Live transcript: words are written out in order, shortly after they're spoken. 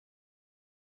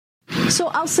So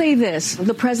I'll say this.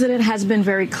 The president has been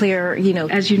very clear.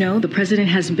 As you know, the president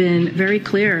has been very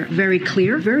clear, very,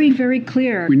 very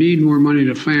clear. We need more money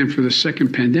to plan for the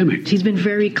second pandemic. He's been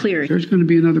very clear. There's going to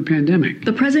be another pandemic.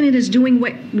 The president is doing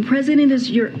what the president is.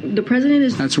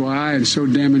 That's why I and so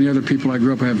damn many other people I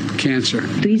grew up have cancer.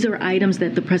 These are items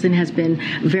that the president has been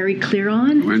very clear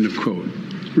on. End of quote.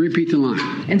 Repeat the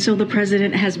line. And so the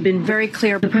president has been very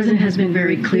clear. The president has been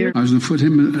very clear. I was going to foot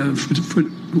him.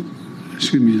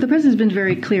 Excuse me. The president's been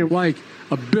very clear. Like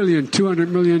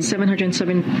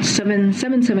 $1,200,000,000.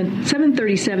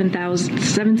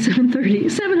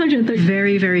 730.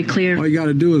 Very, very clear. All you got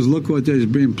to do is look what is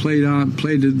being played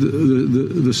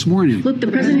this morning. Look, the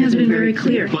president has been very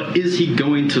clear. But is he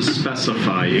going to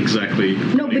specify exactly?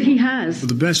 No, but he has.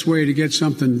 The best way to get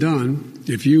something done,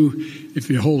 if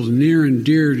it holds near and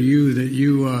dear to you that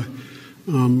you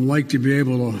like to be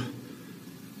able to.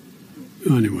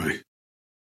 Anyway.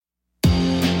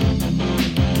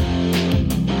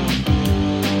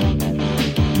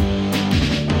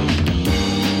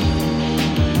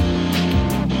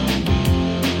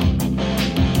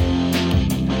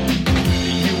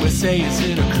 Is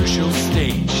at a crucial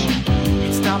stage.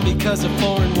 It's not because of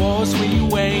foreign wars we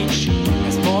wage.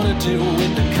 It's more to do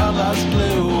with the colors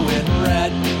blue and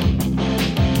red.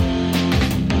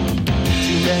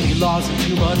 Too many laws and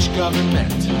too much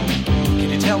government. Can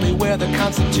you tell me where the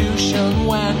Constitution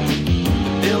went?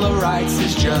 The Bill of Rights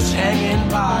is just hanging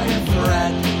by a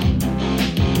thread.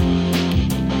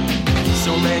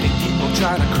 So many people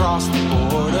trying to cross the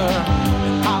border,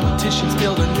 and politicians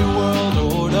build a new world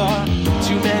order.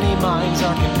 Too many minds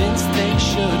are convinced they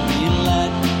should be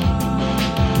led.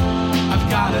 I've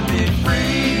gotta be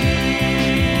free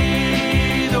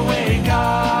the way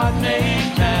God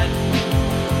made men,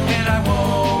 and I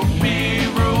won't be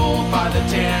ruled by the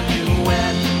damn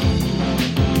UN.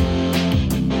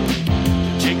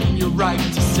 Taking your right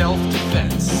to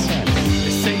self-defense.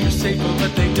 They say you're safer,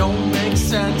 but they don't make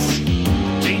sense.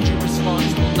 Dangerous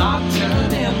ones will not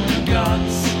turn into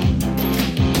guns.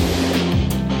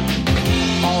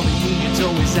 All the unions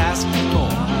always ask for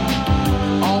more.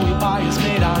 All we buy is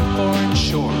made on foreign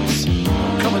shores.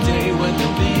 Come a day when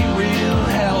there'll be real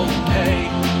hell to pay.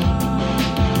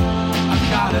 I've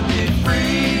gotta be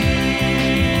free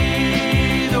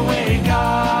the way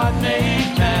God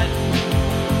made men,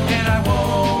 and I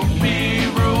won't be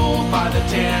ruled by the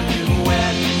damn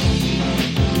UN.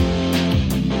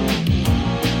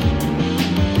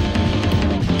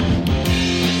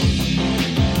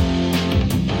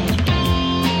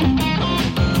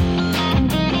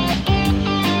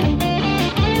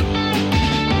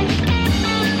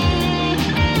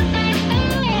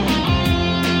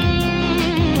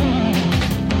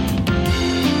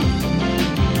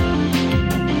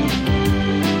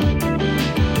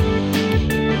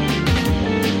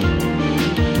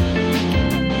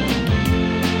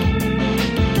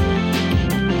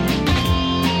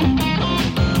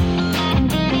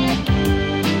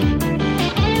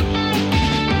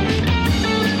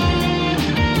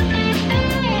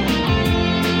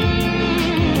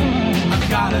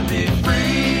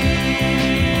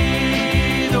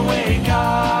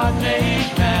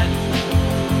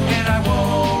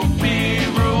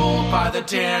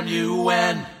 Damn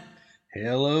UN.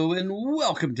 Hello and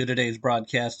welcome to today's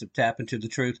broadcast of Tap Into the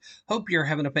Truth. Hope you're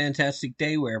having a fantastic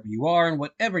day wherever you are and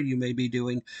whatever you may be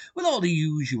doing, with all the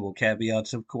usual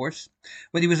caveats, of course.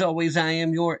 With you as always, I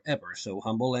am your ever so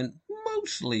humble and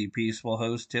mostly peaceful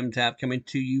host, Tim Tapp, coming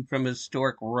to you from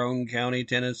historic Roane County,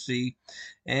 Tennessee.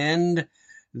 And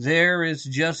there is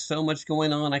just so much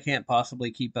going on, I can't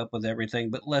possibly keep up with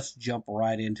everything, but let's jump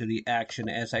right into the action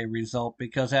as a result,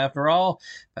 because after all,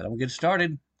 if I don't get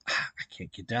started, I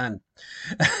can't get done.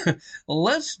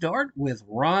 Let's start with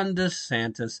Ron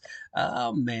DeSantis.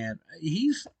 Oh, man,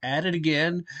 he's at it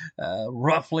again,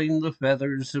 ruffling the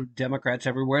feathers of Democrats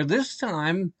everywhere. This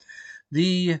time,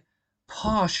 the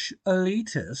posh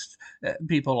elitist,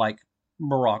 people like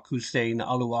Barack Hussein,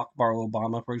 Allahu Akbar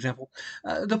Obama, for example,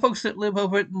 the folks that live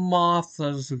over at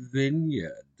Martha's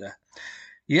Vineyard.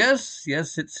 Yes,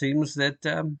 it seems that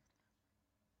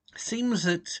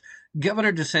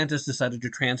Governor DeSantis decided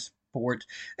to transport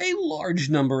a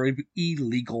large number of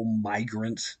illegal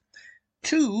migrants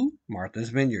to Martha's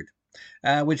Vineyard,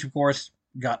 which, of course,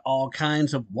 got all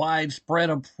kinds of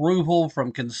widespread approval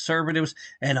from conservatives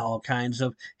and all kinds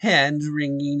of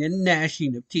hand-wringing and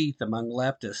gnashing of teeth among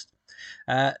leftists.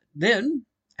 Then,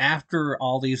 after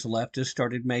all these leftists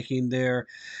started making their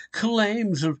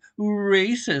claims of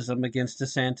racism against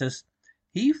DeSantis,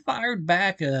 he fired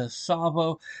back a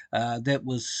salvo that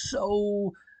was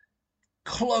so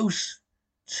close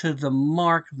to the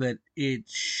mark that it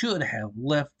should have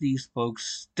left these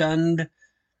folks stunned,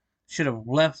 should have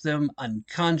left them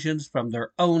unconscious from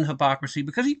their own hypocrisy,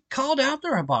 because he called out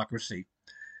their hypocrisy.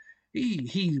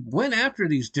 He went after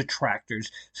these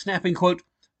detractors, snapping, quote,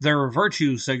 their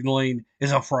virtue signaling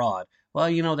is a fraud.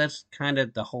 Well, that's kind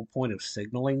of the whole point of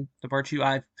signaling the virtue.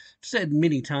 I've said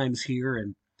many times here,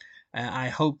 and I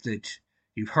hope that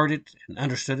you've heard it and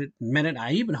understood it and meant it.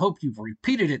 I even hope you've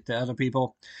repeated it to other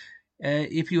people.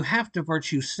 If you have to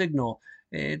virtue signal,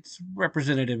 it's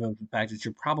representative of the fact that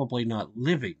you're probably not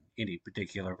living any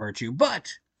particular virtue. But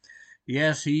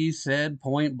yes, he said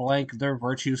point blank, their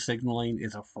virtue signaling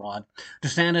is a fraud.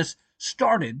 DeSantis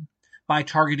started by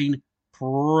targeting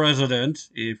President,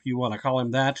 if you want to call him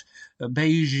that,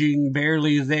 Beijing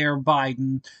barely there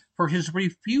Biden, for his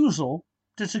refusal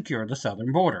to secure the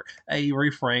southern border, a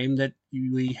refrain that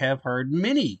we have heard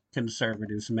many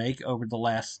conservatives make over the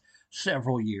last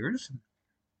several years.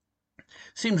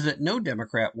 Seems that no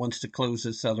Democrat wants to close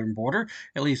the southern border,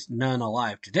 at least none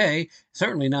alive today,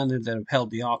 certainly none that have held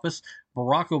the office.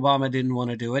 Barack Obama didn't want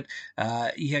to do it.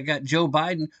 You got Joe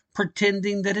Biden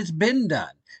pretending that it's been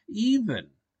done.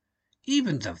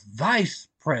 Even the vice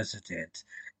president,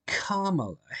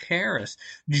 Kamala Harris,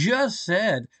 just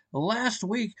said last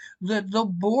week that the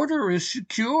border is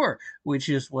secure, which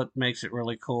is what makes it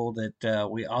really cool that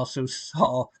we also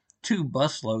saw 2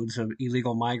 busloads of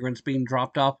illegal migrants being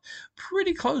dropped off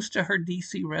pretty close to her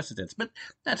D.C. residence. But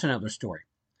that's another story.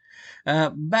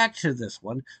 Back to this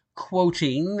one,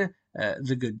 quoting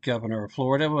the good governor of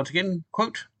Florida, once again,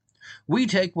 quote, "We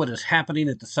take what is happening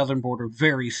at the southern border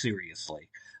very seriously.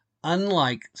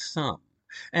 Unlike some,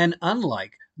 and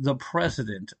unlike the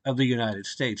President of the United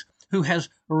States, who has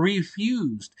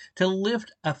refused to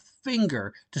lift a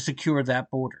finger to secure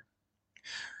that border.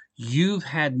 You've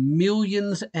had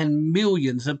millions and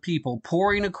millions of people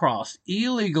pouring across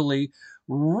illegally,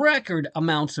 record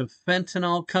amounts of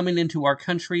fentanyl coming into our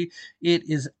country. It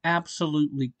is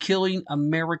absolutely killing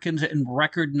Americans in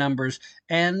record numbers.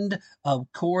 And,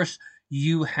 of course,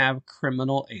 you have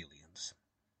criminal aliens.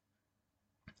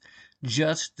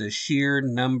 Just the sheer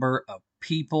number of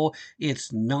people.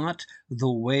 It's not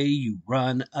the way you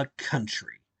run a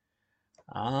country.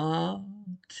 I'll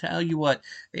tell you what,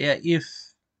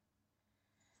 if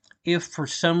for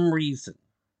some reason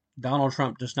Donald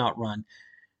Trump does not run,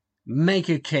 make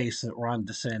a case that Ron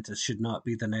DeSantis should not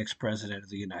be the next president of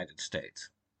the United States.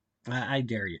 I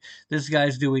dare you. This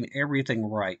guy's doing everything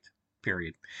right,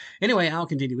 period. Anyway, I'll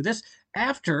continue with this.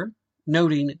 After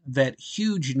noting that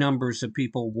huge numbers of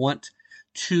people want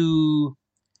to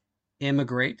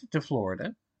immigrate to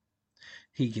Florida,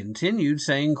 he continued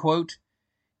saying, quote,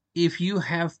 "If you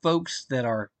have folks that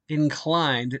are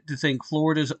inclined to think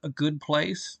Florida's a good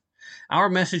place, our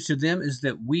message to them is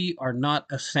that we are not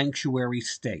a sanctuary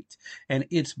state, and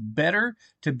it's better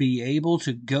to be able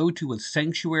to go to a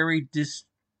sanctuary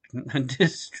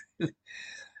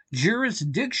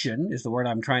jurisdiction is the word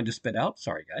I'm trying to spit out.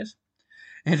 Sorry, guys.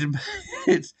 And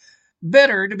it's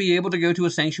better to be able to go to a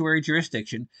sanctuary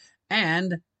jurisdiction,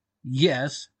 and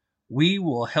yes, we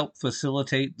will help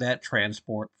facilitate that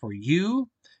transport for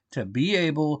you to be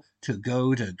able to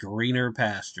go to greener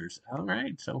pastures." All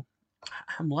right, so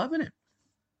I'm loving it.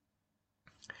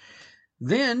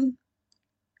 Then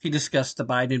he discussed the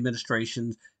Biden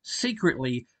administration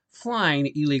secretly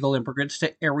flying illegal immigrants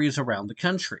to areas around the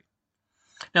country.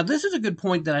 Now, this is a good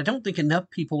point that I don't think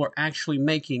enough people are actually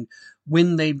making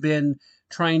when they've been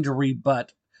trying to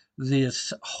rebut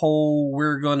this whole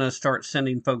we're going to start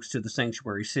sending folks to the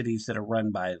sanctuary cities that are run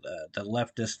by the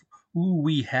leftist,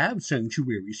 we have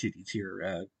sanctuary cities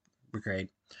here, brigade.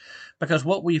 Because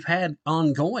what we've had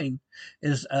ongoing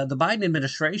is the Biden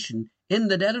administration, in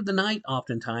the dead of the night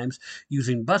oftentimes,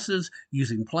 using buses,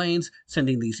 using planes,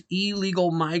 sending these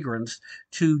illegal migrants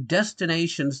to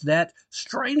destinations that,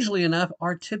 strangely enough,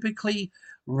 are typically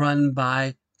run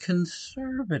by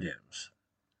conservatives.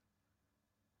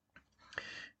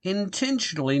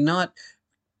 Intentionally not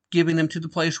giving them to the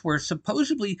place where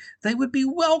supposedly they would be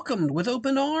welcomed with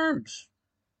open arms,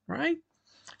 right?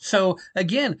 So,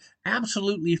 again,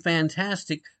 absolutely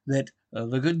fantastic that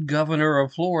the good governor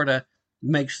of Florida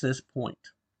makes this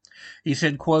point. He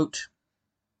said, quote,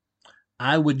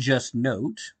 "I would just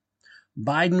note,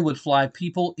 Biden would fly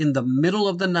people in the middle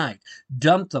of the night,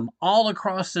 dump them all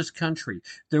across this country.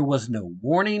 There was no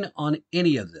warning on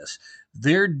any of this.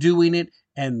 They're doing it,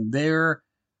 and they're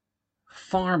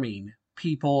farming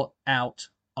people out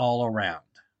all around."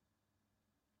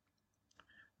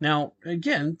 Now,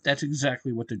 again, that's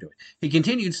exactly what they're doing. He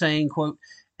continued saying, quote,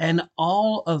 "And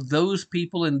all of those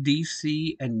people in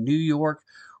D.C. and New York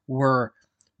were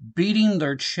beating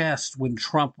their chest when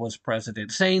Trump was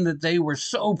president, saying that they were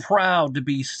so proud to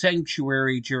be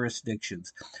sanctuary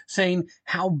jurisdictions, saying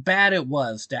how bad it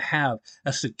was to have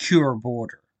a secure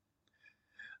border.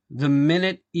 The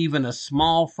minute even a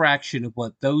small fraction of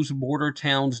what those border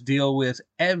towns deal with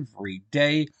every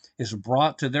day is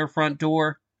brought to their front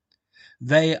door,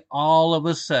 they all of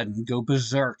a sudden go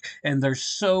berserk, and they're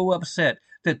so upset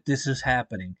that this is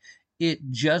happening.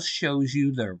 It just shows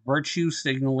you their virtue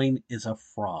signaling is a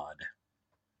fraud.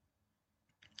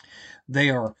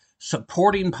 They are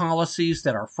supporting policies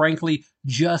that are frankly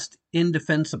just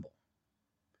indefensible.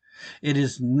 It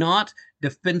is not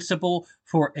defensible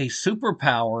for a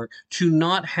superpower to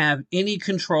not have any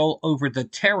control over the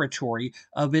territory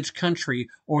of its country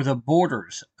or the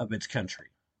borders of its country.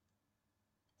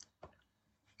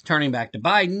 Turning back to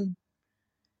Biden,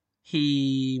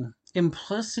 he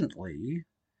implicitly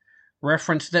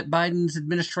referenced that Biden's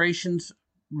administration's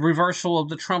reversal of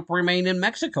the Trump remain in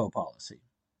Mexico policy,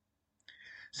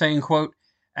 saying, quote,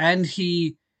 and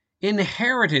he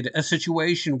inherited a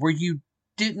situation where you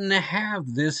didn't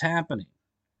have this happening.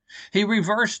 He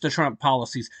reversed the Trump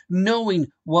policies,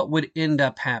 knowing what would end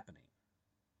up happening.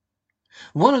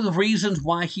 One of the reasons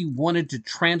why he wanted to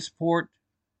transport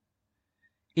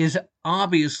is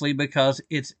obviously because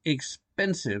it's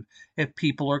expensive if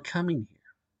people are coming here.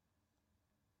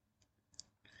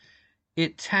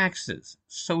 It taxes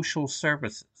social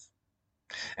services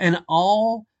and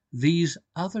all these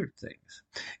other things.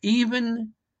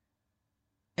 Even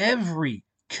every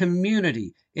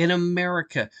community in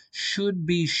America should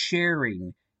be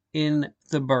sharing in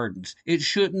the burdens. It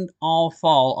shouldn't all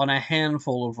fall on a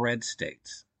handful of red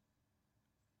states.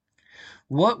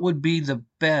 What would be the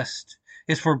best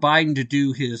is for Biden to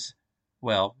do his,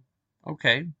 well,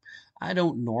 okay, I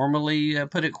don't normally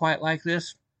put it quite like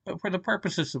this, but for the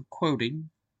purposes of quoting,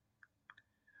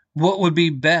 what would be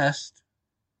best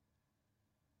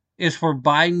is for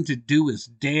Biden to do his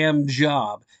damn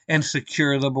job and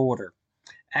secure the border.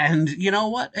 And you know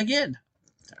what? Again,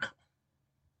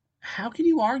 how can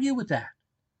you argue with that?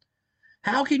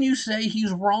 How can you say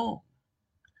he's wrong?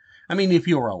 I mean, if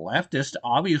you're a leftist,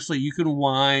 obviously you can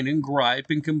whine and gripe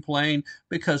and complain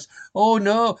because, oh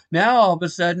no, now all of a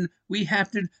sudden we have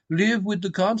to live with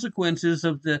the consequences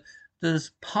of the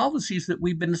policies that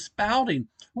we've been spouting.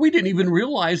 We didn't even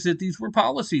realize that these were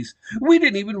policies. We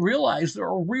didn't even realize there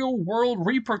are real world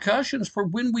repercussions for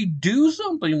when we do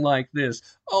something like this.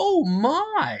 Oh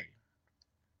my.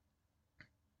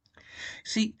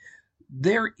 See,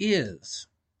 there is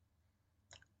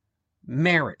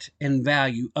merit and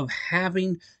value of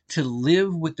having to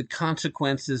live with the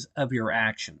consequences of your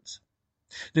actions.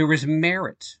 There is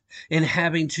merit in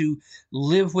having to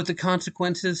live with the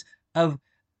consequences of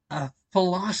a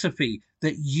philosophy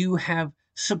that you have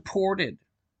supported,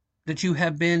 that you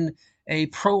have been a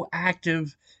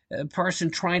proactive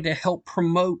person trying to help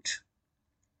promote.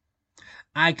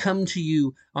 I come to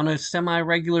you on a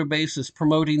semi-regular basis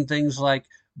promoting things like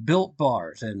Built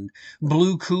Bars and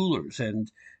Blue Coolers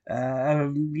and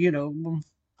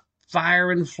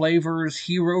Fire and Flavors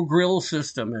Hero Grill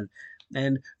System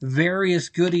and various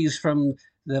goodies from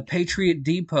the Patriot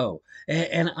Depot.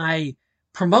 And I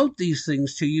promote these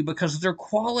things to you because they're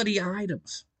quality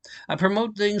items. I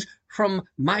promote things from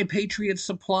My Patriot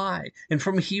Supply and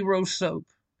from Hero Soap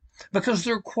because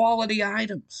they're quality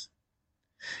items.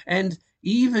 And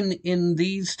even in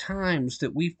these times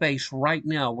that we face right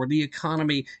now, where the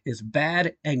economy is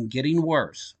bad and getting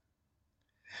worse,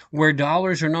 where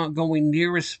dollars are not going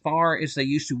near as far as they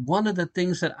used to. One of the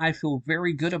things that I feel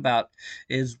very good about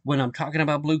is when I'm talking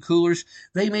about Blue Coolers,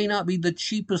 they may not be the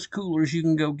cheapest coolers you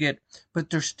can go get, but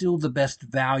they're still the best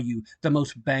value, the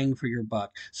most bang for your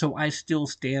buck. So I still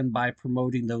stand by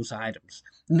promoting those items.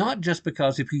 Not just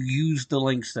because if you use the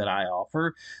links that I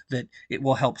offer, that it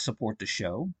will help support the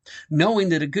show, knowing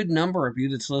that a good number of you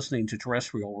that's listening to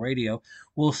terrestrial radio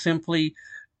will simply,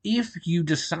 if you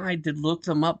decide to look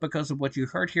them up because of what you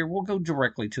heard here, we'll go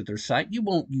directly to their site. You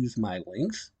won't use my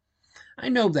links. I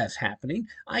know that's happening.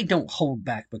 I don't hold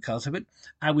back because of it.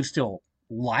 I would still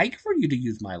like for you to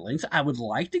use my links. I would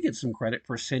like to get some credit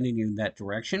for sending you in that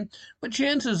direction. But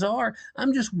chances are,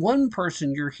 I'm just one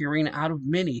person you're hearing out of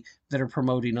many that are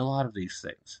promoting a lot of these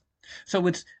things. So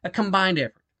it's a combined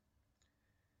effort.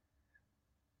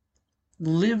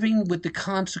 Living with the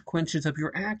consequences of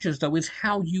your actions, though, is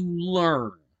how you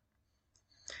learn.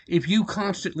 If you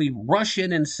constantly rush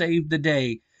in and save the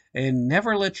day and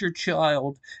never let your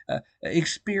child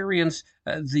experience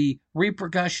the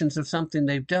repercussions of something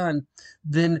they've done,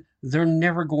 then they're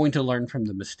never going to learn from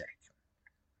the mistake.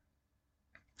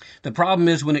 The problem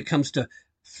is when it comes to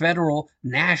federal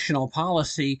national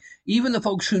policy, even the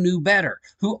folks who knew better,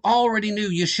 who already knew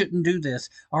you shouldn't do this,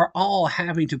 are all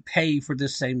having to pay for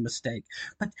this same mistake.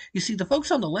 But you see, the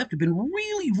folks on the left have been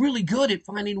really, really good at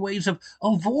finding ways of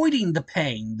avoiding the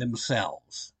pain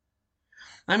themselves.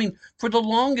 I mean, for the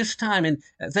longest time, and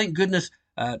thank goodness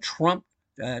Trump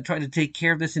tried to take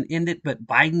care of this and end it, but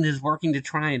Biden is working to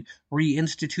try and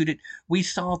reinstitute it. We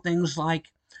saw things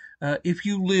like if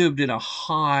you lived in a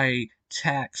high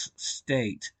tax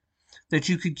state, that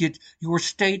you could get your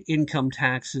state income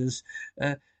taxes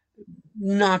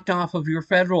knocked off of your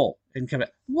federal income.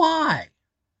 Why?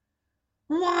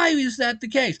 Why is that the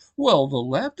case? Well, the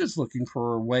left is looking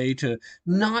for a way to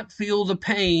not feel the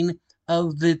pain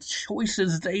of the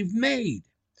choices they've made.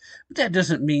 But that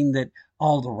doesn't mean that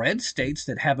all the red states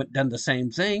that haven't done the same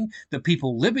thing, the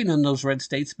people living in those red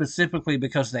states specifically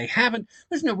because they haven't,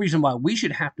 there's no reason why we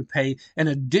should have to pay an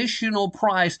additional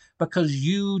price because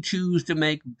you choose to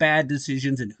make bad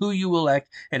decisions in who you elect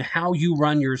and how you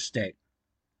run your state.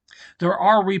 There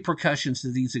are repercussions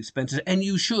to these expenses, and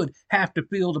you should have to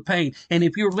feel the pain. And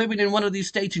if you're living in one of these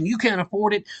states and you can't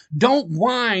afford it, don't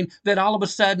whine that all of a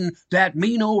sudden that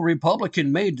mean old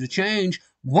Republican made the change.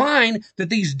 Whine that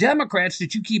these Democrats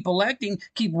that you keep electing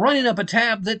keep running up a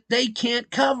tab that they can't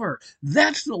cover.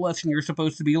 That's the lesson you're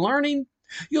supposed to be learning.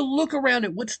 You look around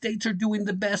at what states are doing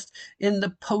the best in the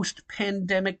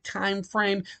post-pandemic time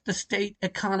frame, the state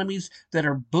economies that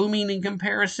are booming in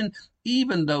comparison,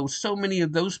 even though so many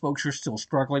of those folks are still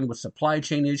struggling with supply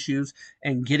chain issues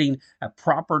and getting a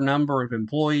proper number of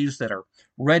employees that are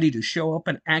ready to show up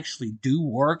and actually do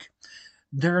work.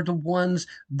 They're the ones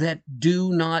that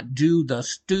do not do the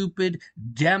stupid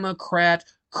Democrat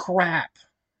crap.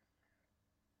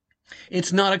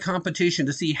 It's not a competition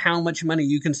to see how much money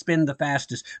you can spend the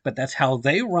fastest, but that's how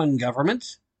they run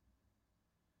governments.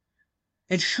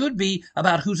 It should be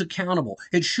about who's accountable.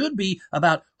 It should be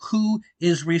about who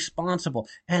is responsible.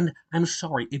 And I'm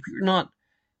sorry, if you're not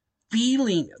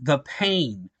feeling the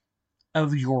pain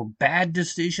of your bad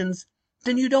decisions,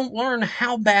 then you don't learn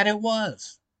how bad it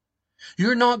was.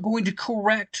 You're not going to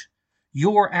correct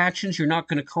your actions. You're not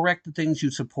going to correct the things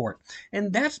you support.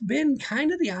 And that's been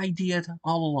kind of the idea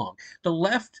all along. The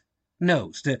left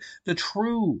knows, the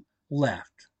true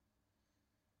left,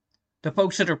 the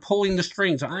folks that are pulling the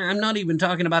strings. I'm not even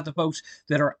talking about the folks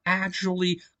that are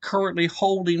actually currently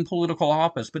holding political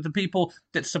office, but the people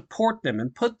that support them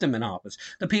and put them in office,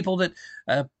 the people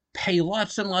that pay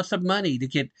lots and lots of money to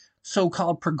get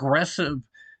so-called progressive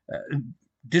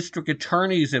district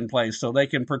attorneys in place so they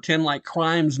can pretend like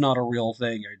crime's not a real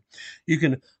thing. Or you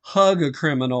can hug a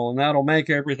criminal and that'll make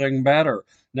everything better.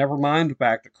 Never mind the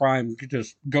fact that crime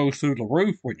just goes through the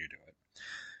roof when you do it.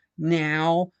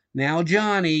 Now,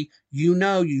 Johnny, you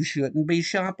know you shouldn't be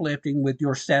shoplifting with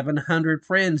your 700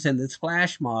 friends in this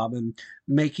flash mob and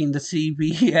making the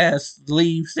CVS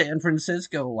leave San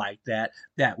Francisco like that.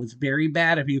 That was very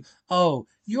bad of you. Oh,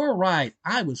 you're right.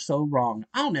 I was so wrong.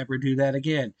 I'll never do that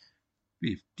again.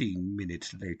 15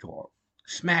 minutes later,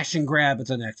 smash and grab at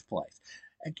the next place.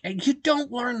 And you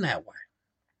don't learn that way.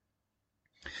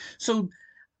 So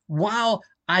while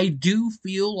I do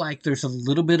feel like there's a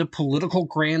little bit of political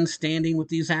grandstanding with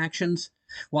these actions,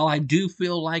 while I do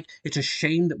feel like it's a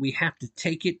shame that we have to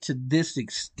take it to this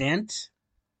extent,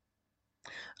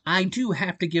 I do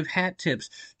have to give hat tips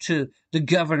to the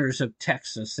governors of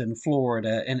Texas and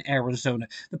Florida and Arizona,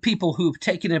 the people who've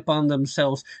taken it upon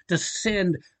themselves to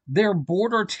send their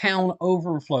border town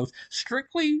overflows,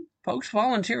 strictly folks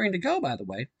volunteering to go, by the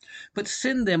way, but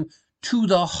send them to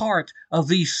the heart of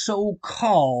these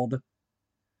so-called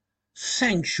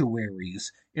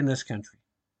sanctuaries in this country.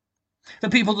 The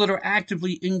people that are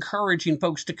actively encouraging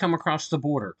folks to come across the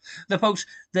border, the folks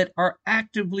that are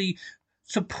actively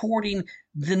supporting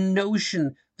the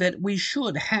notion that we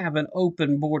should have an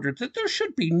open border, that there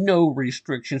should be no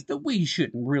restrictions, that we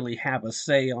shouldn't really have a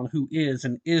say on who is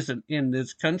and isn't in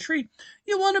this country.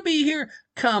 You want to be here?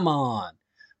 Come on.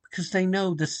 Because they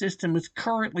know the system is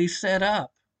currently set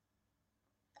up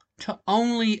to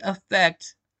only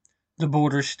affect the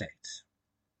border states.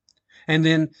 And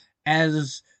then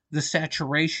as the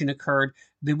saturation occurred,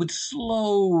 they would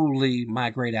slowly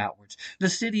migrate outwards. The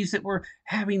cities that were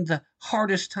having the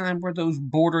hardest time were those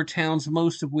border towns,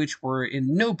 most of which were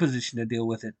in no position to deal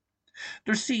with it.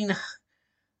 They're seeing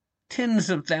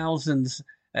tens of thousands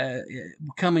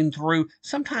coming through,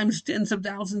 sometimes tens of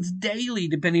thousands daily,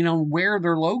 depending on where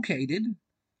they're located.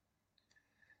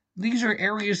 These are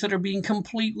areas that are being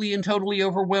completely and totally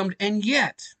overwhelmed, and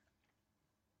yet,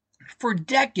 for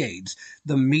decades,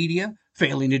 the media,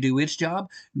 failing to do its job,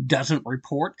 doesn't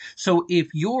report. So if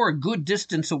you're a good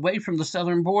distance away from the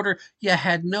southern border, you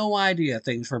had no idea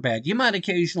things were bad. You might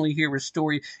occasionally hear a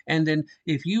story, and then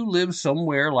if you live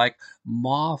somewhere like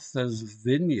Martha's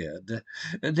Vineyard,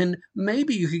 then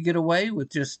maybe you could get away with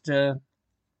just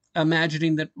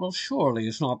imagining that, well, surely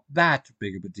it's not that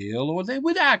big of a deal, or they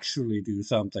would actually do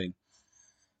something.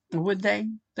 Would they,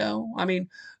 though? I mean,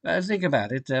 think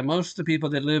about it. Most of the people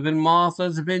that live in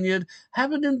Martha's Vineyard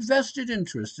have an invested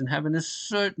interest in having a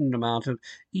certain amount of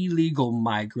illegal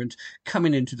migrants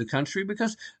coming into the country,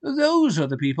 because those are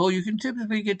the people you can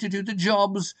typically get to do the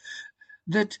jobs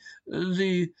that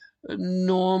the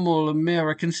normal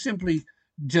Americans simply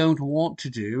don't want to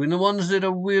do, and the ones that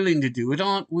are willing to do it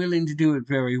aren't willing to do it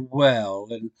very well,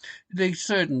 and they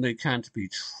certainly can't be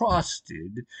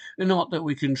trusted. Not that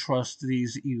we can trust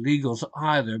these illegals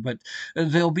either, but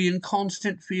they'll be in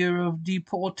constant fear of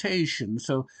deportation,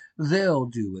 so they'll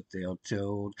do what they're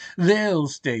told. They'll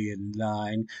stay in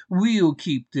line. We'll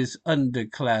keep this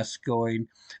underclass going,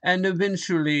 and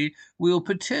eventually we'll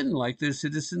pretend like they're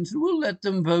citizens and we'll let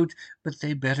them vote, but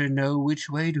they better know which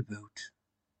way to vote.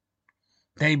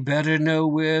 They better know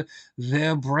where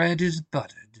their bread is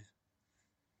buttered.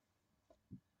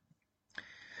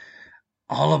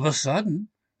 All of a sudden,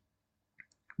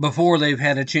 before they've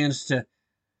had a chance to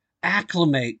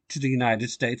acclimate to the United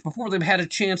States, before they've had a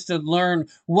chance to learn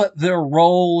what their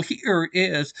role here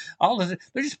is, all of it,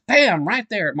 they're just bam, right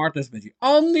there at Martha's Vineyard,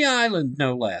 on the island,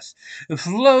 no less,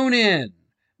 flown in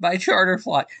by charter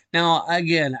flight. Now,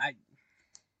 again,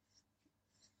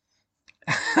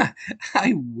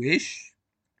 I wish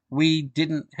we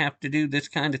didn't have to do this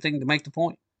kind of thing to make the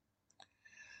point.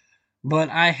 But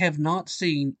I have not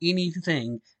seen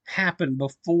anything happen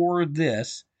before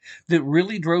this that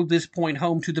really drove this point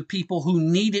home to the people who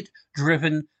need it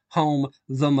driven home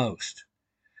the most.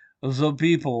 The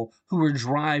people who are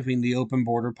driving the open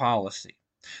border policy.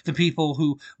 The people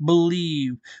who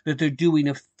believe that they're doing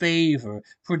a favor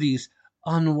for these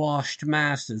unwashed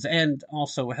masses, and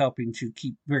also helping to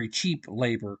keep very cheap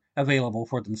labor available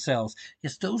for themselves.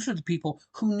 Yes, those are the people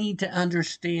who need to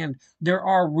understand there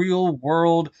are real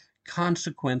world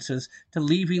consequences to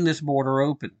leaving this border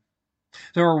open.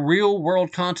 There are real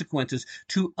world consequences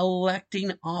to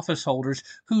electing office holders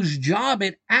whose job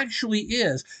it actually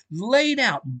is, laid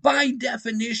out by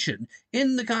definition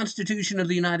in the Constitution of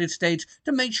the United States,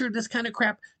 to make sure this kind of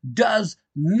crap does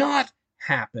not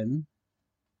happen.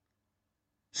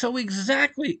 So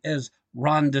exactly as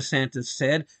Ron DeSantis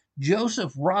said,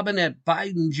 Joseph Robinette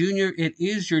Biden Jr., it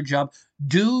is your job.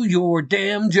 Do your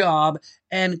damn job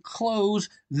and close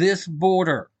this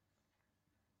border.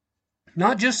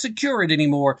 Not just secure it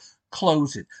anymore,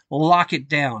 close it, lock it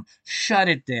down, shut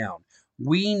it down.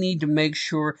 We need to make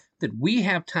sure that we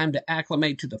have time to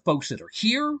acclimate to the folks that are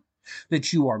here,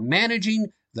 that you are managing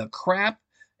the crap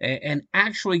and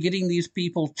actually getting these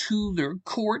people to their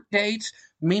court dates,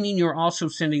 meaning you're also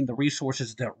sending the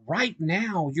resources that right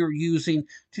now you're using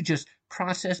to just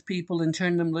process people and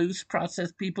turn them loose,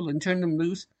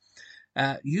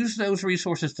 use those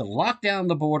resources to lock down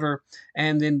the border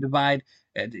and then divide.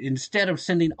 Instead of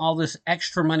sending all this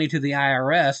extra money to the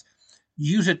IRS,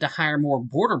 use it to hire more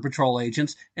Border Patrol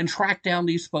agents and track down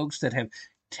these folks that have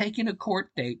taken a court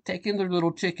date, taken their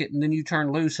little ticket, and then you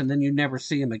turn loose and then you never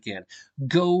see them again.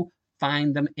 Go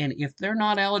find them. And if they're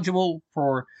not eligible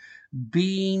for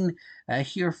being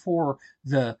here for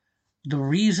the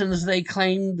reasons they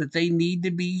claim that they need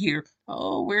to be here,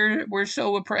 oh, we're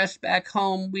so oppressed back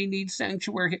home, we need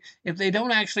sanctuary here. If they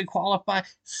don't actually qualify,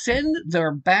 send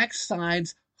their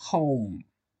backsides home.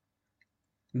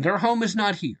 Their home is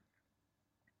not here.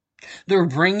 They're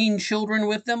bringing children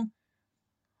with them.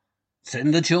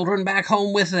 Send the children back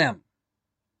home with them.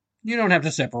 You don't have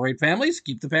to separate families.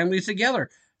 Keep the families together.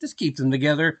 Just keep them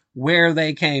together where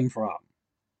they came from.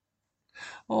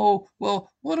 Oh,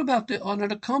 well, what about the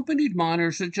unaccompanied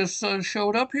minors that just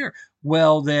showed up here?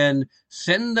 Well, then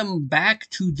send them back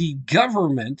to the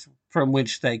government from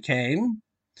which they came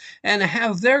and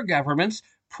have their governments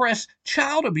press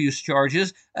child abuse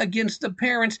charges against the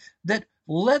parents that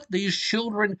let these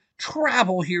children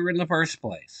travel here in the first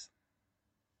place.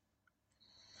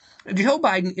 Joe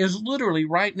Biden is literally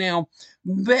right now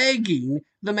begging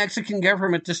the Mexican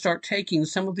government to start taking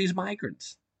some of these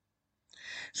migrants.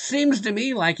 Seems to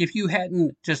me like if you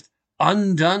hadn't just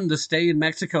undone the stay in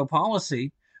Mexico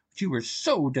policy, which you were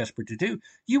so desperate to do,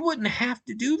 you wouldn't have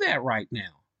to do that right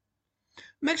now.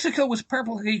 Mexico was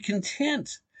perfectly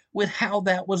content with how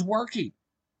that was working.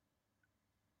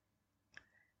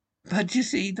 But you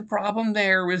see, the problem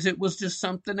there is it was just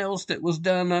something else that was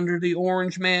done under the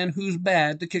orange man who's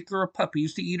bad, the kicker of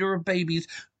puppies, the eater of babies,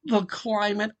 the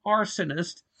climate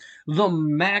arsonist, the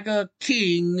MAGA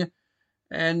king,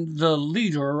 and the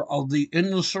leader of the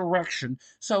insurrection.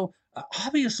 So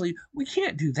obviously, we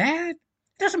can't do that. It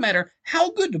doesn't matter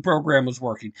how good the program was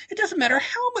working. It doesn't matter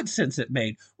how much sense it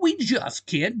made. We just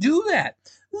can't do that.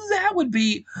 That would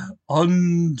be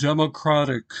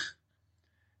undemocratic.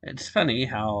 It's funny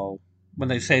how when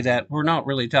they say that, we're not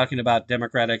really talking about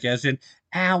democratic as in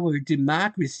our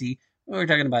democracy. We're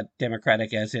talking about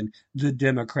democratic as in the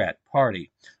Democrat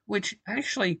Party, which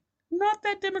actually not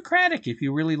that democratic if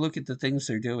you really look at the things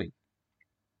they're doing.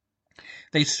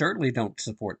 They certainly don't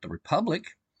support the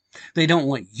Republic. They don't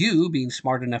want you being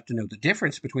smart enough to know the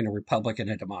difference between a republic and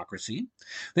a democracy.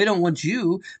 They don't want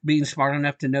you being smart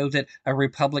enough to know that a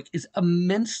republic is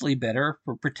immensely better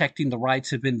for protecting the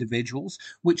rights of individuals,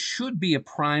 which should be a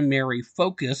primary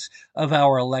focus of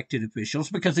our elected officials,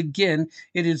 because again,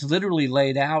 it is literally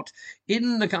laid out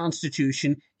in the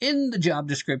Constitution, in the job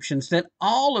descriptions, that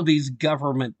all of these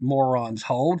government morons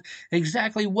hold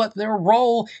exactly what their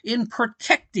role in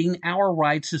protecting our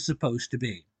rights is supposed to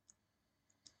be.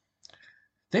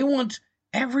 They want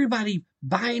everybody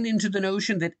buying into the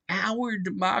notion that our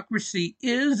democracy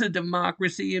is a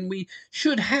democracy and we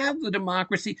should have the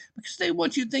democracy, because they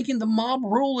want you thinking the mob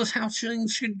rule is how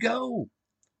things should go.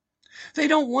 They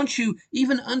don't want you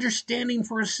even understanding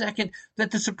for a second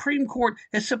that the Supreme Court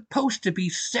is supposed to be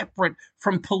separate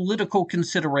from political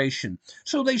consideration.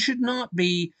 So they should not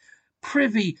be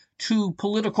privy to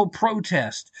political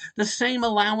protest. The same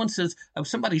allowances of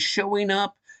somebody showing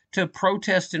up to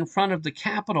protest in front of the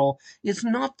Capitol is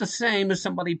not the same as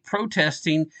somebody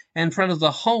protesting in front of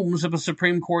the homes of a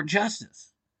Supreme Court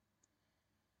justice.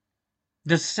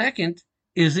 The second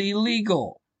is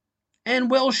illegal, and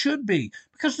well should be,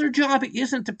 because their job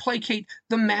isn't to placate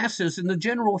the masses and the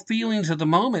general feelings of the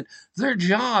moment. Their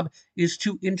job is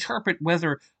to interpret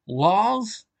whether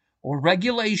laws or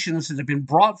regulations that have been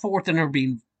brought forth and are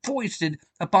being foisted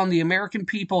upon the American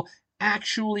people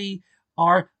actually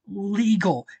are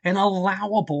legal and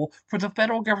allowable for the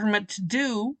federal government to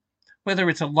do, whether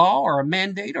it's a law or a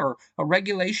mandate or a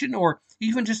regulation or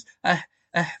even just a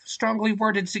strongly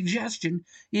worded suggestion.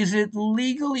 Is it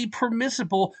legally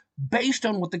permissible based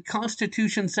on what the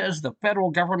Constitution says the federal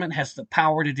government has the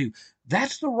power to do?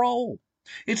 That's the role.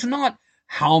 It's not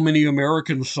how many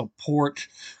Americans support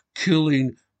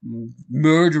killing,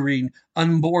 murdering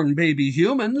unborn baby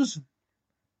humans.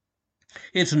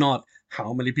 It's not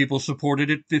how many people supported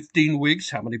it 15 weeks,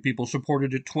 how many people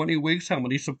supported it 20 weeks, how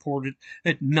many supported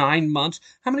it 9 months,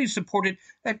 how many supported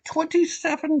at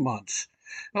 27 months.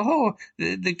 Oh,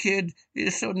 the kid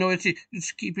is so noisy,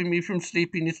 it's keeping me from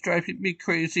sleeping, it's driving me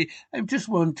crazy. I just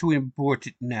want to abort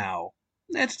it now.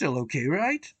 That's still okay,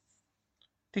 right?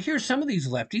 To hear some of these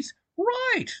lefties,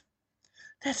 right.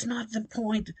 That's not the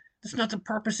point. That's not the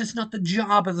purpose. It's not the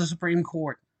job of the Supreme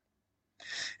Court.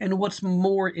 And what's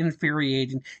more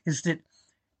infuriating is that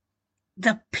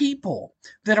the people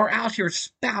that are out here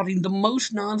spouting the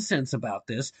most nonsense about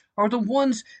this are the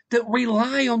ones that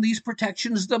rely on these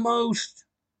protections the most.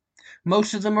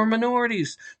 Most of them are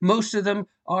minorities. Most of them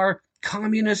are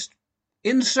communist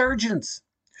insurgents.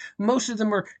 Most of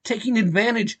them are taking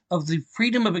advantage of the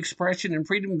freedom of expression and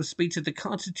freedom of speech that the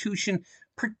Constitution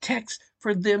protects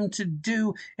for them to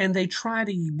do, and they try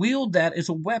to wield that as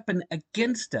a weapon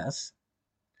against us.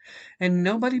 And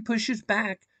nobody pushes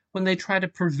back when they try to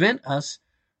prevent us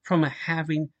from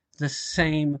having the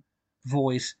same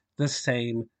voice, the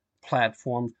same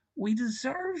platform. We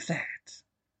deserve that.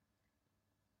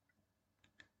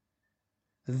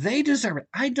 They deserve it.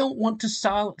 I don't want to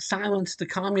silence the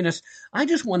communists. I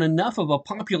just want enough of a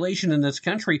population in this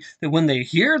country that when they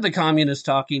hear the communists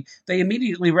talking, they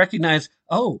immediately recognize,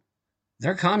 oh,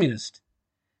 they're communist.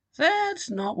 That's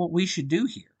not what we should do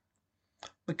here,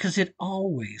 because it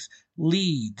always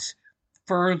leads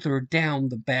further down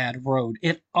the bad road.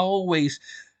 It always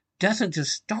doesn't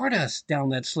just start us down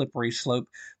that slippery slope,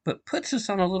 but puts us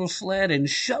on a little sled and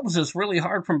shoves us really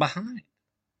hard from behind.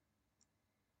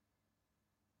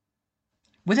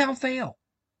 Without fail.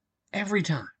 Every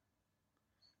time.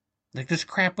 Like this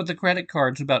crap with the credit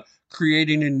cards about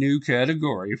creating a new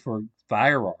category for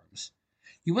firearms.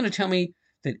 You want to tell me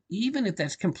that even if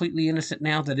that's completely innocent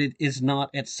now, that it is not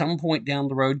at some point down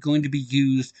the road going to be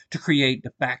used to create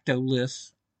de facto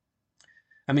lists?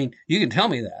 I mean, you can tell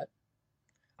me that.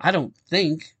 I don't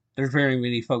think there's very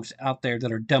many folks out there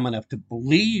that are dumb enough to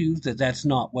believe that that's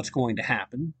not what's going to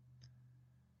happen.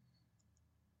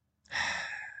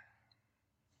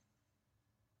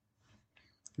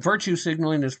 Virtue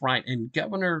signaling is right. And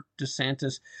Governor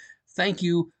DeSantis, thank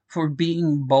you for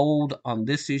being bold on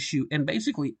this issue and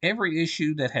basically every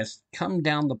issue that has come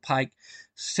down the pike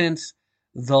since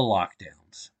the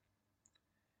lockdowns.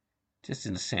 Just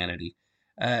insanity.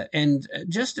 And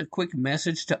just a quick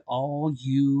message to all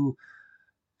you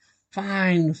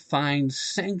fine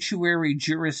sanctuary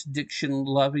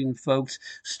jurisdiction-loving folks.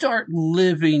 Start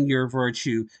living your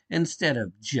virtue instead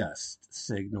of just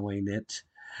signaling it.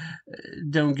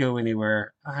 Don't go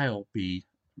anywhere. I'll be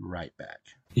right back.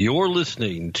 You're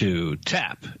listening to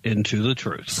Tap into the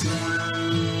Truth.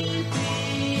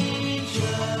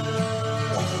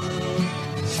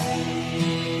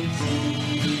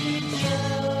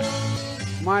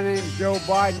 My name's Joe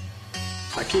Biden.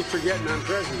 I keep forgetting I'm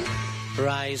president.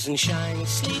 Rise and shine,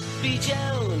 Sleepy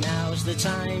Joe. Now's the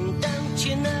time, don't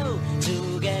you know,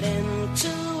 to get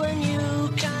into a new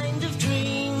kind of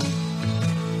dream.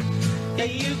 Yeah,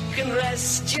 you can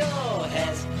rest your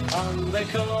head on the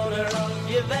corner of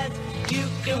your bed. You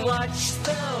can watch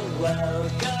the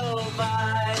world go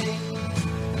by.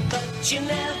 But you're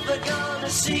never gonna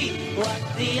see what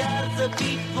the other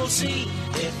people see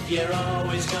if you're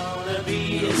always gonna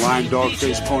be a Blind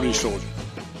dog-faced pony soldier.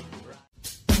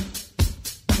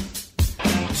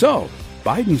 So,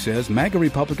 Biden says MAGA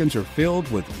Republicans are filled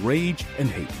with rage and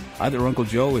hate. Either Uncle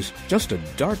Joe is just a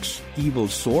dark, evil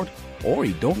sort, or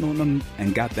he don't know them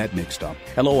and got that mixed up.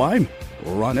 Hello, I'm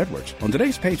Ron Edwards. On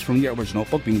today's page from the Edwards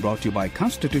Notebook, being brought to you by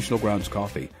Constitutional Grounds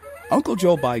Coffee, Uncle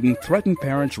Joe Biden threatened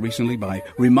parents recently by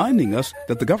reminding us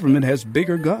that the government has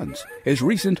bigger guns. His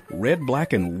recent red,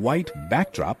 black, and white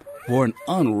backdrop for an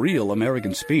unreal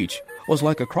American speech was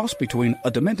like a cross between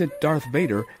a demented Darth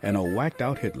Vader and a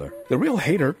whacked-out Hitler. The real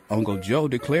hater, Uncle Joe,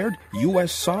 declared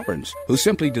U.S. sovereigns who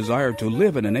simply desired to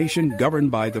live in a nation governed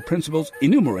by the principles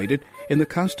enumerated in the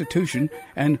Constitution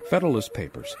and Federalist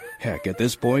Papers. Heck, at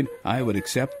this point, I would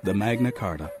accept the Magna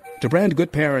Carta. To brand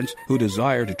good parents who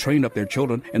desire to train up their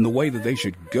children in the way that they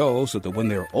should go so that when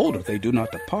they're older they do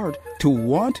not depart, to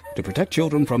want to protect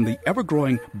children from the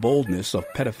ever-growing boldness of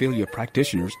pedophilia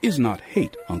practitioners is not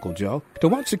hate, Uncle Joe. To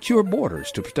want secure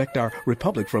borders to protect our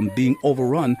republic from being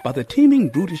overrun by the teeming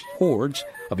brutish hordes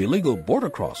of illegal border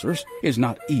crossers is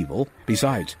not evil.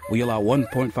 Besides, we allow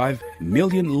 1.5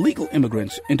 million legal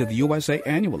immigrants into the USA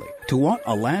annually. To want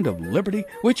a land of liberty,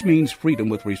 which means freedom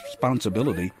with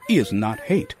responsibility, is not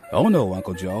hate. Oh no,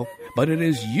 Uncle Joe, but it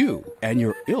is you and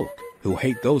your ilk who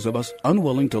hate those of us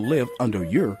unwilling to live under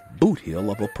your boot heel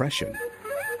of oppression.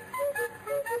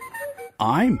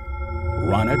 I'm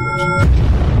Ron Edwards.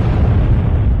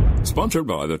 Sponsored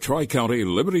by the Tri-County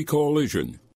Liberty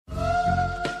Coalition.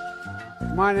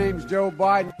 My name's Joe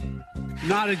Biden.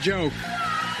 Not a joke.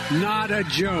 Not a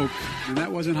joke. And that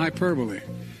wasn't hyperbole.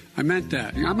 I meant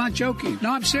that. I'm not joking.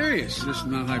 No, I'm serious. This is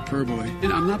not hyperbole.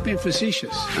 And I'm not being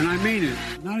facetious. And I mean it.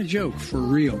 Not a joke. For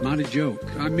real. Not a joke.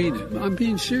 I mean it. I'm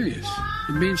being serious.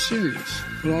 I'm being serious.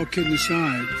 But all kidding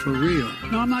aside, for real.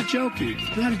 No, I'm not joking.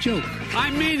 Not a joke. I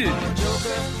mean it. I'm a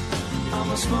joker.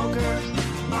 I'm a smoker.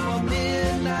 I'm a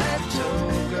midnight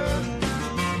toker.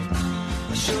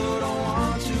 I sure don't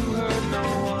want to hurt no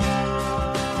one.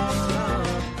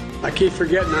 I keep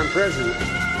forgetting I'm president.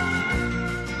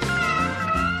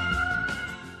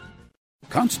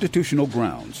 Constitutional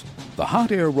Grounds, the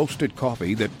hot air roasted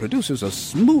coffee that produces a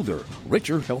smoother,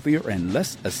 richer, healthier, and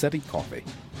less acidic coffee.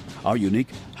 Our unique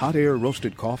hot air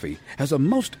roasted coffee has a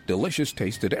most delicious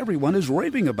taste that everyone is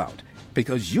raving about.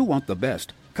 Because you want the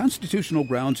best, Constitutional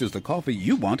Grounds is the coffee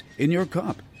you want in your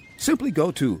cup. Simply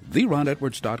go to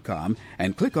theronedwards.com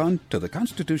and click on to the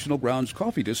Constitutional Grounds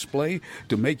coffee display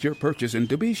to make your purchase, and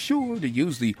to be sure to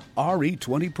use the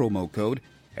RE20 promo code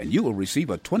and you will receive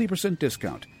a 20%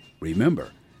 discount.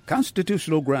 Remember,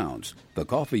 Constitutional Grounds, the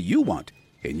coffee you want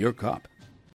in your cup.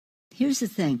 Here's the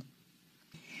thing.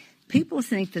 People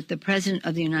think that the President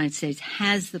of the United States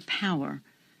has the power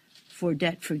for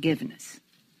debt forgiveness.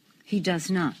 He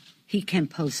does not. He can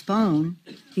postpone,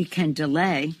 he can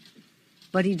delay,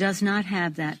 but he does not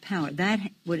have that power.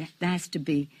 That has to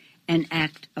be an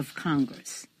act of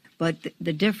Congress. But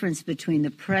the difference between the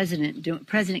president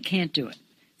can't do it.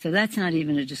 So that's not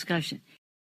even a discussion.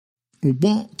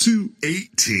 1, 2,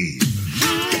 18.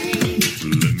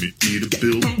 Let me eat a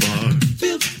Built Bar.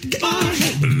 Built Bar.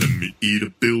 Let me eat a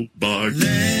Built Bar.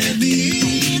 Let me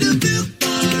eat a Built Bar.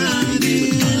 I'm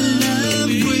in love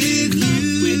with you.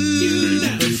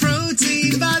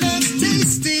 Protein bar that's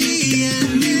tasty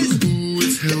and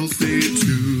it's healthy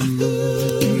too.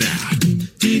 Now,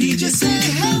 did he just say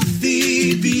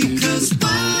healthy? Because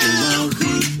wow, who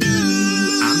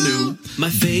knew? I knew. My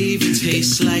favorite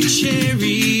tastes like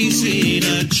cherries in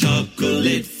a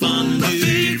chocolate fondue. My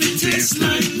favorite tastes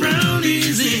like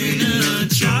brownies in a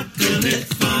chocolate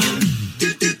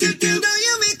fondue.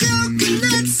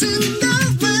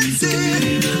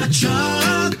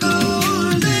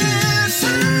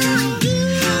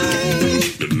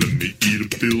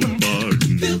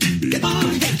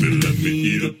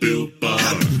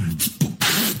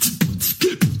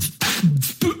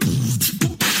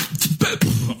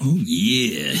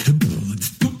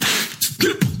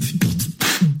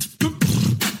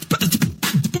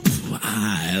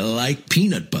 like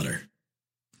peanut butter.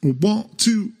 1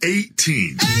 to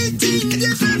 18. 18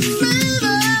 different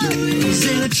flavors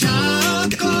in a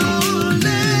chocolate bar.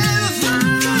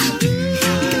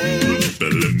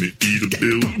 Let me eat a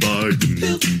Built Bar.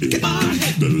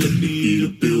 Let me eat a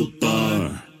Built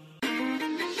Bar.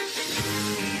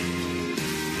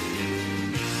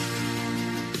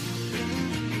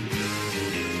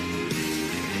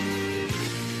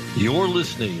 You're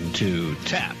listening to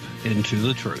Tap into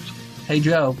the Truth. Hey,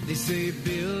 Joe. They say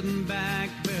building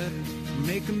back better,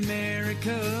 make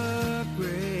America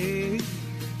great.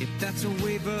 If that's a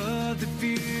wave of the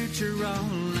future, all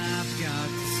I've got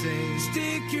to say,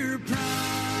 stick your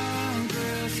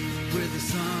progress where the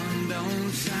sun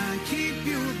don't shine. Keep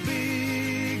your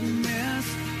big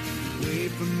mess away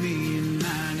from me and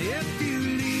mine. If you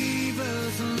leave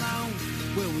us alone,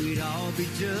 well, we'd all be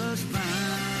just fine.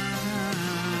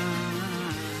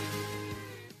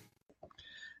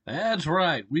 That's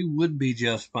right. We would be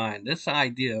just fine. This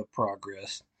idea of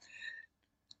progress,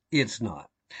 it's not.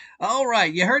 All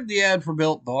right. You heard the ad for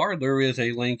Built Bar. There is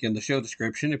a link in the show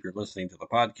description if you're listening to the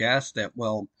podcast that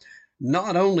will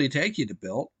not only take you to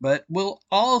Built, but will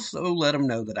also let them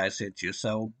know that I sent you.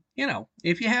 So,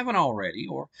 if you haven't already,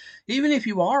 or even if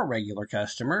you are a regular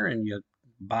customer and you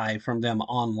buy from them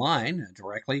online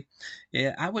directly,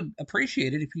 I would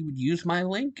appreciate it if you would use my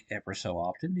link ever so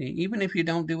often, even if you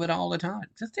don't do it all the time,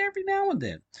 just every now and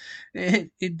then.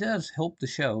 It does help the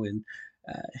show, and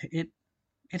it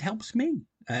helps me.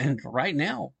 And right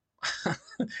now,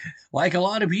 like a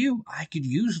lot of you, I could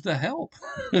use the help.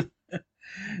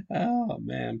 Oh,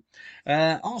 man.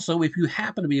 Also, if you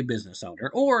happen to be a business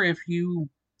owner, or if you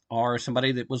are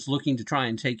somebody that was looking to try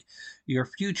and take your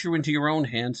future into your own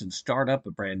hands and start up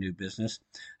a brand new business,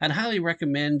 I'd highly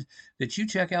recommend that you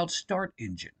check out Start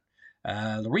Engine.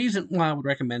 The reason why I would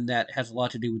recommend that has a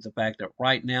lot to do with the fact that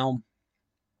right now,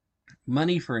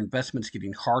 money for investments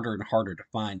getting harder and harder to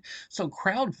find. So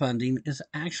crowdfunding is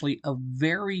actually a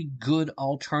very good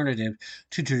alternative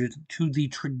to the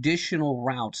traditional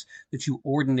routes that you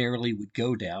ordinarily would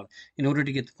go down in order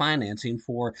to get the financing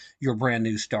for your brand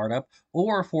new startup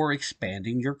or for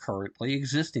expanding your currently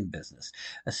existing business.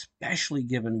 Especially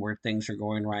given where things are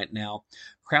going right now,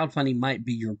 crowdfunding might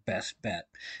be your best bet.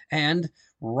 And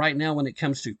right now, when it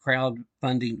comes to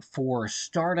crowdfunding for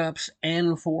startups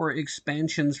and for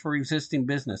expansions for existing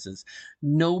businesses,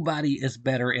 nobody is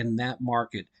better in that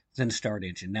market than Start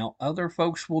Engine. Now, other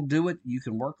folks will do it. You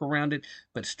can work around it,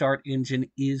 but Start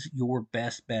Engine is your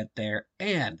best bet there.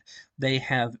 And they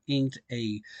have inked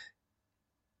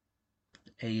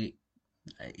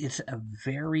it's a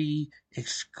very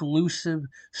exclusive,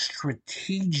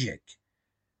 strategic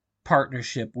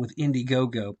partnership with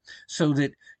Indiegogo so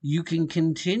that you can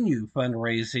continue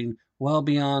fundraising well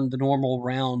beyond the normal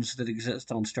rounds that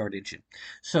exist on Start Engine.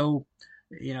 So,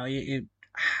 I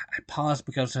paused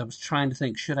because I was trying to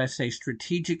think, should I say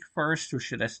strategic first or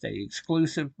should I say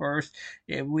exclusive first?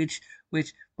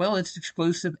 Well, it's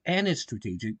exclusive and it's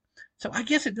strategic. So I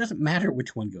guess it doesn't matter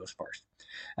which one goes first.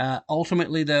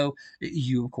 Ultimately, though,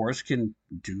 you, of course, can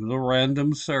do the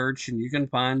random search and you can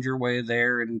find your way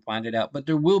there and find it out. But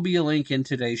there will be a link in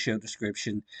today's show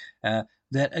description that,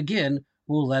 again,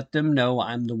 will let them know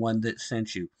I'm the one that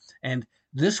sent you. And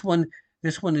this one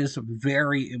is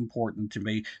very important to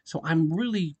me. So I'm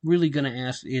really, really going to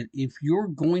ask if you're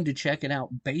going to check it out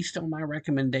based on my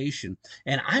recommendation.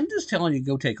 And I'm just telling you,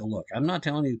 go take a look. I'm not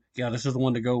telling you, yeah, this is the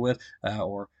one to go with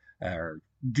or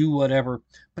do whatever,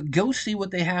 but go see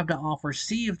what they have to offer.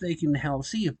 See if they can help.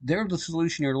 See if they're the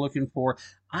solution you're looking for.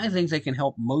 I think they can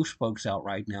help most folks out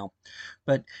right now.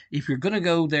 But if you're going to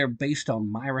go there based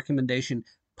on my recommendation,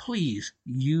 please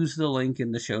use the link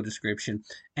in the show description.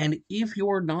 And if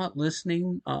you're not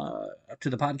listening to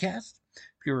the podcast,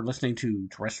 if you're listening to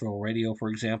terrestrial radio, for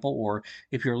example, or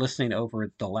if you're listening over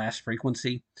at the last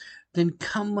frequency, then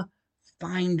come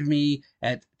find me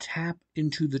at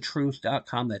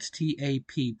tapintothetruth.com. That's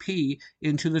TAPP,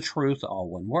 into the truth, all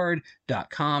one word,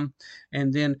 .com.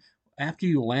 And then after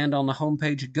you land on the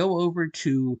homepage, go over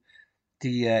to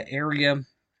the area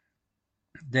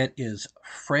that is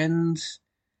friends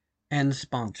and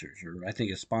sponsors, or I think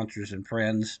it's sponsors and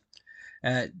friends.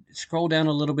 Scroll down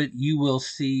a little bit, you will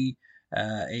see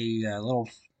a little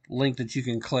link that you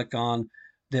can click on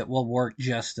that will work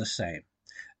just the same.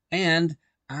 And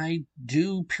I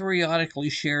do periodically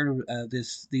share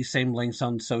these same links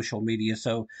on social media,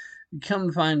 so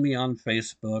come find me on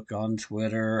Facebook, on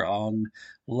Twitter, on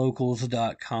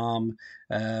locals.com,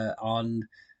 on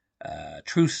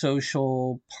Truth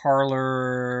Social,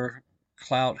 Parler,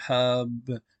 Clout Hub,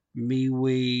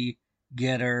 MeWe,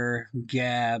 Getter,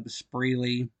 Gab,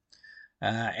 Spreely.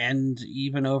 and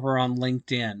even over on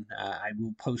LinkedIn. I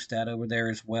will post that over there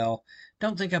as well.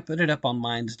 Don't think I put it up on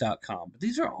minds.com, but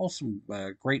these are all some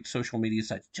great social media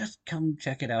sites. Just come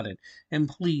check it out. And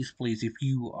please, please, if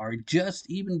you are just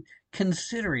even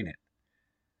considering it,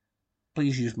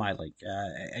 please use my link.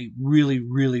 It really,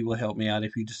 really will help me out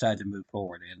if you decide to move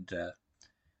forward. And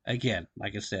again,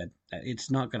 like I said,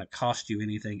 it's not going to cost you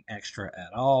anything extra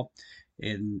at all,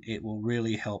 and it will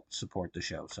really help support the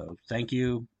show. So thank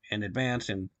you in advance,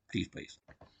 and please.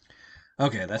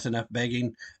 Okay, that's enough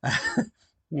begging.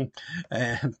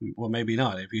 Well, maybe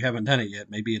not. If you haven't done it yet,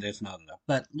 maybe it is not enough.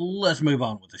 But let's move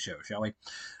on with the show, shall we?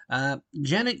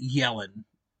 Janet Yellen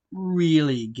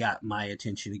really got my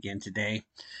attention again today.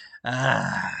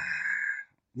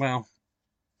 Well,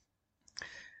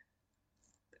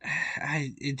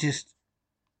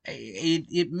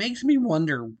 it makes me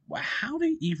wonder how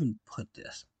to even put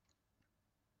this.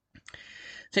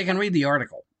 So I can read the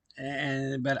article,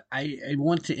 but I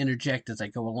want to interject as I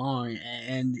go along,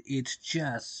 and it's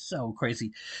just so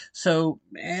crazy. So,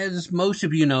 as most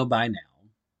of you know by now,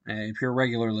 if you're a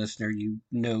regular listener, you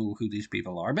know who these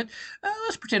people are. But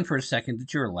let's pretend for a second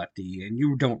that you're a lefty and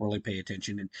you don't really pay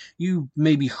attention, and you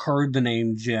maybe heard the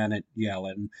name Janet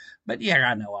Yellen, but you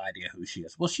got no idea who she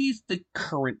is. Well, she's the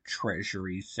current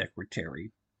Treasury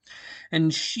Secretary.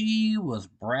 And she was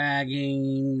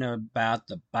bragging about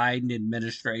the Biden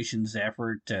administration's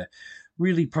effort to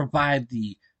really provide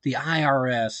the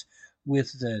IRS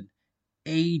with the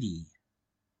 $80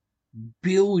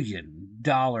 billion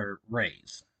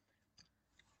raise.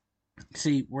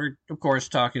 See, we're, of course,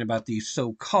 talking about the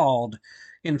so-called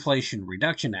Inflation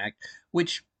Reduction Act,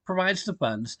 which provides the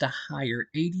funds to hire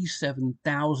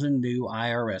 87,000 new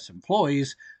IRS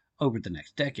employees over the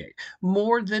next decade,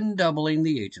 more than doubling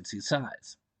the agency's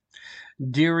size.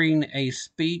 During a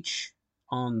speech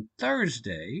on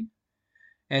Thursday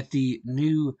at the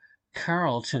new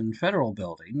Carlton Federal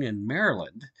Building in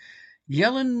Maryland,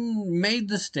 Yellen made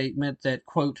the statement that,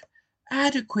 quote,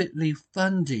 adequately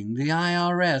funding the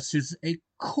IRS is a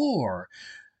core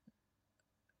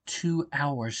to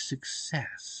our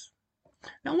success.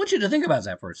 Now, I want you to think about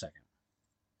that for a second.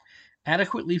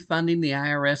 Adequately funding the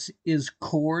IRS is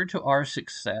core to our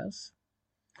success?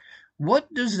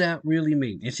 What does that really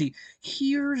mean? You see,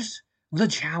 here's the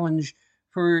challenge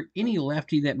for any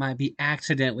lefty that might be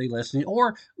accidentally listening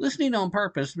or listening on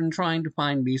purpose and trying to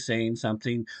find me saying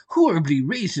something horribly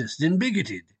racist and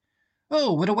bigoted.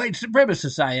 Oh, what a white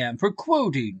supremacist I am for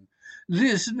quoting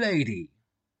this lady.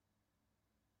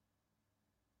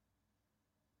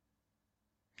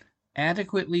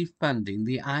 Adequately funding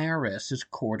the IRS is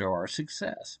core to our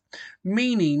success,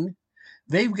 meaning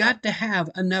they've got to have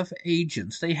enough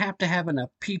agents, they have to have enough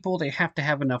people, they have to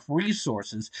have enough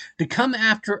resources to come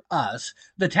after us,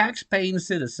 the tax-paying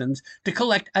citizens, to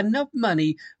collect enough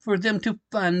money for them to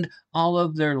fund all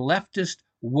of their leftist,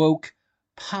 woke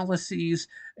policies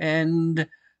and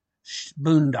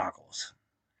boondoggles.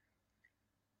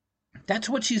 That's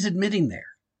what she's admitting there.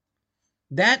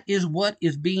 That is what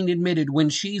is being admitted when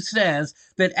she says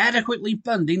that adequately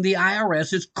funding the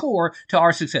IRS is core to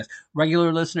our success.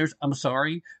 Regular listeners, I'm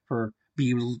sorry for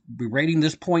berating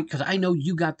this point because I know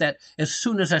you got that as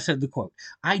soon as I said the quote.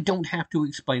 I don't have to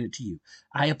explain it to you.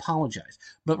 I apologize.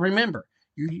 But remember,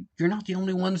 you're not the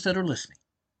only ones that are listening.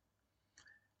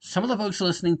 Some of the folks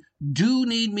listening do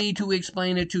need me to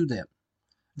explain it to them.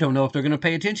 Don't know if they're going to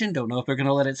pay attention. Don't know if they're going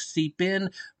to let it seep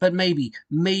in. But maybe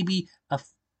a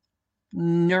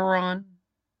neuron,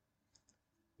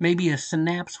 maybe a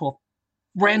synapse will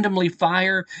randomly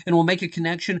fire and will make a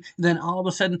connection. Then all of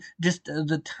a sudden, just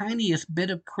the tiniest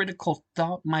bit of critical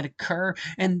thought might occur.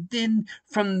 And then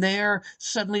from there,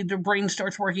 suddenly their brain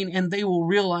starts working and they will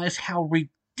realize how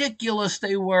ridiculous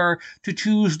they were to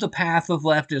choose the path of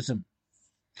leftism,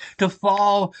 to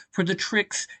fall for the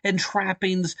tricks and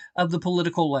trappings of the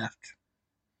political left.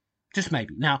 Just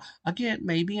maybe. Now, again,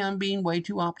 maybe I'm being way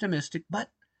too optimistic, but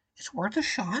it's worth a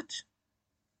shot.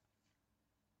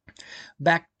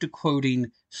 Back to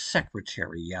quoting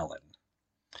Secretary Yellen.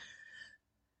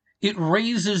 It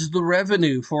raises the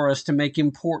revenue for us to make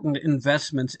important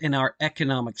investments in our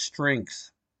economic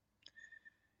strength.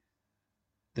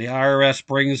 The IRS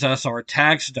brings us our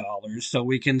tax dollars so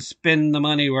we can spend the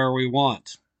money where we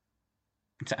want.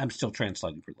 I'm still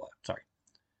translating for the left, sorry.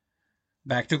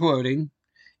 Back to quoting.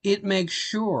 It makes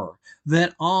sure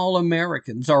that all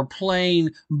Americans are playing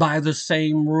by the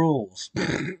same rules.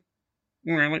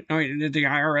 Really? I mean, the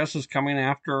IRS is coming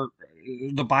after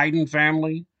the Biden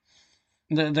family.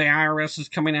 The IRS is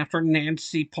coming after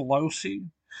Nancy Pelosi.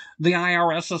 The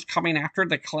IRS is coming after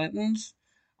the Clintons.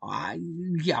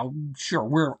 Yeah, sure,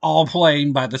 we're all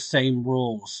playing by the same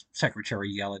rules,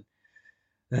 Secretary Yellen.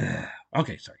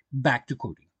 Okay, sorry, back to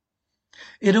quoting.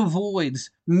 It avoids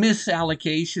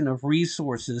misallocation of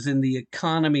resources in the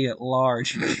economy at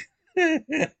large.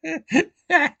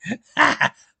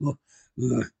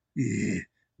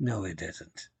 No, it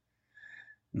doesn't.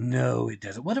 No, it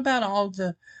doesn't. What about all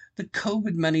the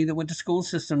COVID money that went to school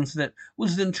systems that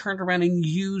was then turned around and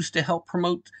used to help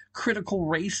promote critical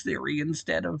race theory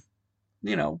instead of,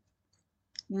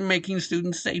 making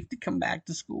students safe to come back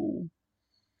to school?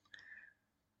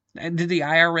 And did the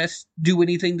IRS do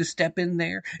anything to step in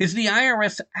there? Is the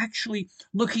IRS actually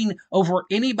looking over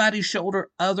anybody's shoulder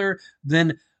other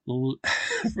than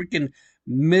freaking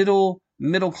middle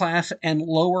class and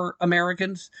lower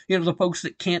Americans? The folks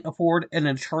that can't afford an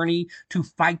attorney to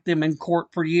fight them in court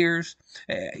for years.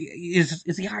 Is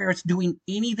the IRS doing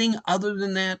anything other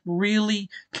than that? Really?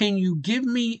 Can you give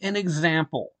me an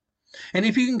example? And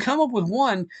if you can come up with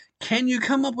one, can you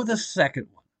come up with a second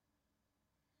one?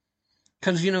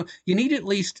 Because, you need at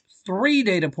least 3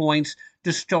 data points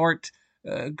to start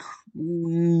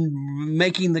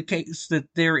making the case that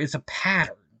there is a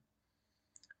pattern.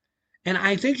 And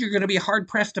I think you're going to be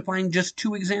hard-pressed to find just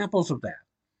 2 examples of that.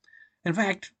 In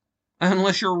fact,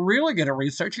 unless you're really good at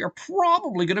research, you're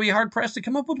probably going to be hard-pressed to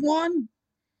come up with one.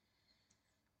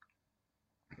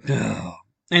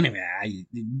 Anyway,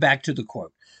 back to the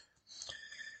quote.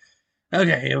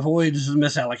 Okay, it avoids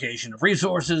misallocation of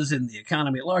resources in the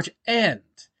economy at large, and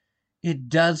it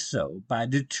does so by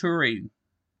deterring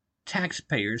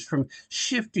taxpayers from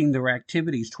shifting their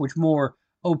activities towards more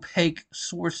opaque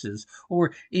sources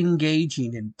or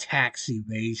engaging in tax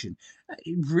evasion.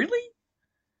 Really?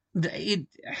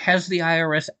 Has the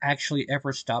IRS actually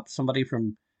ever stopped somebody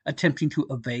from attempting to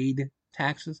evade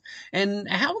taxes? And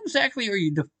how exactly are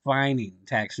you defining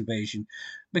tax evasion?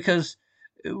 Because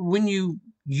when you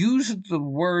use the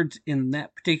words in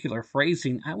that particular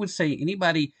phrasing, I would say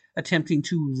anybody attempting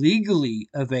to legally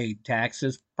evade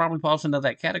taxes probably falls into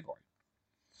that category.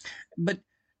 But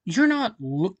you're not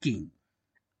looking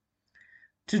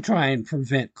to try and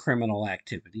prevent criminal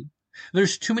activity.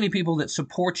 There's too many people that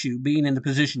support you being in the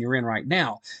position you're in right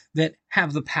now that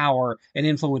have the power and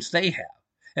influence they have,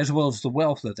 as well as the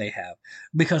wealth that they have,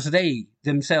 because they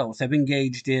themselves have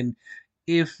engaged in,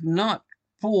 if not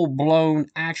full-blown,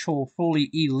 actual, fully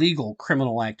illegal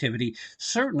criminal activity,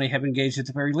 certainly have engaged at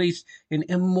the very least in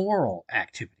immoral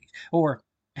activities, or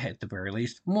at the very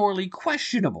least, morally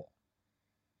questionable.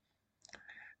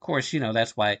 Of course,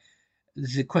 that's why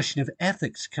the question of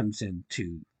ethics comes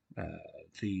into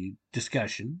the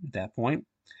discussion at that point.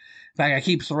 In fact, I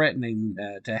keep threatening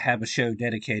to have a show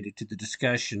dedicated to the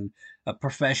discussion of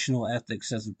professional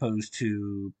ethics as opposed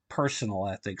to personal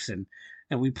ethics. And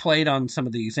we played on some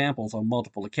of the examples on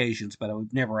multiple occasions, but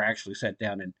I've never actually sat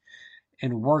down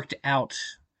and worked out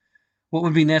what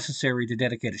would be necessary to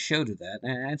dedicate a show to that.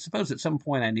 And I suppose at some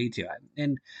point I need to.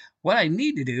 And what I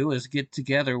need to do is get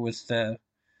together with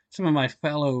some of my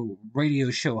fellow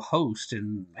radio show hosts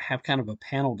and have kind of a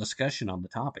panel discussion on the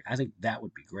topic. I think that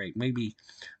would be great. Maybe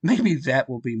that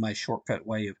will be my shortcut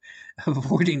way of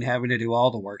avoiding having to do all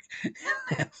the work.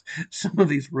 Have some of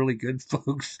these really good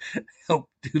folks help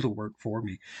do the work for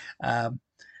me.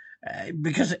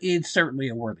 Because it's certainly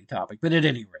a worthy topic. But at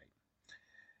any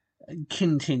rate,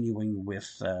 continuing with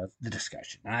the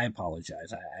discussion. I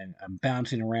apologize. I'm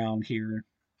bouncing around here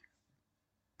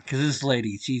because this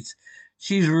lady, she's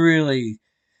really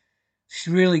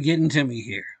getting to me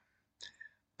here.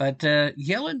 But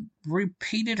Yellen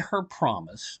repeated her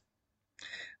promise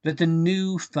that the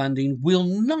new funding will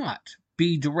not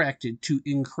be directed to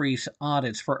increase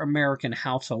audits for American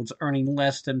households earning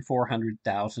less than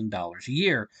 $400,000 a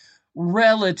year,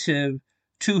 relative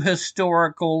to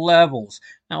historical levels.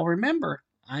 Now remember,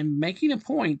 I'm making a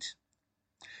point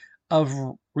of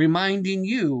reminding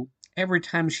you every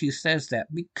time she says that,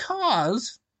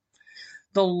 because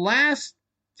the last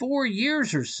 4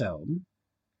 years or so,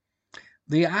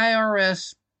 the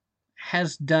IRS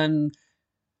has done,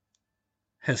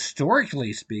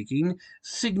 historically speaking,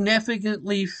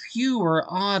 significantly fewer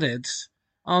audits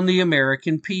on the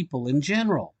American people in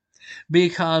general,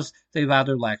 because they've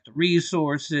either lacked the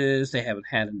resources, they haven't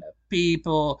had enough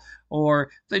people, or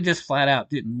they just flat out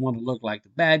didn't want to look like the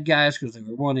bad guys because they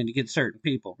were wanting to get certain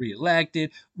people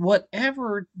reelected.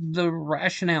 Whatever the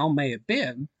rationale may have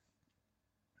been,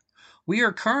 we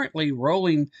are currently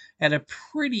rolling at a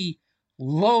pretty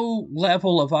low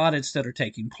level of audits that are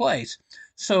taking place.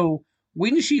 So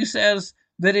when she says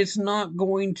that it's not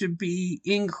going to be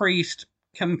increased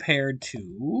compared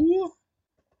to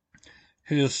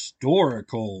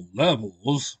historical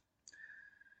levels,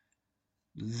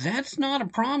 that's not a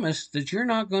promise that you're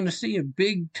not going to see a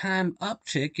big time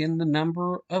uptick in the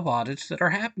number of audits that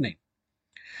are happening.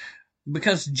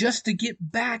 Because just to get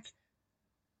back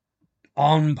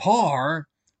on par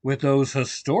with those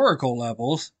historical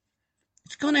levels,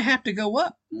 it's going to have to go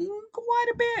up quite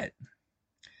a bit.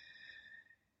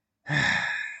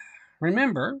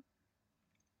 Remember,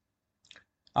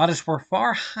 audits were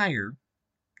far higher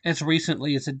as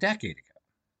recently as a decade ago.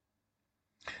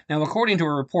 Now, according to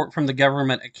a report from the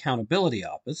Government Accountability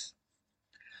Office,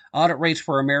 audit rates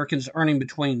for Americans earning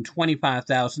between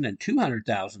 $25,000 and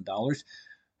 $200,000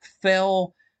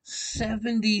 fell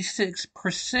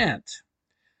 76%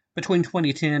 between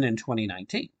 2010 and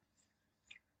 2019,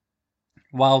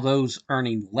 while those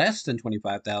earning less than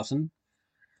 $25,000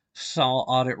 saw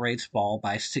audit rates fall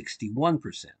by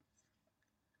 61%,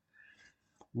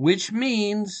 which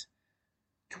means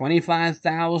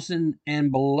 25,000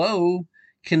 and below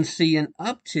can see an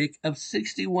uptick of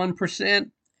 61%,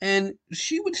 and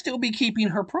she would still be keeping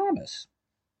her promise.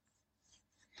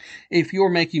 If you're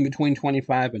making between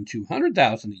 25 and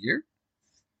 200,000 a year,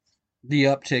 the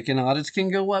uptick in audits can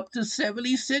go up to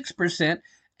 76%,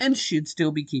 and she'd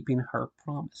still be keeping her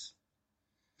promise.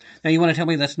 Now, you want to tell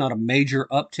me that's not a major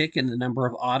uptick in the number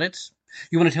of audits?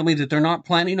 You want to tell me that they're not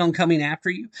planning on coming after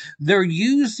you? They're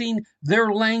using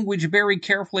their language very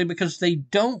carefully because they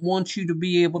don't want you to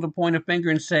be able to point a finger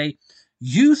and say,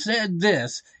 you said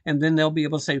this, and then they'll be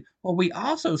able to say, well, we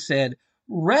also said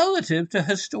relative to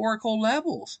historical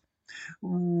levels.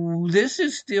 This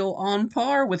is still on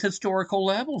par with historical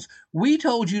levels. We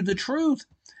told you the truth.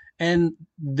 And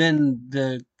then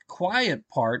the quiet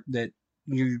part that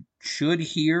you should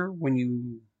hear when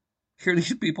you hear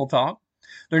these people talk,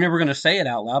 they're never going to say it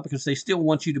out loud because they still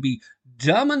want you to be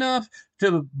dumb enough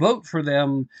to vote for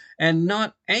them and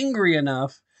not angry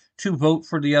enough to vote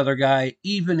for the other guy,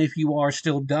 even if you are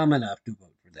still dumb enough to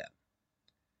vote for them.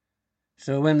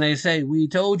 So when they say, we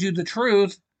told you the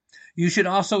truth, you should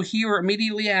also hear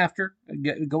immediately after,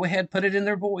 go ahead, put it in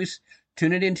their voice,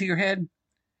 tune it into your head.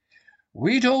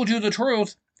 We told you the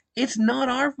truth. It's not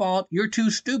our fault. You're too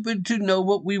stupid to know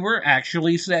what we were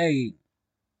actually saying.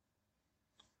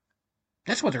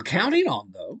 That's what they're counting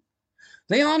on, though.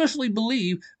 They honestly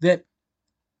believe that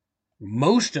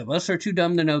most of us are too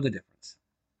dumb to know the difference.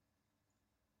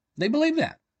 They believe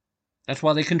that. That's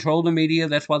why they control the media.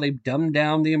 That's why they've dumbed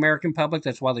down the American public.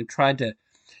 That's why they've tried to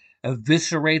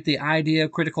eviscerate the idea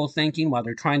of critical thinking, why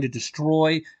they're trying to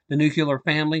destroy the nuclear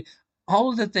family. All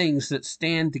of the things that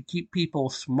stand to keep people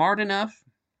smart enough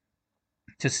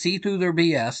to see through their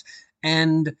BS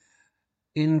and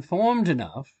informed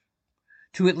enough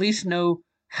to at least know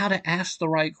how to ask the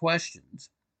right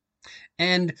questions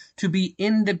and to be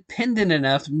independent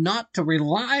enough not to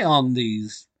rely on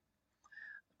these.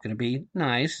 I'm going to be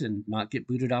nice and not get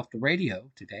booted off the radio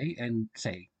today and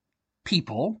say,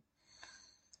 people.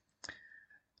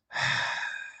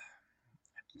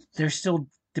 They're still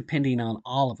depending on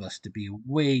all of us to be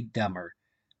way dumber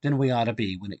than we ought to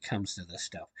be when it comes to this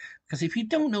stuff. Because if you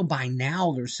don't know by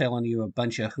now they're selling you a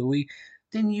bunch of hooey,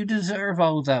 then you deserve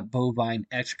all that bovine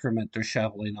excrement they're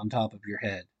shoveling on top of your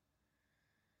head.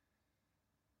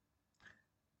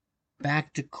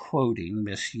 Back to quoting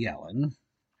Miss Yellen.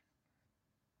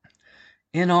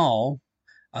 In all,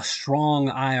 a strong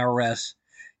IRS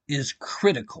is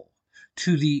critical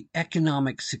to the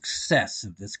economic success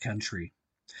of this country.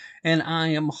 And I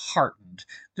am heartened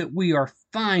that we are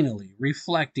finally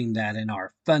reflecting that in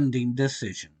our funding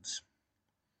decisions.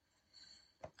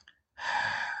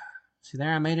 See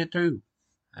there, I made it through.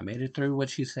 I made it through what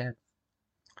she said.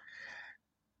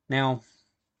 Now,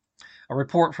 a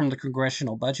report from the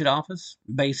Congressional Budget Office,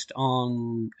 based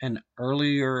on an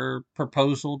earlier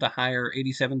proposal to hire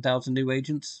 87,000 new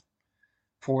agents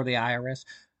for the IRS,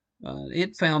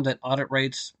 it found that audit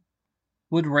rates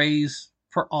would raise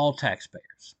for all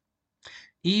taxpayers,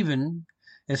 even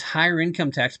as higher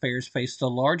income taxpayers face the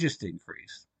largest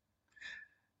increase.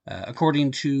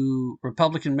 According to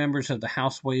Republican members of the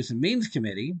House Ways and Means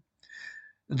Committee,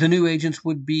 the new agents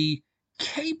would be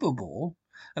capable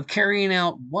of carrying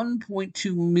out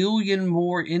 1.2 million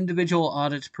more individual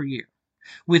audits per year,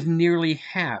 with nearly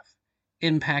half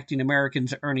impacting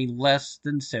Americans earning less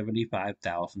than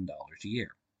 $75,000 a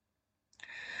year.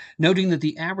 Noting that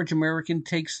the average American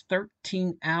takes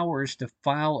 13 hours to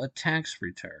file a tax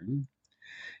return,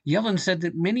 Yellen said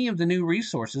that many of the new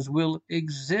resources will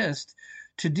exist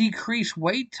to decrease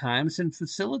wait times and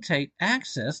facilitate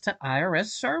access to IRS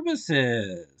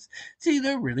services. See,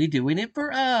 they're really doing it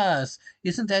for us.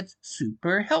 Isn't that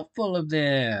super helpful of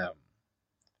them?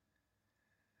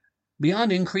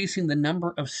 Beyond increasing the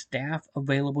number of staff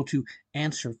available to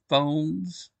answer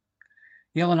phones,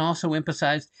 Yellen also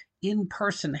emphasized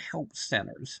in-person help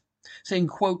centers, saying,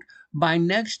 quote, by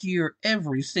next year,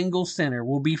 every single center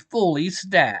will be fully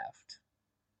staffed.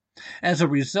 As a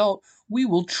result, we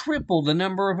will triple the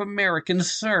number of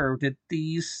Americans served at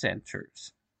these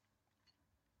centers.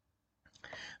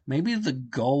 Maybe the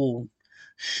goal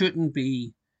shouldn't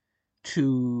be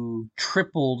to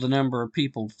triple the number of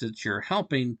people that you're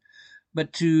helping,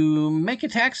 but to make a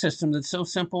tax system that's so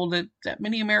simple that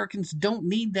many Americans don't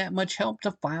need that much help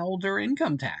to file their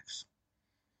income tax.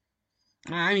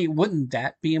 I mean, wouldn't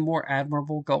that be a more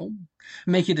admirable goal?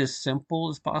 Make it as simple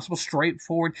as possible,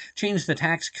 straightforward, change the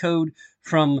tax code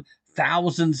from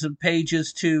thousands of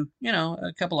pages to,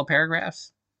 a couple of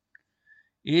paragraphs.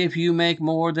 If you make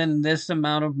more than this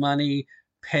amount of money,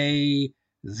 pay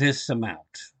this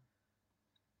amount.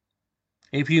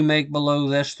 If you make below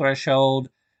this threshold,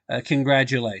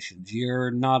 congratulations,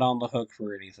 you're not on the hook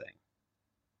for anything.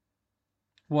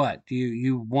 What?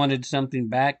 You wanted something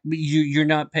back? You're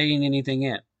not paying anything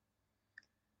in.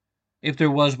 If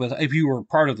you were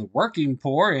part of the working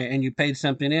poor and you paid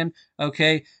something in,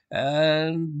 okay,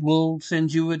 we'll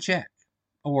send you a check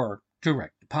or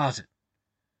direct deposit.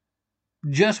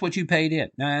 Just what you paid in.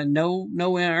 No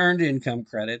earned income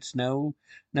credits. None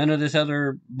of this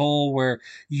other bull where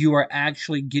you are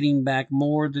actually getting back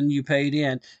more than you paid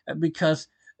in, because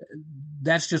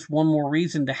that's just one more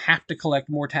reason to have to collect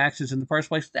more taxes in the first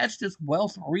place. That's just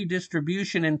wealth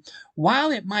redistribution. And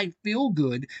while it might feel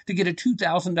good to get a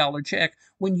 $2,000 check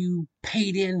when you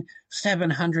paid in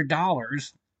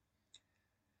 $700,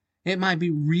 it might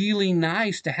be really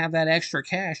nice to have that extra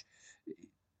cash.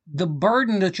 The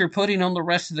burden that you're putting on the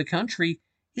rest of the country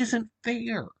isn't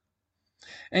fair.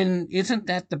 And isn't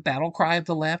that the battle cry of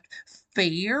the left?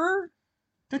 Fair?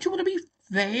 Don't you want to be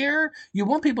fair? You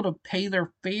want people to pay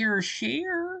their fair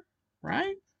share,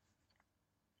 right?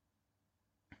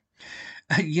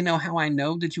 You know how I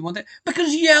know that you want that?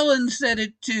 Because Yellen said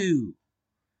it too.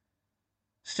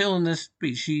 Still in this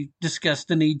speech, she discussed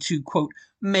the need to, quote,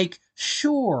 make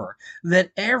sure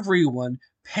that everyone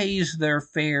pays their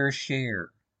fair share,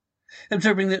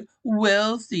 observing that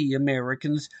wealthy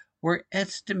Americans were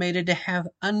estimated to have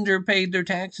underpaid their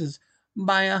taxes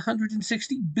by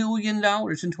 $160 billion in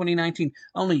 2019.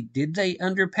 Only did they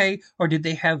underpay, or did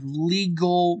they have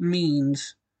legal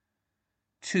means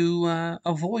to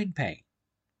avoid paying?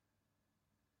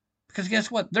 Because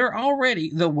guess what?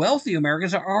 The wealthy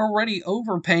Americans are already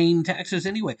overpaying taxes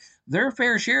anyway. Their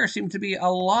fair share seems to be a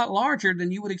lot larger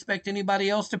than you would expect anybody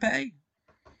else to pay.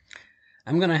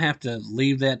 I'm going to have to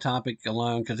leave that topic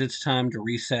alone because it's time to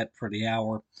reset for the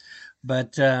hour.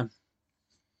 But a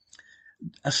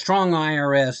strong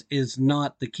IRS is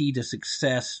not the key to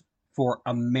success for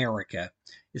America.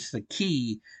 It's the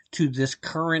key to this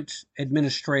current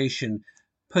administration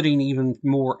putting even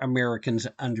more Americans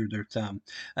under their thumb.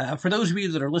 For those of you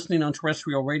that are listening on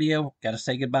terrestrial radio, got to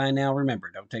say goodbye now.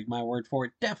 Remember, don't take my word for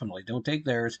it. Definitely don't take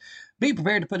theirs. Be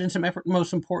prepared to put in some effort. And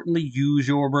most importantly, use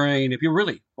your brain if you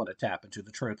really want to tap into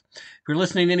the truth. If you're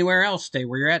listening anywhere else, stay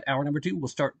where you're at. Hour number 2 will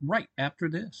start right after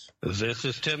this. This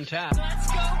is Tim Tapp. Let's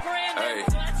go, Brandon. Hey.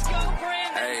 Let's go,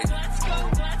 Brandon. Hey. Let's go.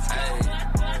 Let's go. Hey.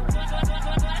 Let's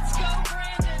go,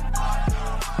 Brandon.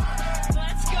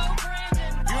 Let's go,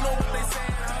 Brandon. You know what they say.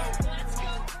 Let's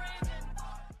go, Brandon.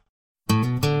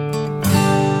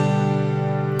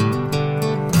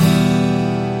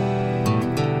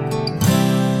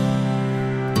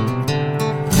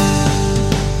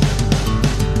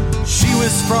 She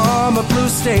was from a blue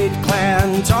state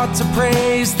clan, taught to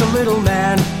praise the little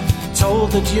man,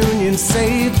 told that unions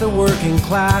save the working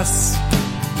class.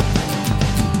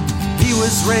 He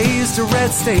was raised a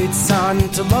red state son,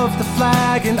 to love the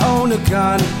flag and own a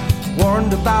gun,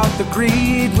 warned about the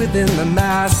greed within the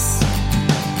mass.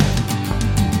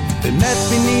 They met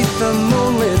beneath the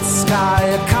moonlit sky,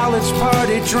 a college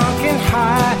party drunk and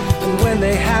high, and when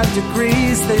they had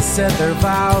degrees they said their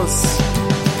vows.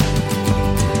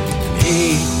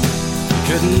 He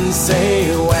couldn't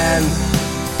say when,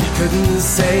 he couldn't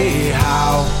say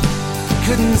how, he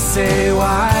couldn't say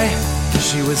why.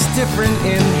 She was different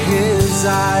in his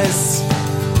eyes.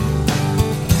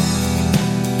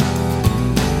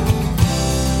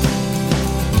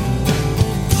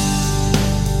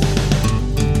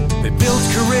 They built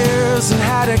careers and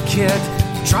had a kid,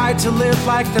 tried to live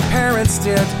like their parents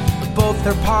did, but both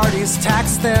their parties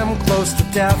taxed them close to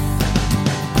death.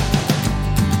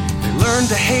 They learned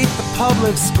to hate the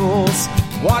public schools,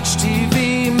 watch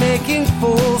TV making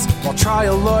fools, while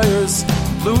trial lawyers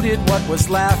looted what was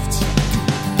left.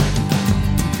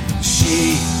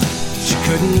 She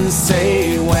couldn't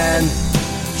say when,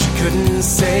 she couldn't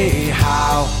say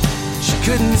how, she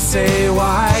couldn't say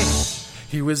why.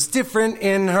 He was different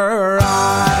in her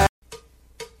eyes.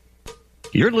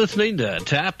 You're listening to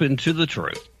Tap Into the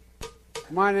Truth.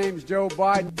 My name's Joe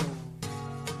Biden.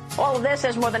 All of this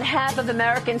as more than half of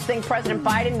Americans think President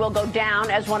Biden will go down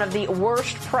as one of the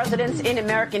worst presidents in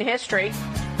American history.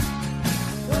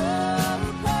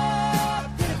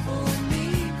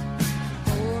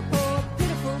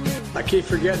 I keep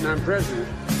forgetting I'm president.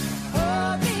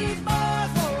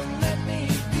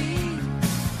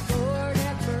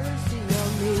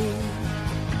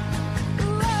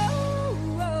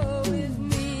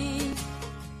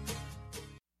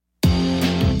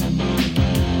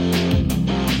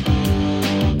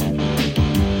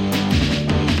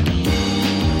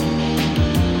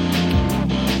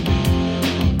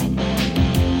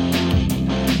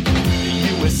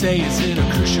 Is at a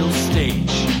crucial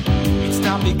stage. It's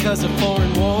not because of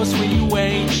foreign wars we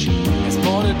wage. It's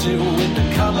more to do with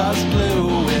the colors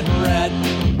blue and red.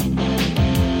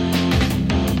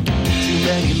 Too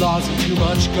many laws and too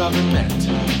much government.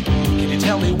 Can you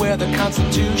tell me where the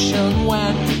Constitution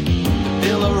went? The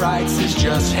Bill of Rights is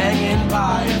just hanging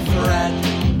by a thread.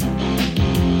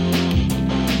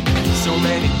 So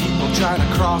many people trying to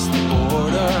cross the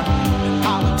border, and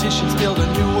politicians build a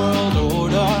new world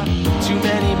order. Too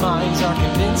many minds are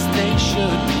convinced they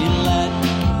should be led.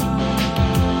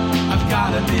 I've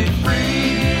gotta be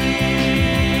free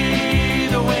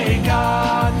the way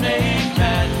God made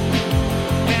men,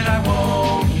 and I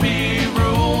won't be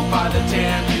ruled by the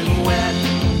damn UN.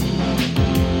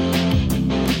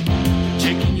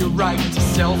 Taking your right to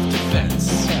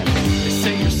self-defense. They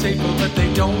say you're safer, but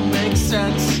they don't make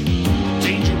sense.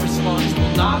 Dangerous ones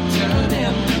will not turn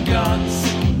into guns.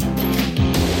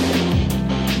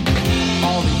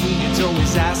 All the unions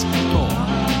always ask for more.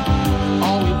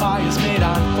 All we buy is made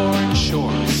on foreign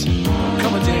shores.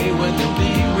 Come a day when there'll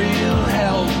be real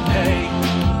hell to pay.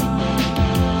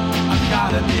 I've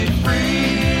gotta be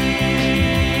free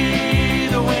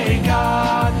the way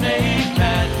God made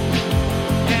men,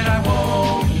 and I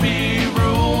won't be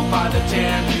ruled by the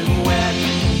damn UN.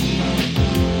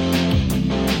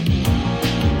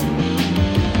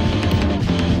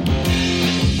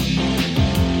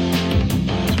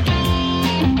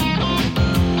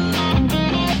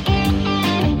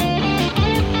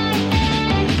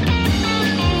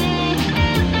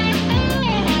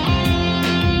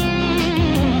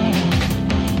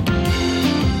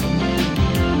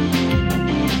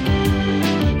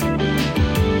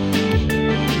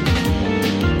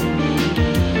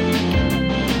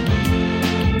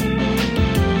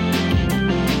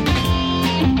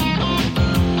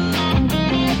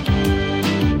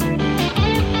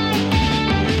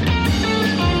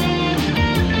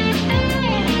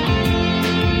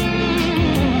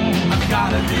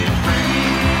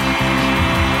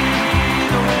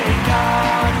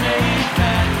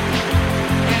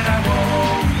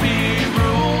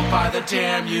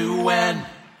 Damn UN.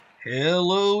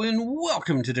 Hello and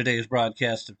welcome to today's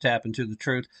broadcast of Tap Into the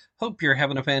Truth. Hope you're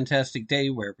having a fantastic day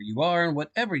wherever you are and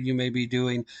whatever you may be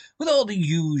doing, with all the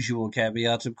usual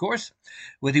caveats, of course.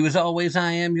 With you as always,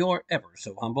 I am your ever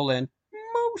so humble and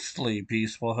mostly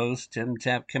peaceful host, Tim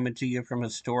Tap, coming to you from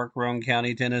historic Roane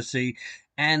County, Tennessee.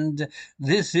 And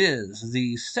this is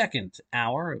the second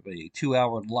hour of a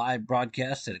 2-hour live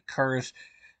broadcast that occurs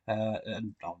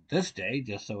on this day.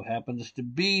 Just so happens to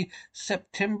be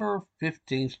September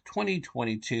 15th,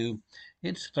 2022.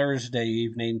 It's Thursday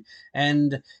evening,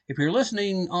 and if you're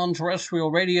listening on terrestrial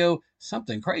radio,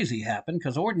 something crazy happened,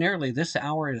 because ordinarily this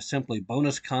hour is simply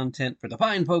bonus content for the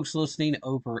fine folks listening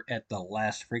over at the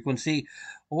last frequency,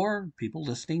 or people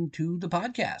listening to the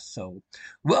podcast. So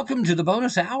welcome to the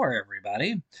bonus hour,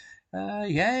 everybody.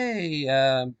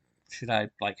 Yay. Should I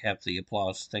have the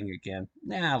applause thing again?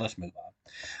 Nah, let's move on.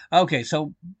 Okay,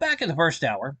 so back in the first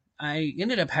hour, I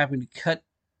ended up having to cut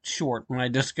short my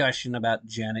discussion about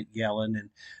Janet Yellen and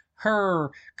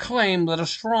her claim that a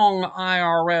strong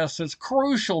IRS is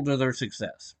crucial to their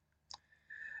success.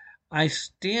 I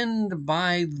stand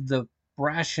by the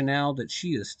rationale that she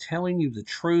is telling you the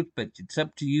truth, but it's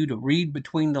up to you to read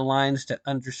between the lines to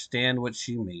understand what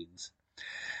she means.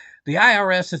 The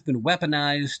IRS has been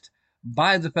weaponized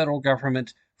by the federal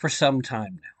government for some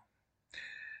time now.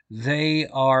 They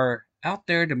are out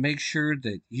there to make sure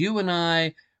that you and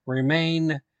I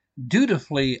remain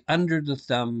dutifully under the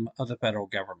thumb of the federal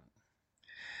government.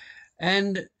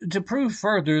 And to prove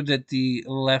further that the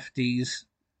lefties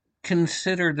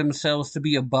consider themselves to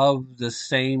be above the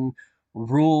same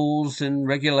rules and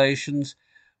regulations,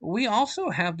 we also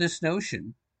have this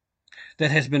notion that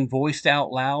has been voiced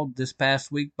out loud this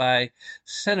past week by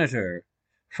Senator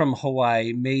from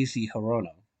Hawaii, Mazie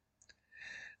Hirono,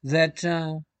 that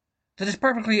that it's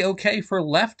perfectly okay for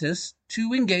leftists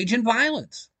to engage in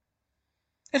violence.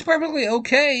 It's perfectly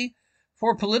okay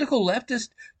for political leftists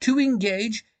to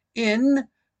engage in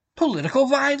political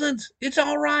violence. It's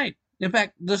all right. In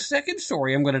fact, the second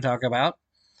story I'm going to talk about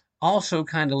also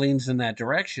kind of leans in that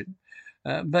direction.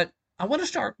 But I want to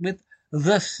start with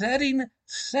the sitting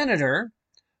senator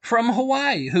from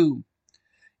Hawaii who,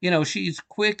 she's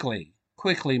quickly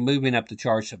moving up the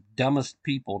charts of dumbest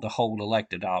people to hold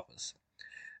elected office.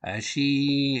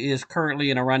 She is currently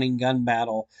in a running gun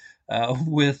battle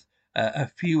with a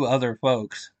few other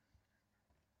folks.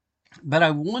 But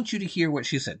I want you to hear what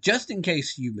she said, just in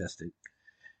case you missed it.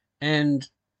 And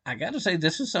I got to say,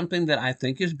 this is something that I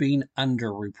think is being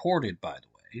underreported, by the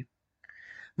way.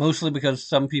 Mostly because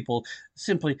some people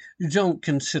simply don't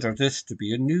consider this to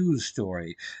be a news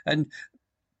story. And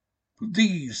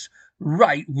these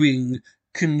right-wing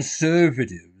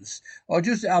conservatives are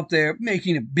just out there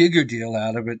making a bigger deal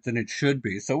out of it than it should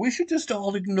be. So we should just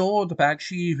all ignore the fact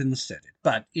she even said it.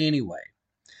 But anyway,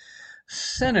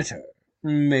 Senator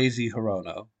Mazie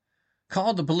Hirono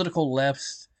called the political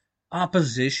left's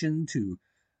opposition to,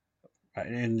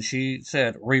 and she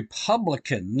said,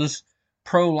 Republicans'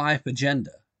 pro-life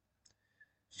agenda.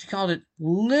 She called it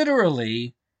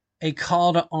literally a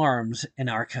call to arms in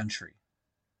our country.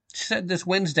 She said this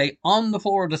Wednesday on the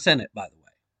floor of the Senate, by the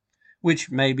way, which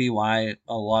may be why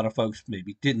a lot of folks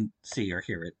maybe didn't see or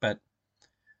hear it, but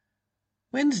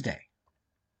Wednesday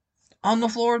on the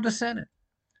floor of the Senate.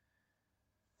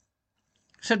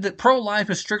 Said that pro-life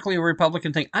is strictly a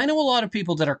Republican thing. I know a lot of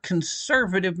people that are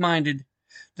conservative-minded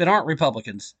that aren't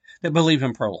Republicans that believe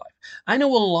in pro-life. I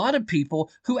know a lot of people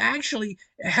who actually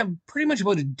have pretty much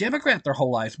voted Democrat their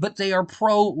whole lives, but they are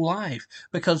pro-life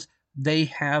because they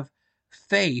have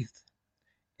faith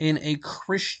in a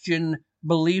Christian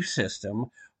belief system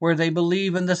where they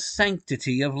believe in the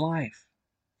sanctity of life.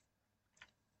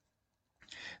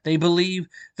 They believe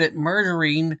that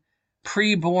murdering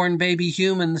preborn baby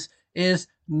humans is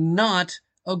not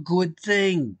a good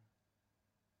thing.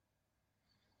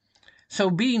 So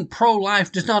being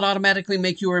pro-life does not automatically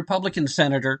make you a Republican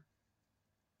senator.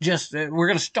 Just, we're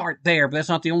going to start there, but that's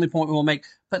not the only point we will make.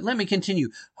 But let me continue.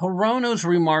 Hirono's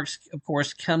remarks, of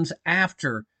course, comes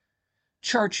after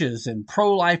churches and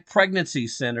pro-life pregnancy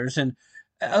centers and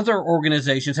other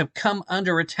organizations have come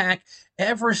under attack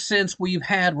ever since we've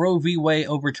had Roe v. Wade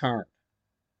overturned.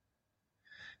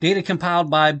 Data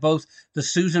compiled by both the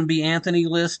Susan B. Anthony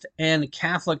list and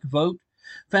Catholic Vote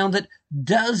found that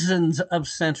dozens of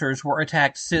centers were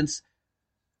attacked since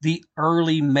the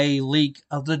early May leak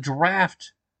of the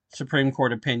draft Supreme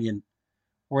Court opinion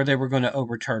where they were going to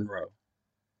overturn Roe.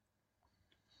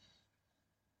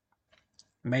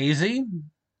 Mazie,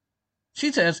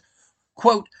 she says,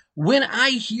 quote, when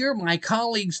I hear my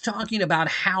colleagues talking about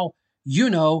how,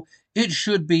 it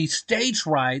should be states'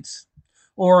 rights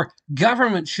or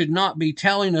government should not be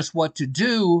telling us what to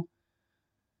do,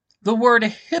 the word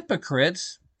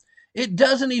hypocrites, it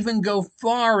doesn't even go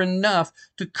far enough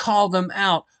to call them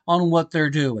out on what they're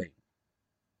doing.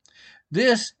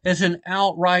 This is an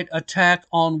outright attack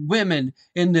on women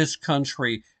in this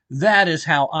country. That is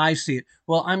how I see it.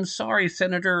 Well, I'm sorry,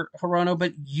 Senator Hirono,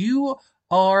 but you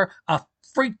are a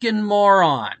freaking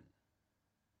moron.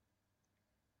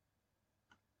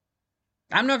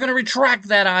 I'm not going to retract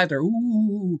that either.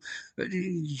 Ooh,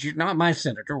 you're not my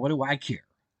senator. What do I care?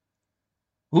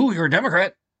 Ooh, you're a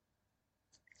Democrat.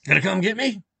 Gonna come get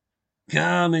me?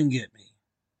 Come and get me.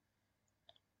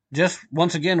 Just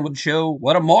once again would show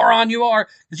what a moron you are,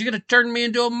 because you're going to turn me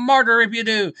into a martyr if you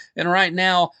do. And right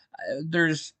now,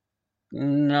 there's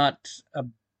not a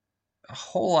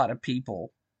whole lot of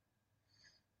people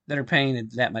that are paying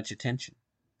that much attention.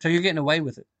 So you're getting away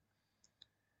with it.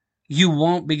 You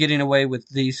won't be getting away with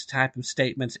these type of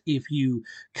statements if you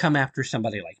come after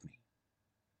somebody like me.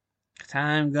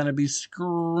 I'm going to be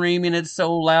screaming it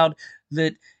so loud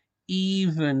that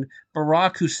even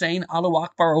Barack Hussein Allahu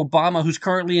Akbar Obama, who's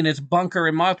currently in his bunker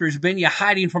in Martha's Vineyard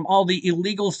hiding from all the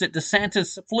illegals that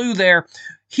DeSantis flew there,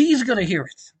 he's going to hear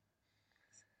it.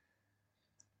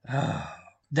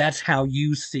 That's how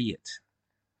you see it.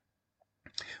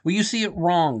 Well, you see it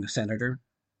wrong, Senator.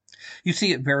 You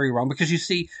see it very wrong because you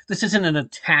see this isn't an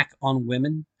attack on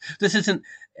women. This isn't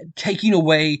taking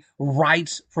away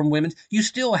rights from women. You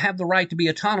still have the right to be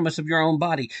autonomous of your own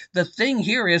body. The thing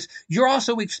here is you're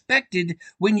also expected,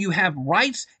 when you have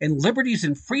rights and liberties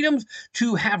and freedoms,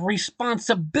 to have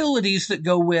responsibilities that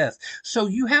go with. So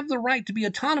you have the right to be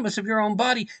autonomous of your own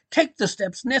body. Take the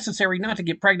steps necessary not to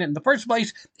get pregnant in the first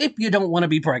place if you don't want to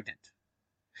be pregnant.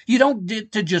 You don't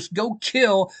get to just go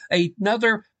kill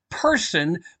another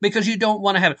person because you don't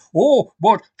want to have it. Oh,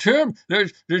 but Tim,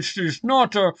 it's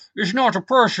not a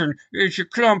person. It's a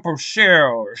clump of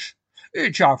cells.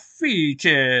 It's a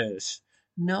fetus.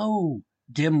 No,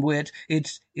 dimwit.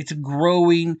 It's a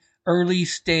growing, early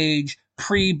stage,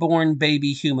 pre-born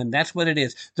baby human. That's what it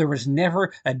is. There is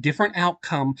never a different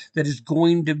outcome that is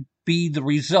going to be the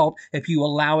result if you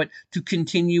allow it to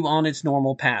continue on its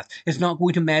normal path. It's not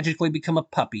going to magically become a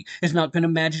puppy. It's not going to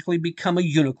magically become a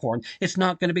unicorn. It's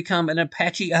not going to become an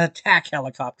Apache attack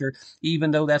helicopter,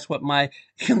 even though that's what my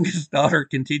youngest daughter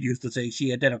continues to say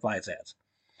she identifies as.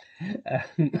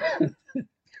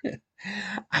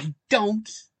 I don't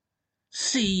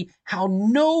see how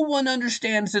no one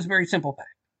understands this very simple fact.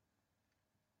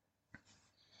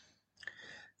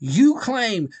 You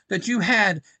claim that you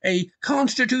had a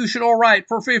constitutional right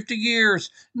for 50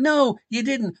 years. No, you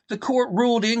didn't. The court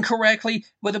ruled incorrectly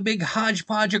with a big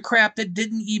hodgepodge of crap that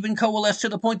didn't even coalesce to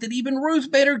the point that even Ruth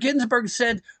Bader Ginsburg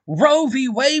said Roe v.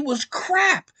 Wade was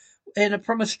crap, and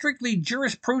from a strictly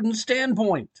jurisprudence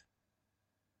standpoint.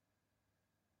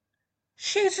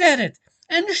 She said it,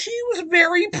 and she was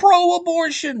very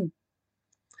pro-abortion.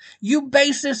 You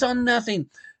base this on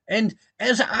nothing. And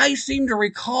as I seem to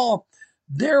recall,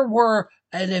 there were,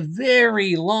 at a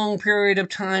very long period of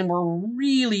time, where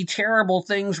really terrible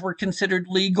things were considered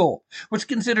legal, was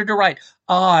considered a right.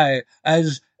 I,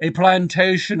 as a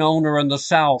plantation owner in the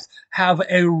South, have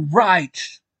a right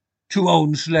to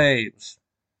own slaves.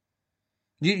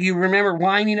 You remember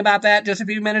whining about that just a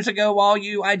few minutes ago, all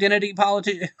you identity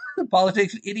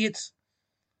politics idiots?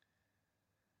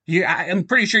 I'm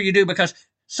pretty sure you do, because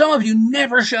some of you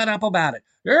never shut up about it.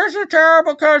 It's a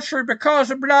terrible country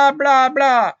because of blah, blah,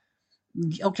 blah.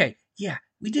 Okay, yeah,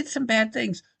 we did some bad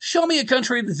things. Show me a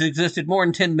country that's existed more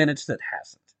than 10 minutes that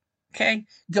hasn't. Okay?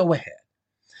 Go ahead.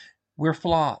 We're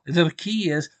flawed. The key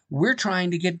is we're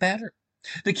trying to get better.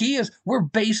 The key is we're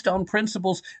based on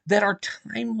principles that are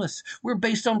timeless. We're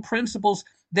based on principles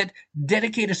that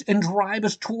dedicate us and drive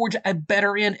us towards a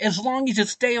better end, as long as you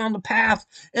stay on the path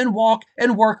and walk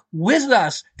and work with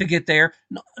us to get there.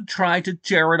 Not try to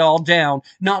tear it all down,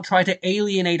 not try to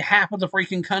alienate half of the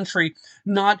freaking country,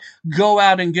 not go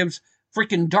out and give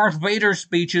freaking Darth Vader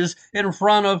speeches in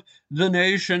front of the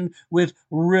nation with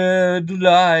red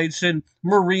lights and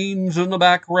Marines in the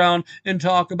background and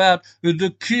talk about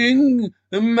the King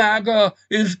MAGA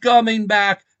is coming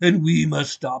back and we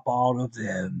must stop all of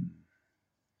them.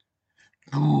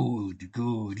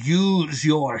 Good. Use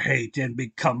your hate and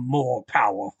become more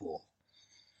powerful.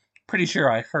 Pretty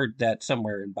sure I heard that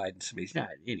somewhere in Biden's speech.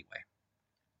 Anyway.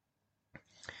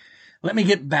 Let me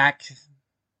get back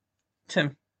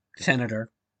to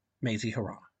Senator Mazie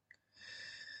Hirono.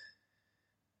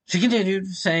 She continued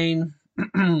saying,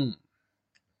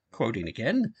 quoting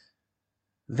again,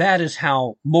 "That is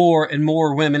how more and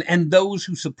more women and those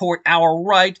who support our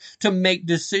right to make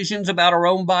decisions about our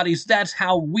own bodies, that's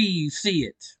how we see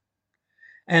it."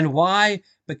 And why?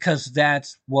 Because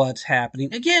that's what's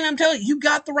happening. Again, I'm telling you, you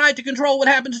got the right to control what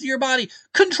happens to your body.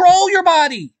 Control your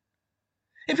body.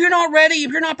 If you're not ready,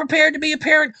 if you're not prepared to be a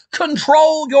parent,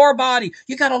 control your body.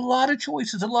 You got a lot of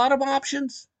choices, a lot of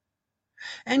options.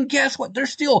 And guess what?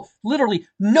 There's still literally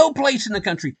no place in the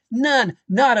country, none,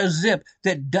 not a zip,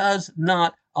 that does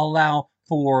not allow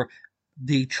for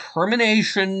the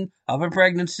termination of a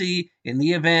pregnancy in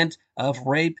the event of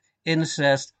rape,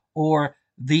 incest, or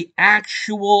the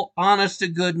actual,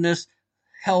 honest-to-goodness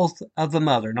health of the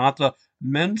mother, not the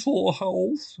mental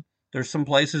health. There's some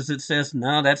places that says,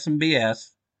 no, that's some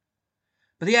BS.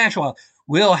 But the actual,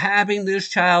 will having this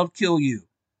child kill you?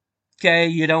 Okay,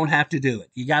 you don't have to do it.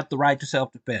 You got the right to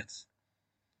self-defense.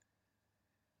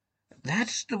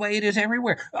 That's the way it is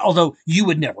everywhere. Although you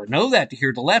would never know that to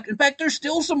hear the left. In fact, there's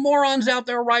still some morons out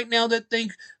there right now that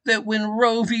think that when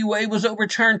Roe v. Wade was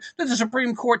overturned, that the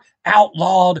Supreme Court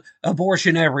outlawed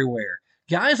abortion everywhere.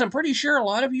 Guys, I'm pretty sure a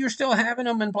lot of you are still having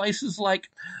them in places like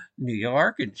New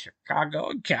York and Chicago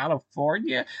and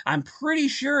California. I'm pretty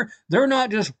sure they're not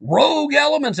just rogue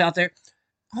elements out there.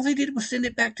 All they did was send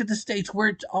it back to the states where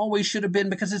it always should have been,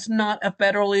 because it's not a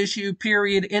federal issue,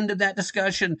 period. End of that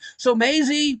discussion. So,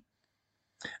 Mazie,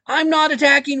 I'm not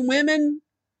attacking women.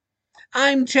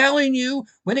 I'm telling you,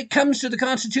 when it comes to the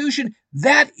Constitution,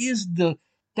 that is the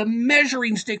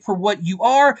measuring stick for what you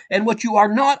are and what you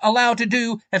are not allowed to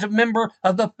do as a member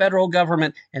of the federal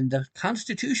government. And the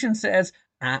Constitution says,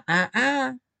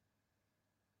 But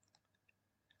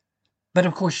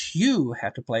of course, you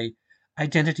have to play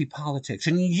identity politics,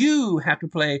 and you have to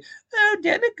play,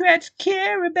 Democrats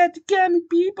care about the common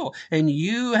people, and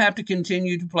you have to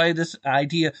continue to play this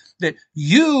idea that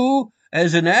you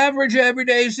as an average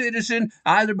everyday citizen,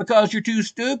 either because you're too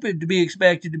stupid to be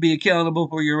expected to be accountable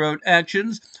for your own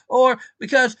actions, or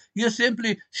because you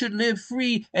simply should live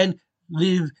free and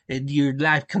live your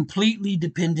life completely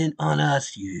dependent on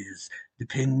us. Yes,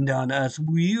 depend on us.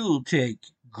 We'll take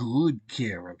good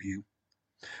care of you.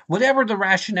 Whatever the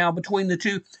rationale between the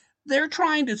two, they're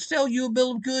trying to sell you a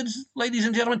bill of goods, ladies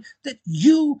and gentlemen, that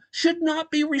you should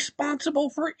not be responsible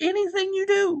for anything you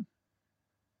do.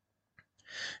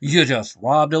 You just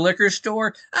robbed a liquor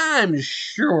store? I'm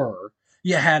sure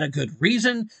you had a good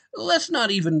reason. Let's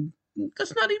not even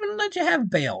let you have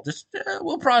bail. Just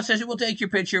we'll process it. We'll take your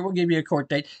picture. We'll give you a court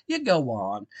date. You go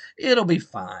on. It'll be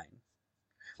fine.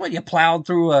 Well, you plowed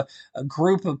through a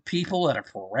group of people at a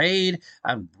parade.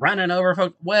 I'm running over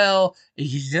folks. Well,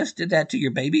 you just did that to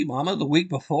your baby mama the week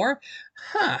before?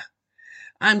 Huh.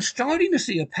 I'm starting to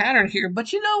see a pattern here,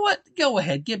 but you know what? Go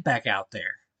ahead. Get back out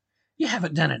there. You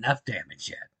haven't done enough damage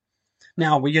yet.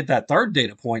 Now we get that third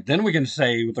data point, then we can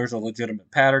say there's a legitimate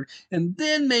pattern, and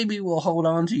then maybe we'll hold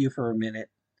on to you for a minute.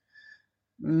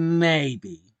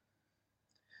 Maybe.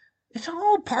 It's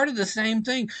all part of the same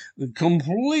thing.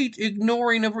 Complete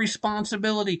ignoring of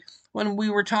responsibility. When we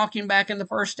were talking back in the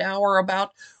first hour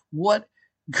about what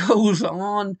goes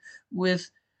on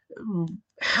with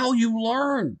how you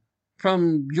learn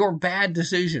from your bad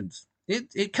decisions.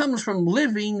 It comes from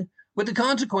living with the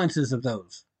consequences of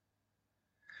those.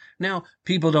 Now,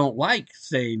 people don't like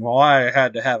saying, well, I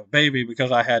had to have a baby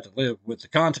because I had to live with the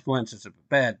consequences of a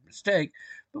bad mistake.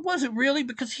 But was it really?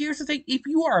 Because here's the thing. If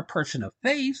you are a person of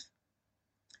faith,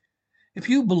 if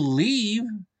you believe,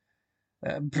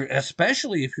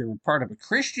 especially if you're part of a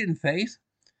Christian faith,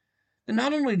 then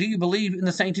not only do you believe in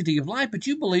the sanctity of life, but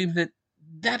you believe that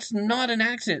that's not an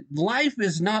accident. Life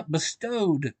is not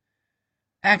bestowed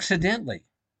accidentally.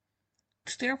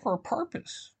 It's there for a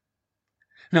purpose.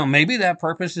 Now, maybe that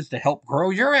purpose is to help grow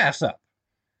your ass up.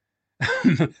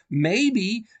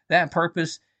 Maybe that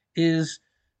purpose is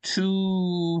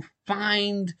to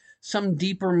find some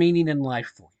deeper meaning in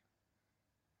life for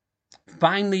you.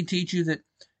 Finally teach you that,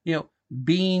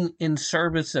 being in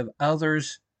service of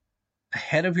others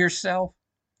ahead of yourself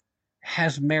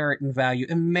has merit and value.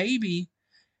 And maybe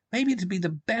to be the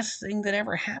best thing that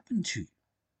ever happened to you,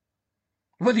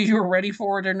 whether you're ready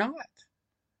for it or not.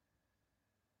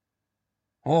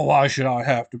 Oh, why should I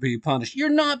have to be punished? You're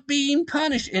not being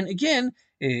punished. And again,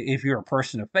 if you're a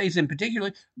person of faith in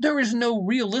particular, there is no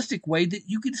realistic way that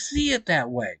you could see it that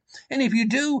way. And if you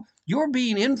do, you're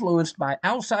being influenced by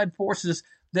outside forces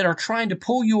that are trying to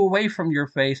pull you away from your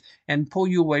faith and pull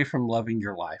you away from loving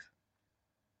your life.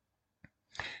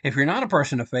 If you're not a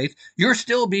person of faith, you're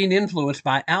still being influenced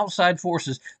by outside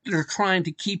forces that are trying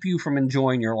to keep you from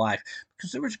enjoying your life,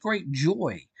 because there is great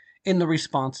joy in the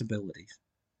responsibilities.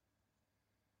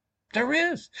 There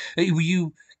is.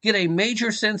 You get a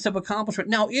major sense of accomplishment.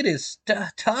 Now, it is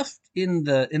tough in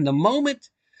the moment.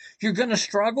 You're going to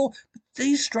struggle, but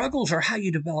these struggles are how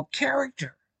you develop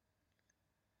character.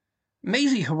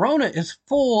 Mazie Hirono is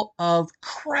full of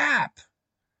crap.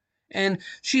 And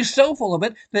she's so full of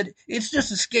it that it's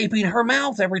just escaping her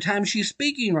mouth every time she's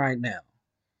speaking right now.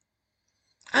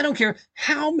 I don't care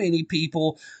how many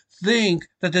people think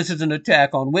that this is an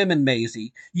attack on women,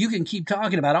 Mazie. You can keep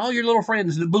talking about all your little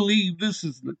friends that believe this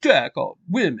is an attack on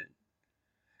women.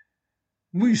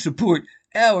 We support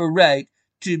our right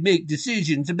to make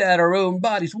decisions about our own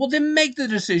bodies. Well, then make the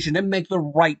decision and make the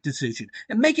right decision.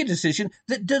 And make a decision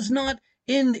that does not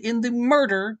end in the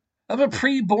murder of a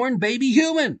preborn baby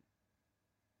human.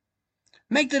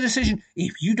 Make the decision.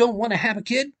 If you don't want to have a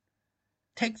kid,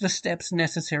 take the steps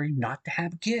necessary not to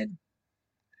have a kid.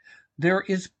 There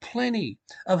is plenty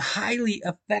of highly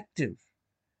effective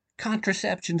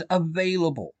contraceptions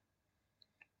available.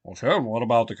 Well, Tim, what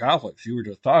about the Catholics? You were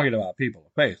just talking about people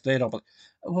of faith. They don't.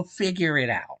 Well, figure it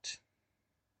out.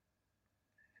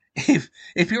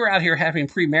 If you're out here having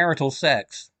premarital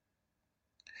sex,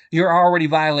 you're already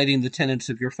violating the tenets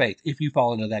of your faith if you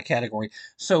fall into that category.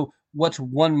 So what's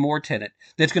one more tenet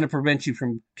that's going to prevent you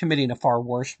from committing a far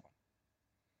worse one?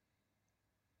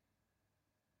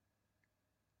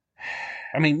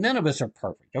 I mean, none of us are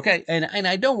perfect, okay? And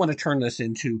I don't want to turn this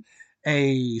into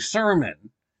a sermon,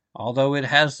 although it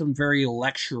has some very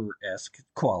lecture-esque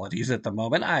qualities at the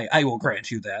moment. I will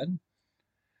grant you that.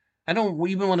 I don't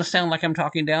even want to sound like I'm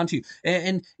talking down to you.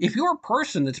 And if you're a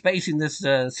person that's facing this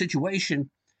situation,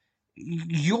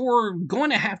 you're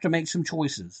going to have to make some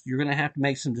choices. You're going to have to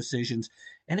make some decisions.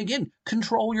 And again,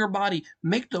 control your body.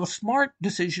 Make those smart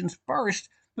decisions first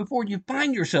before you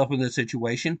find yourself in this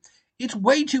situation. It's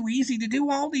way too easy to do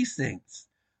all these things.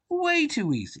 Way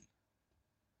too easy.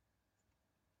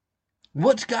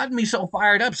 What's gotten me so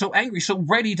fired up, so angry, so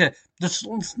ready to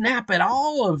snap at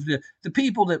all of the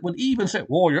people that would even say,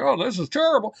 well, yeah, this is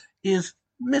terrible, is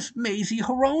Miss Mazie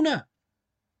Hirono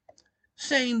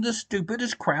saying the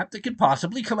stupidest crap that could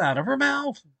possibly come out of her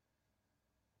mouth.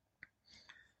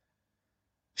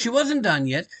 She wasn't done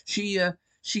yet. She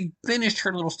finished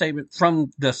her little statement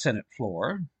from the Senate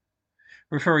floor,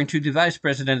 referring to the Vice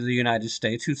President of the United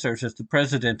States, who serves as the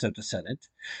President of the Senate,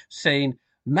 saying,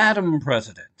 Madam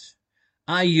President,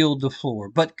 I yield the floor,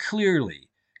 but clearly,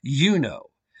 you know,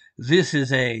 this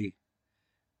is a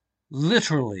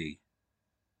literally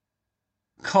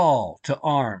call to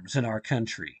arms in our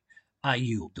country. I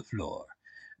yield the floor.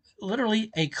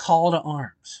 Literally a call to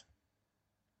arms.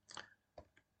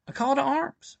 A call to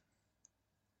arms.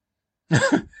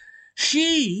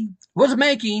 She was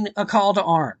making a call to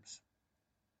arms.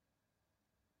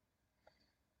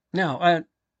 Now,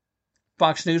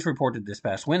 Fox News reported this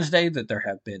past Wednesday that there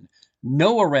have been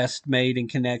no arrests made in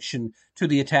connection to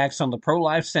the attacks on the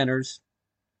pro-life centers,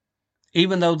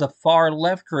 even though the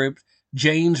far-left group,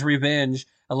 Jane's Revenge,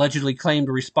 allegedly claimed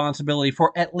responsibility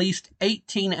for at least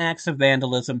 18 acts of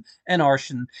vandalism and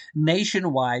arson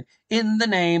nationwide in the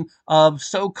name of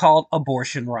so-called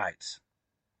abortion rights.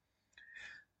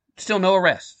 Still no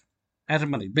arrests as of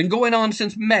Monday. Been going on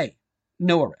since May.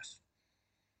 No arrests.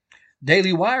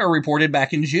 Daily Wire reported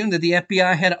back in June that the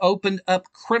FBI had opened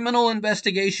up criminal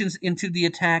investigations into the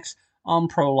attacks on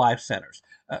pro-life centers.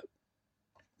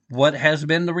 What has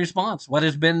been the response? What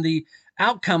has been the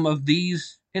outcome of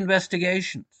these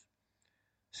investigations?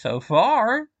 So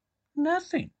far,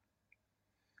 nothing.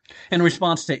 In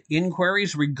response to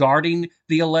inquiries regarding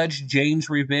the alleged Jane's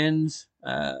Revenge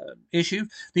issue,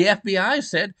 the FBI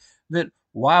said that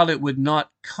while it would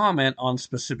not comment on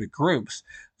specific groups,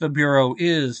 the Bureau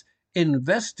is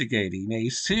investigating a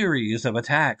series of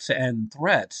attacks and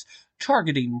threats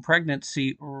targeting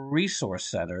pregnancy resource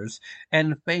centers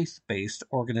and faith-based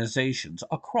organizations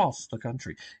across the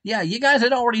country. Yeah, you guys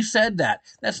had already said that.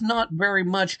 That's not very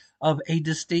much of a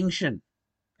distinction.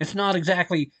 It's not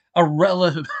exactly a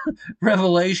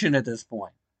revelation at this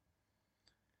point.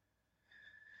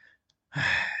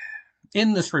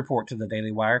 In this report to the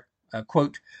Daily Wire,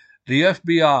 quote, the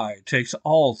FBI takes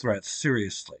all threats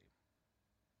seriously.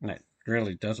 It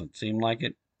really doesn't seem like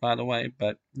it, by the way,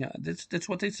 but yeah, that's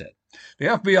what they said. The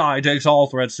FBI takes all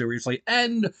threats seriously,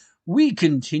 and we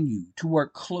continue to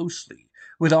work closely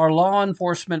with our law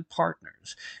enforcement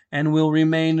partners and will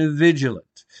remain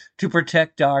vigilant to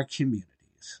protect our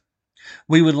communities.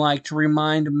 We would like to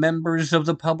remind members of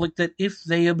the public that if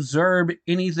they observe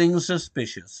anything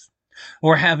suspicious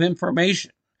or have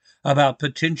information about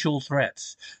potential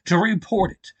threats, to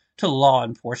report it to law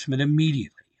enforcement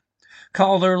immediately.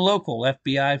 Call their local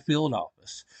FBI field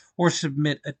office or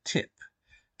submit a tip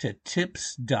to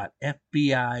tips.fbi.gov.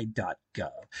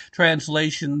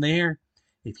 Translation there,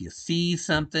 if you see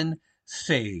something,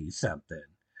 say something.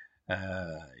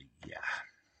 Yeah.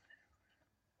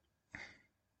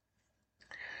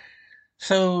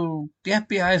 So the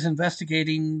FBI is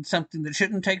investigating something that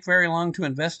shouldn't take very long to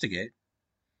investigate.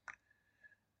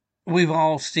 We've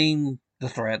all seen the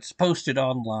threats posted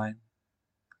online.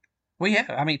 Well, yeah,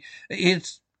 I mean,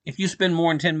 it's if you spend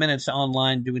more than 10 minutes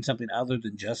online doing something other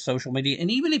than just social media, and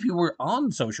even if you were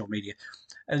on social media,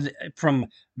 from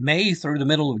May through the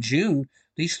middle of June,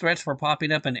 these threats were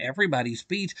popping up in everybody's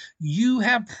feeds. You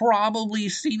have probably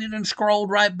seen it and scrolled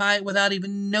right by it without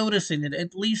even noticing it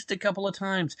at least a couple of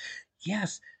times.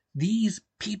 Yes, these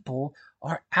people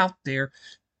are out there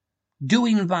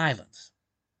doing violence.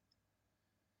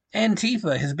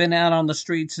 Antifa has been out on the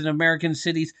streets in American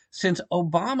cities since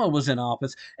Obama was in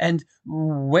office. And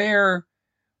where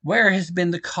has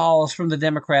been the calls from the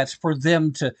Democrats for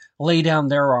them to lay down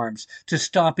their arms, to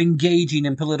stop engaging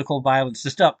in political violence, to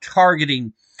stop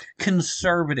targeting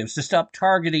conservatives, to stop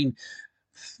targeting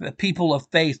people of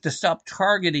faith, to stop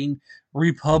targeting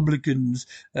Republicans?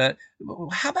 How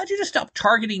about you just stop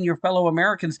targeting your fellow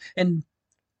Americans and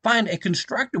find a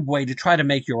constructive way to try to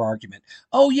make your argument?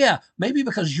 Oh, yeah, maybe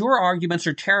because your arguments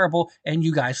are terrible and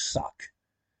you guys suck.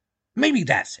 Maybe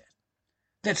that's it.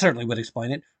 That certainly would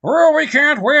explain it. Well, we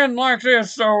can't win like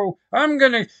this, so I'm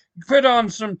going to put on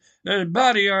some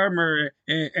body armor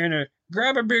and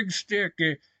grab a big stick,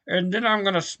 and then I'm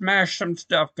going to smash some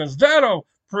stuff, because that'll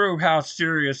prove how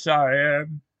serious I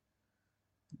am.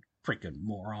 Freaking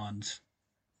morons.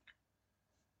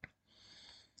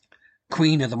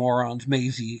 Queen of the morons,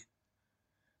 Mazie.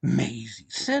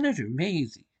 Senator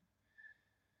Mazie.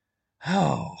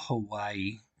 Oh,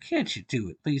 Hawaii, can't you do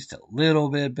at least a little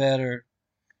bit better?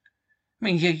 I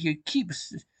mean, you keep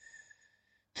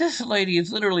This lady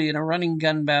is literally in a running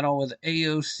gun battle with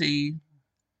AOC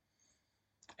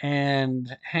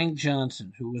and Hank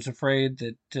Johnson, who was afraid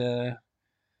that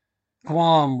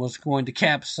Guam was going to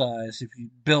capsize if you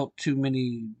built too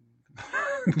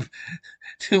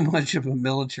much of a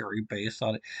military base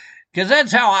on it. Because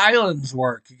that's how islands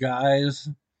work, guys.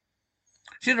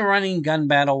 She's in a running gun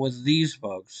battle with these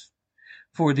folks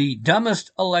for the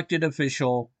dumbest elected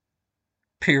official,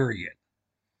 period.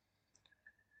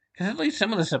 Because at least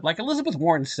some of the stuff, like Elizabeth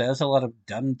Warren says a lot of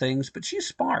dumb things, but she's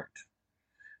smart.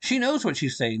 She knows what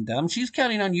she's saying dumb. She's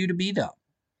counting on you to be dumb.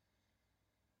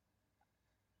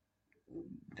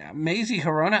 Mazie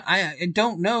Hirono, I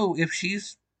don't know if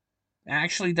she's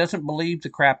actually doesn't believe the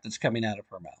crap that's coming out of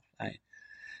her mouth.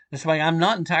 That's why I'm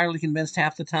not entirely convinced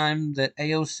half the time that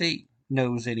AOC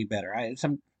knows any better.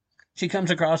 She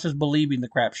comes across as believing the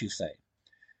crap she's saying.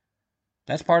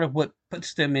 That's part of what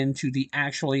puts them into the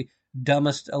actually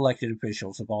dumbest elected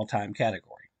officials of all time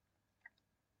category.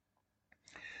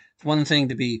 It's one thing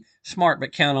to be smart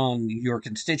but count on your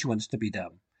constituents to be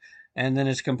dumb. And then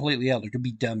it's completely other to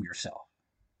be dumb yourself.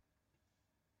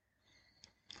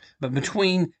 But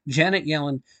between Janet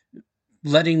Yellen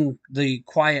letting the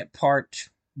quiet part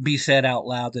be said out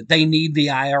loud that they need the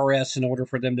IRS in order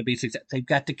for them to be successful, they've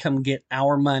got to come get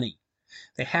our money.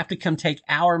 They have to come take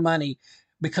our money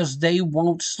because they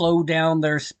won't slow down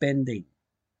their spending.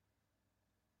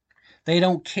 They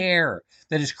don't care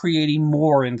that it's creating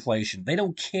more inflation. They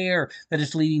don't care that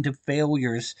it's leading to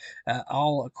failures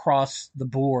all across the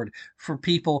board for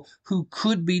people who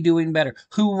could be doing better,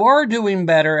 who were doing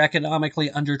better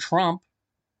economically under Trump.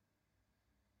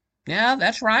 Yeah,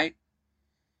 that's right.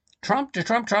 Trump to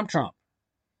Trump.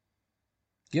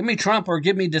 Give me Trump or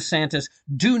give me DeSantis.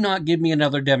 Do not give me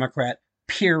another Democrat,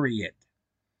 period.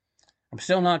 I'm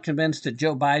still not convinced that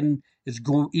Joe Biden is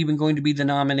even going to be the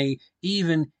nominee,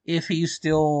 even if he's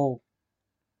still,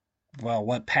 well,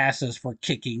 what passes for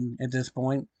kicking at this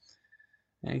point.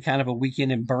 And kind of a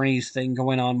Weekend at Bernie's thing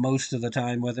going on most of the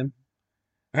time with him.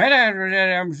 And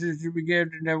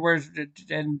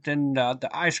the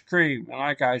ice cream. I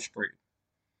like ice cream.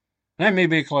 Let me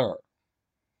be clear.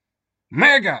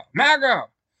 MAGA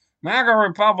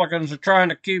Republicans are trying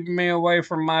to keep me away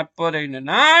from my pudding, and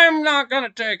I'm not going to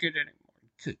take it anymore.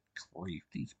 Good grief,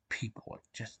 these people are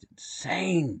just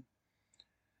insane.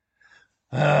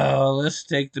 Let's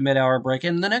take the mid-hour break,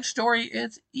 and the next story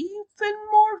is even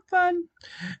more fun.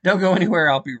 Don't go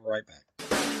anywhere, I'll be right back.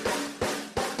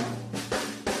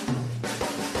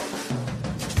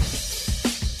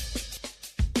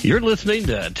 You're listening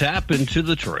to Tap Into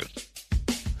the Truth.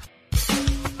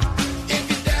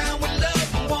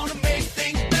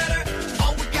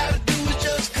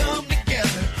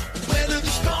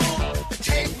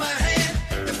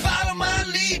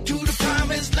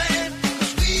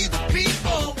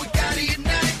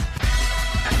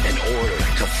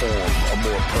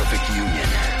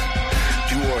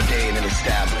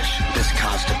 Establish this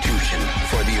Constitution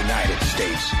for the United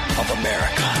States of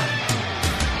America.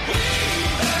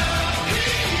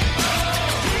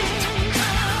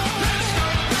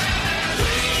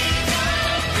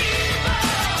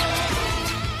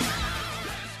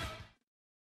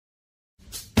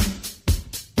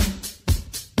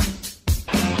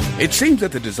 It seems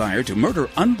that the desire to murder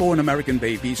unborn American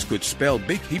babies could spell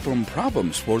big heaping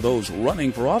problems for those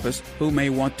running for office who may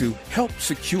want to help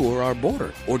secure our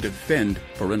border or defend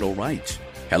parental rights.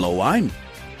 Hello, I'm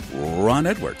Ron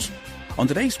Edwards. On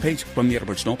today's page from the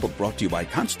Edwards Notebook, brought to you by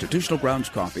Constitutional Grounds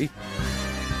Coffee.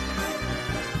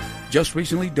 Just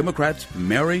recently, Democrats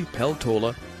Mary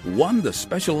Peltola won the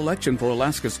special election for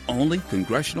Alaska's only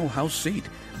congressional House seat,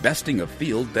 besting a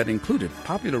field that included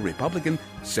popular Republican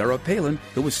Sarah Palin,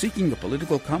 who was seeking a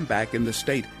political comeback in the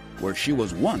state where she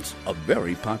was once a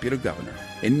very popular governor.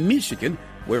 In Michigan,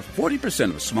 where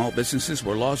 40% of small businesses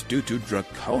were lost due to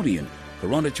draconian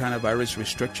coronavirus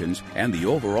restrictions, and the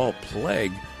overall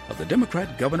plague of the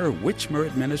Democrat Governor Whitmer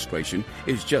administration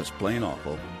is just plain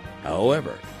awful.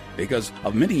 However, because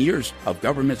of many years of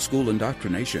government school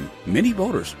indoctrination, many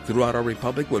voters throughout our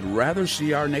republic would rather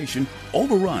see our nation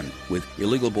overrun with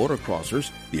illegal border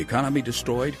crossers, the economy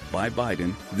destroyed by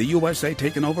Biden, the USA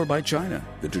taken over by China,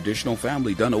 the traditional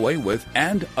family done away with,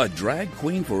 and a drag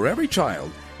queen for every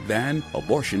child, than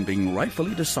abortion being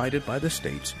rightfully decided by the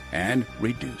states and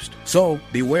reduced. So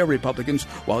beware, Republicans,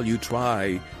 while you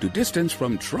try to distance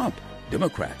from Trump,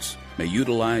 Democrats may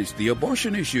utilize the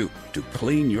abortion issue to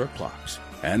clean your clocks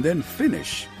and then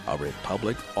finish a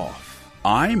republic off.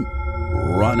 I'm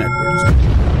Ron Edwards.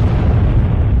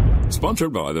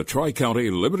 Sponsored by the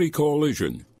Tri-County Liberty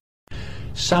Coalition.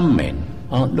 Some men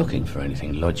aren't looking for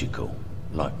anything logical,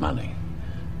 like money.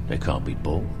 They can't be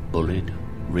bought, bullied,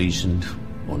 reasoned,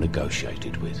 or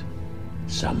negotiated with.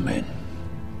 Some men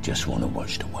just want to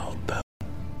watch the world burn.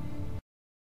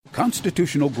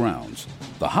 Constitutional Grounds,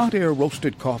 the hot air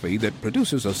roasted coffee that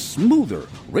produces a smoother,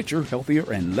 richer, healthier,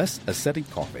 and less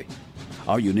acidic coffee.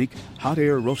 Our unique hot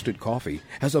air roasted coffee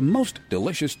has a most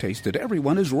delicious taste that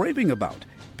everyone is raving about.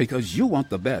 Because you want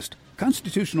the best,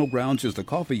 Constitutional Grounds is the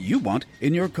coffee you want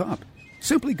in your cup.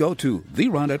 Simply go to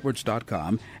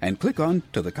theronedwards.com and click on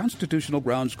to the Constitutional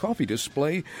Grounds coffee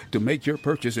display to make your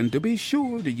purchase, and to be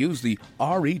sure to use the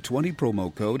RE20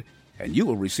 promo code, and you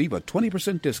will receive a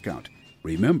 20% discount.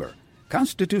 Remember,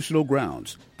 Constitutional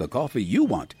Grounds, the coffee you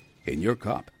want in your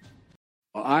cup.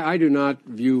 I do not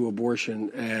view abortion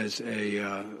as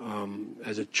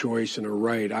a choice and a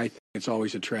right. I think it's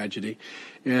always a tragedy,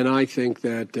 and I think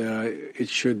that it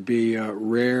should be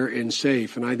rare and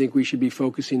safe. And I think we should be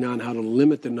focusing on how to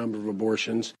limit the number of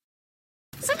abortions.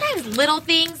 Sometimes little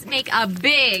things make a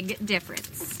big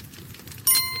difference.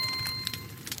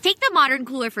 Take the modern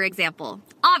cooler, for example.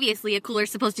 Obviously, a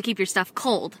cooler's supposed to keep your stuff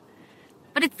cold.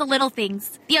 But it's the little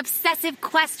things, the obsessive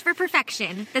quest for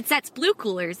perfection, that sets blue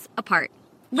coolers apart.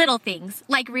 Little things,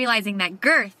 like realizing that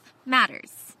girth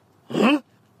matters. Huh?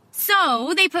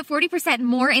 So, they put 40%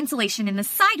 more insulation in the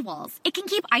sidewalls. It can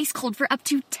keep ice cold for up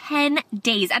to 10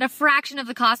 days at a fraction of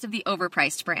the cost of the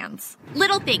overpriced brands.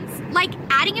 Little things, like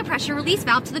adding a pressure release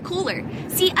valve to the cooler.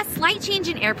 See, a slight change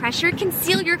in air pressure can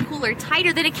seal your cooler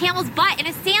tighter than a camel's butt in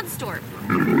a sandstorm.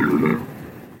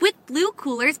 With Blue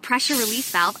Cooler's pressure release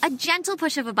valve, a gentle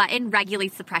push of a button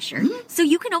regulates the pressure, so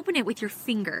you can open it with your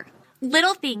finger.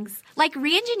 Little things, like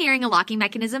re-engineering a locking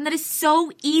mechanism that is so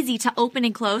easy to open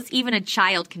and close, even a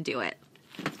child can do it.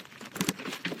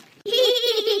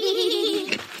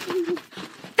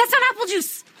 That's not apple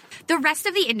juice! The rest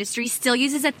of the industry still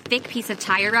uses a thick piece of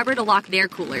tire rubber to lock their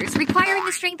coolers, requiring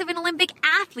the strength of an Olympic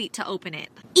athlete to open it.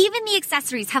 Even the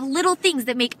accessories have little things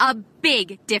that make a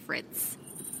big difference.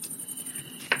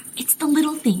 It's the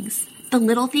little things. The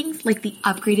little things like the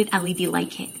upgraded LED light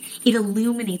kit. It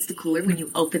illuminates the cooler when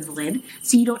you open the lid,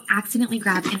 so you don't accidentally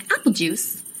grab an apple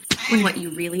juice when what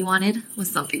you really wanted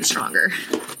was something stronger.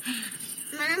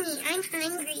 Mommy, I'm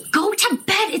hungry. Go to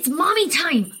bed! It's mommy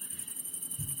time!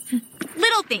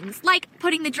 Little things like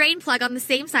putting the drain plug on the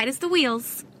same side as the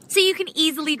wheels, so you can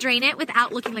easily drain it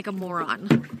without looking like a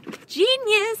moron.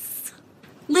 Genius!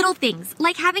 Little things,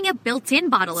 like having a built-in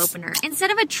bottle opener instead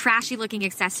of a trashy-looking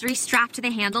accessory strapped to the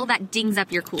handle that dings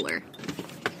up your cooler.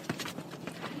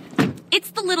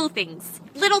 It's the little things.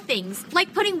 Little things,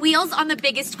 like putting wheels on the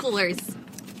biggest coolers.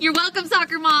 You're welcome,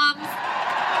 soccer moms!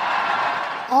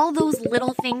 All those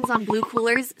little things on blue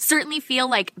coolers certainly feel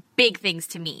like big things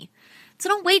to me. So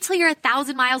don't wait till you're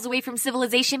 1,000 miles away from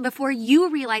civilization before you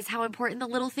realize how important the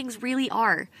little things really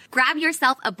are. Grab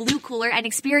yourself a blue cooler and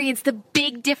experience the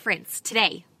big difference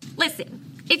today.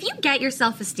 Listen, if you get your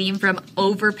self-esteem from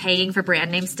overpaying for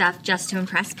brand name stuff just to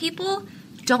impress people,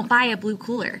 don't buy a blue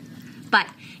cooler. But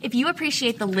if you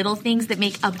appreciate the little things that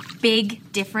make a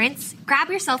big difference, grab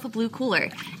yourself a blue cooler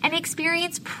and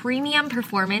experience premium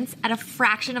performance at a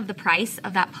fraction of the price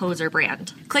of that poser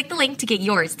brand. Click the link to get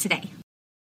yours today.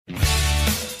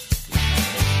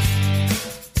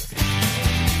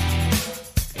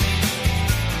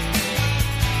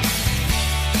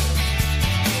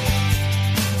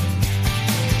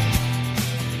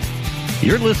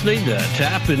 You're listening to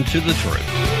Tap Into the Truth.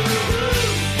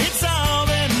 It's all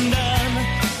been done.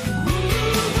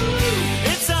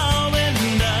 It's all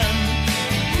been done.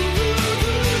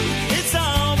 It's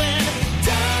all been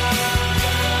done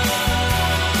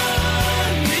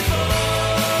before.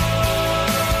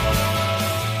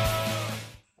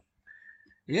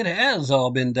 It has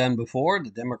all been done before. The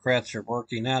Democrats are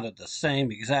working out of the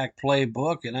same exact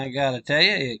playbook, and I gotta tell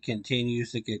you, it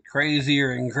continues to get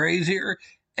crazier and crazier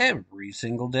every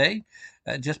single day,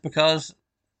 just because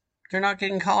they're not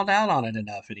getting called out on it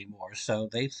enough anymore, so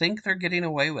they think they're getting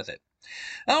away with it.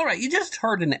 All right, you just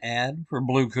heard an ad for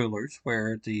blue coolers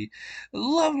where the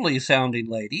lovely sounding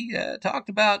lady talked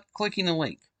about clicking a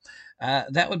link.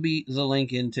 That would be the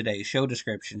link in today's show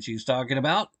description she's talking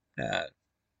about,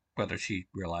 whether she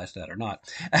realized that or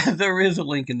not. There is a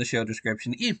link in the show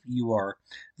description if you are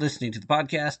listening to the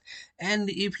podcast, and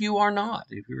if you are not,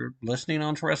 if you're listening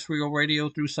on terrestrial radio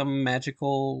through some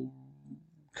magical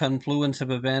confluence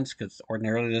of events, because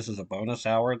ordinarily this is a bonus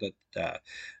hour that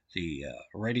the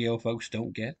radio folks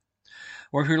don't get,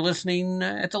 or if you're listening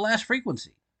at the last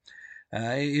frequency.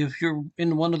 If you're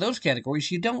in one of those categories,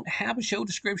 you don't have a show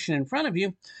description in front of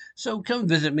you, so come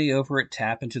visit me over at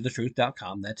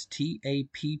tappintothetruth.com. That's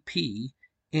TAPPINTOTHETRUTH.com.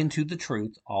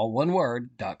 TapIntoTheTruth, all one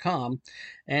word.com.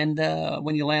 And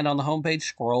when you land on the homepage,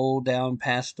 scroll down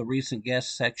past the recent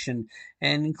guest section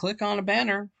and click on a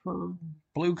banner for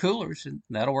Blue Coolers, and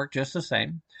that'll work just the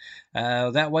same.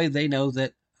 That way they know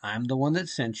that I'm the one that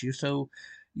sent you, so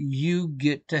you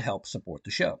get to help support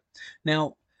the show.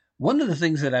 Now, one of the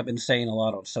things that I've been saying a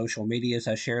lot on social media as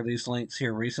I share these links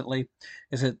here recently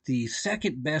is that the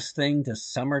second best thing to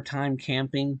summertime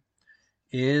camping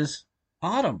is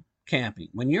autumn camping.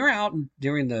 When you're out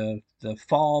during the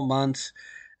fall months,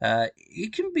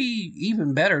 it can be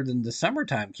even better than the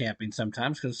summertime camping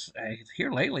sometimes, because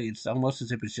here lately it's almost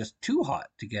as if it's just too hot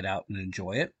to get out and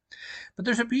enjoy it. But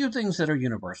there's a few things that are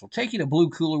universal. Taking a blue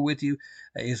cooler with you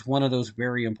is one of those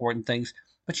very important things.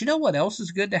 But you know what else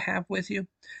is good to have with you?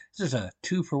 This is a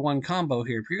 2-for-1 combo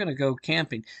here. If you're going to go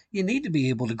camping, you need to be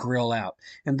able to grill out.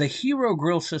 And the Hero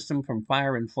grill system from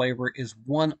Fire and Flavor is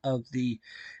one of the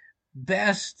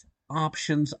best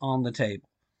options on the table.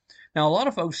 Now, a lot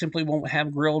of folks simply won't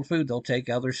have grilled food. They'll take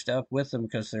other stuff with them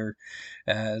because they're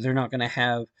not going to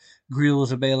have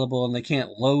grills available and they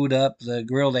can't load up the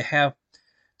grill. They have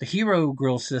the Hero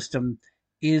grill system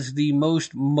is the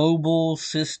most mobile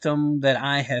system that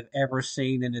I have ever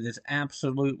seen, and it is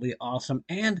absolutely awesome.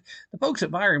 And the folks at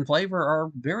Fire and Flavor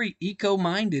are very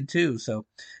eco-minded too, so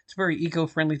it's a very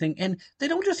eco-friendly thing. And they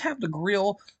don't just have the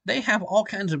grill, they have all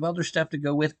kinds of other stuff to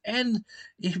go with. And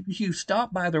if you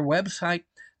stop by their website,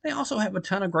 they also have a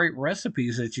ton of great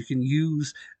recipes that you can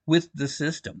use with the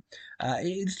system.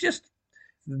 It's just,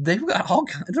 they've got all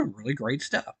kinds of really great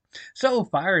stuff. So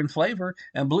Fire and Flavor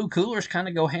and Blue Coolers kind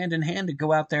of go hand in hand to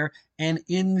go out there and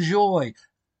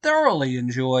thoroughly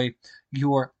enjoy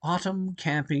your autumn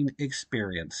camping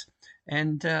experience.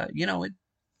 And, it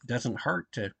doesn't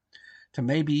hurt to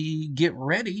maybe get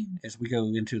ready as we go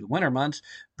into the winter months.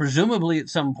 Presumably at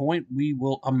some point we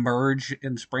will emerge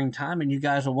in springtime and you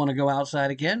guys will want to go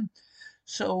outside again.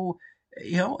 So,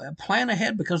 plan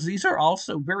ahead, because these are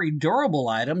also very durable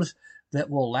items that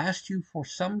will last you for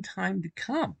some time to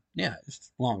come. Yeah,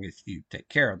 as long as you take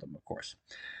care of them, of course.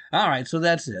 All right, so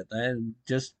that's it.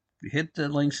 Just hit the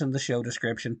links in the show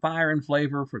description. Fire and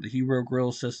Flavor for the Hero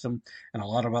grill system and a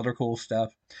lot of other cool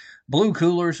stuff. Blue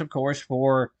Coolers, of course,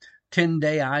 for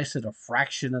 10-day ice at a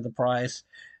fraction of the price.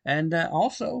 And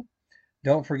also,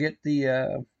 don't forget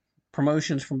the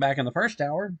promotions from back in the first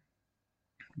hour.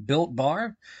 Built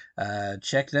Bar,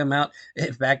 check them out.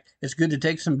 In fact, it's good to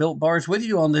take some Built Bars with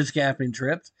you on this camping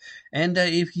trip. And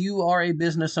if you are a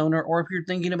business owner, or if you're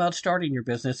thinking about starting your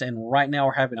business and right now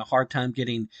are having a hard time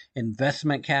getting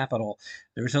investment capital,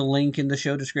 there's a link in the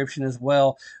show description as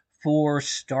well for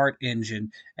Start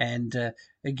Engine. And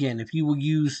again, if you will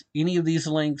use any of these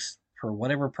links for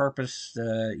whatever purpose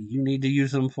you need to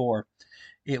use them for,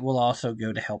 it will also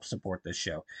go to help support this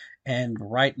show. And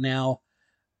right now,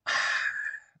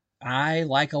 I,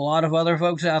 like a lot of other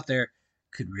folks out there,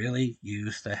 could really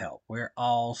use the help. We're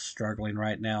all struggling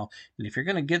right now. And if you're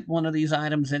going to get one of these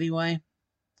items anyway,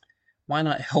 why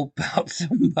not help out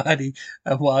somebody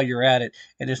while you're at it?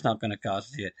 And it's not going to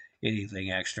cost you anything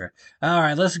extra. All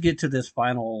right, let's get to this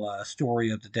final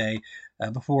story of the day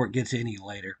before it gets any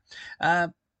later.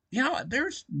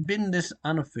 There's been this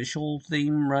unofficial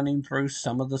theme running through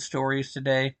some of the stories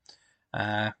today.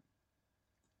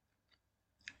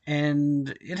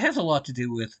 And it has a lot to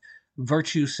do with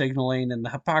virtue signaling and the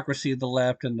hypocrisy of the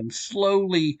left, and them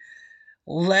slowly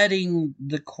letting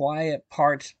the quiet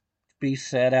parts be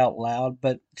said out loud,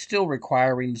 but still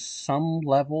requiring some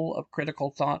level of critical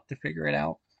thought to figure it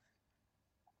out.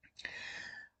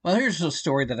 Well, here's a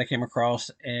story that I came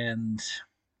across, and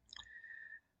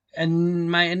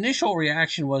my initial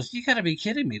reaction was, you gotta be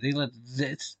kidding me.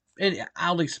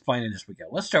 I'll explain it as we go.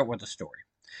 Let's start with the story.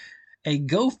 A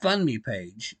GoFundMe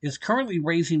page is currently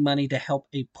raising money to help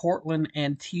a Portland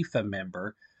Antifa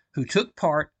member who took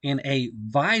part in a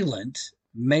violent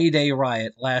May Day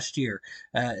riot last year,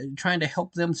 trying to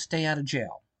help them stay out of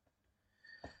jail.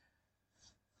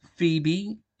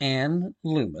 Phoebe Ann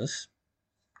Loomis,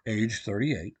 age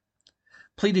 38,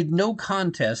 pleaded no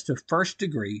contest to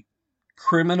first-degree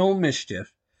criminal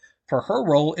mischief for her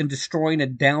role in destroying a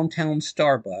downtown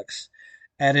Starbucks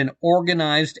at an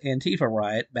organized Antifa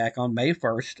riot back on May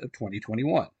 1st of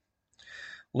 2021.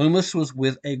 Loomis was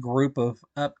with a group of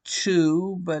up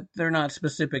to, but they're not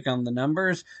specific on the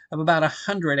numbers, of about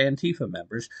 100 Antifa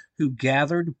members who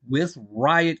gathered with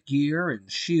riot gear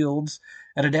and shields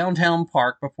at a downtown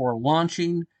park before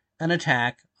launching an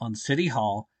attack on City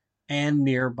Hall and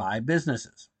nearby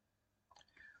businesses.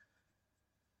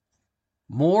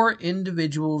 More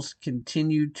individuals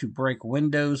continued to break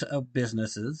windows of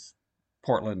businesses,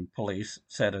 Portland police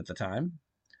said at the time.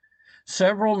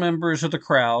 several members of the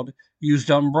crowd used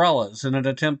umbrellas in an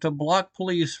attempt to block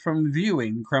police from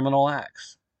viewing criminal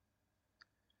acts.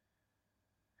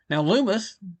 Now,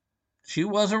 Loomis, she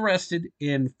was arrested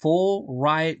in full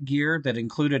riot gear that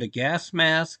included a gas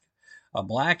mask, a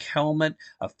black helmet,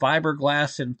 a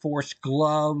fiberglass enforced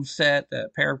glove set, a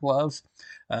pair of gloves.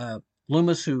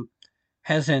 Loomis, who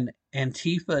has an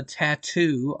Antifa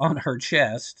tattoo on her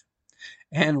chest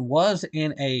and was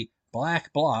in a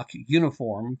black bloc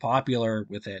uniform popular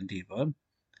with Antifa.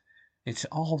 It's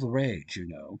all the rage, you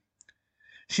know.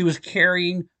 She was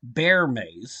carrying bear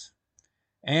mace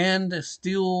and a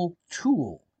steel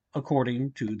tool,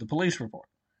 according to the police report.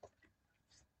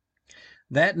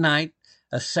 That night,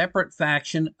 a separate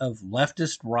faction of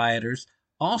leftist rioters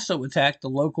also attacked the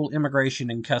local Immigration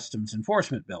and Customs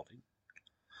Enforcement building.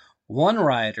 One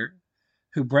rioter,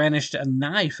 who brandished a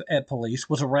knife at police,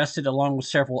 was arrested along with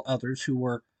several others who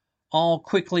were all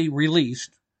quickly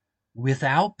released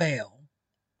without bail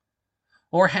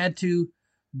or had their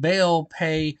bail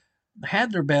paid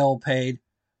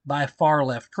by far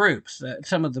left groups.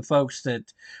 Some of the folks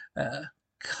that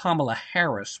Kamala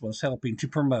Harris was helping to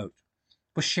promote,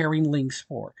 was sharing links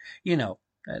for,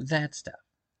 that stuff.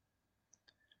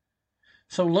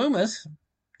 So Loomis,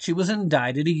 she was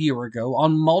indicted a year ago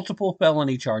on multiple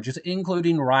felony charges,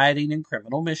 including rioting and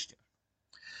criminal mischief.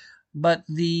 But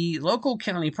the local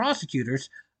county prosecutors,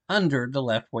 under the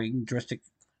left-wing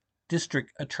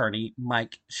district attorney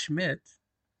Mike Schmidt,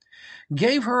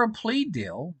 gave her a plea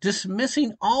deal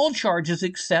dismissing all charges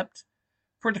except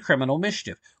for the criminal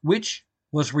mischief, which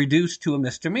was reduced to a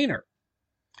misdemeanor.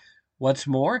 What's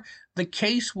more, the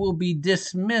case will be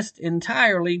dismissed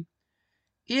entirely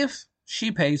if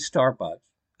she pays Starbucks,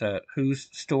 whose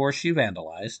store she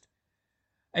vandalized,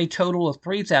 a total of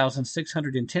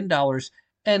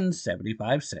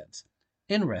 $3,610.75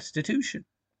 in restitution.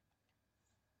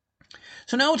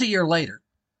 So now it's a year later,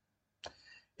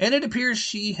 and it appears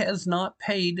she has not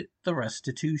paid the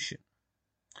restitution.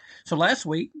 So last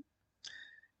week,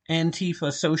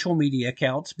 Antifa social media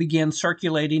accounts began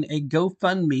circulating a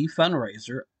GoFundMe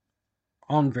fundraiser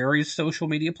on various social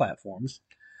media platforms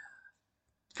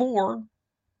for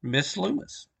Miss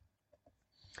Loomis.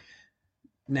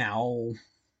 Now,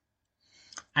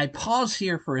 I pause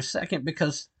here for a second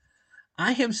because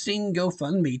I have seen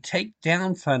GoFundMe take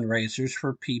down fundraisers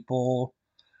for people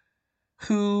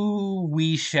who,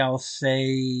 we shall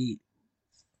say,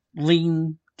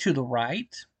 lean to the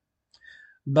right,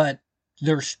 but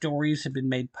their stories have been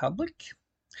made public.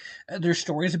 Their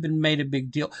stories have been made a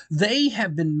big deal. They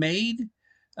have been made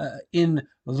in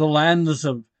the lands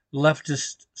of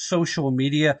leftist social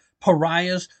media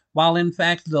pariahs, while in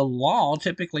fact the law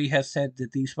typically has said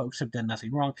that these folks have done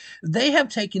nothing wrong. They have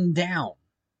taken down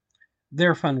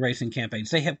their fundraising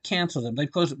campaigns. They have canceled them. They've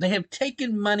closed them. They have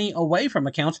taken money away from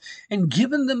accounts and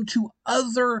given them to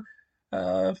other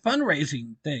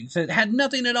fundraising things that had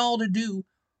nothing at all to do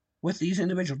with these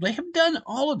individuals. They have done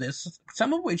all of this,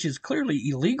 some of which is clearly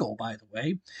illegal, by the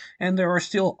way, and there are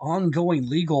still ongoing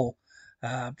legal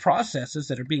processes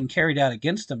that are being carried out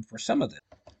against them for some of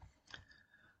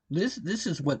this. This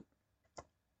is what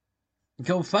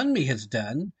GoFundMe has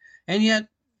done, and yet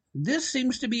this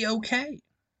seems to be okay.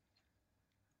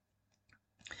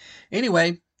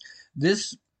 Anyway,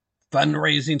 this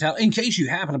fundraising title, in case you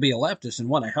happen to be a leftist and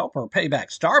want to help her pay back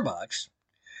Starbucks,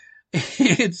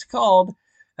 it's called,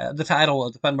 the title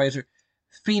of the fundraiser,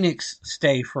 Phoenix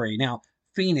Stay Free. Now,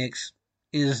 Phoenix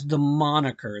is the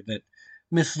moniker that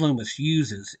Miss Loomis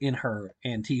uses in her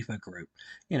Antifa group.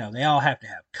 They all have to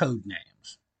have code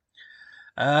names.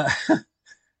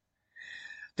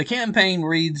 The campaign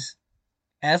reads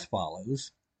as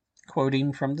follows,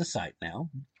 quoting from the site now.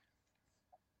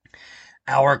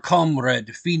 Our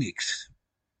comrade Phoenix.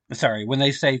 Sorry, when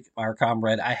they say our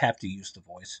comrade, I have to use the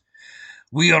voice.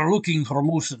 We are looking for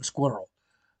moose and squirrel.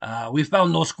 We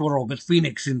found no squirrel, but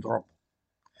Phoenix in trouble.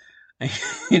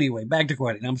 Anyway, back to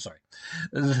quoting. I'm sorry.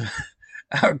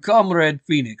 Our comrade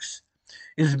Phoenix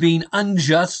is being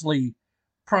unjustly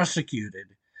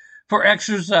prosecuted for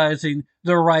exercising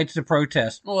their rights to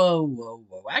protest. Whoa.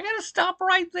 I gotta stop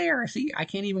right there. See, I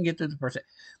can't even get to the person.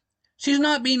 She's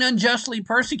not being unjustly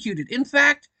persecuted. In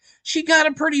fact, she got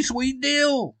a pretty sweet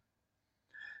deal.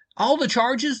 All the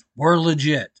charges were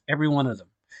legit, every one of them.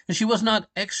 And she was not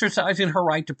exercising her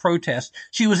right to protest.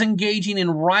 She was engaging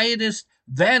in riotous,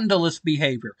 vandalous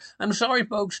behavior. I'm sorry,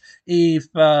 folks, if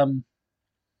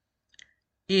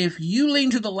you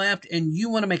lean to the left and you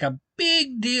want to make a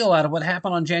big deal out of what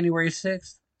happened on January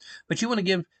 6th, but you want to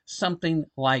give something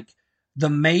like the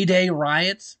May Day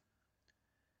riots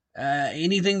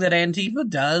Anything that Antifa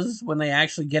does when they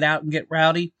actually get out and get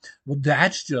rowdy, well,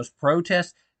 that's just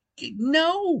protest.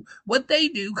 No, what they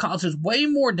do causes way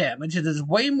more damage. It is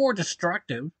way more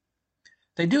destructive.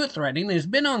 They do it threatening. It's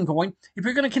been ongoing. If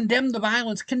you're going to condemn the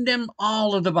violence, condemn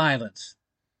all of the violence.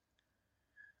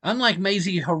 Unlike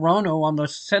Mazie Hirono on the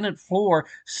Senate floor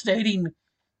stating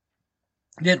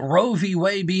that Roe v.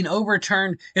 Wade being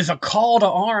overturned is a call to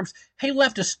arms. Hey,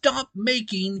 leftists, stop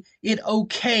making it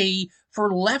okay for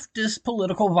leftist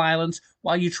political violence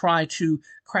while you try to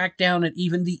crack down at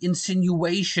even the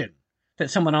insinuation that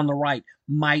someone on the right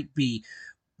might be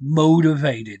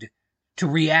motivated to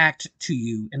react to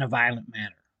you in a violent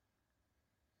manner.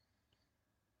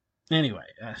 Anyway,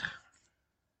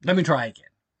 let me try again.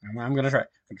 I'm going to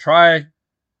try.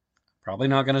 Probably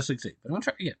not going to succeed, but I'm going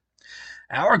to try again.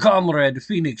 Our comrade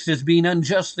Phoenix is being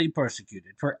unjustly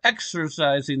persecuted for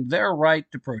exercising their right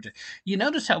to protest. You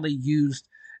notice how they used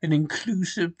an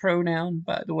inclusive pronoun,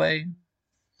 by the way?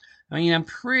 I mean, I'm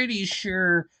pretty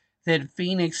sure that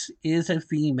Phoenix is a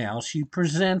female. She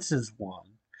presents as one.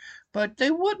 But they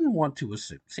wouldn't want to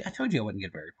assume. See, I told you I wouldn't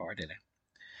get very far, did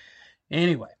I?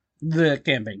 Anyway, the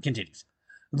campaign continues.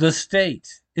 The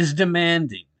state is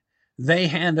demanding they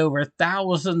hand over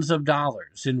thousands of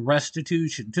dollars in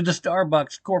restitution to the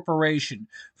Starbucks Corporation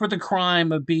for the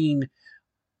crime of being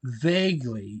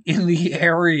vaguely in the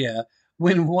area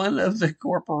when one of the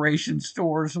corporation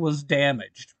stores was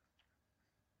damaged.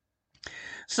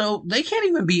 So they can't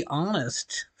even be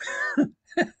honest.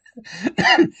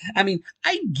 I mean,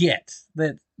 I get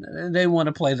that they want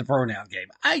to play the pronoun game.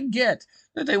 I get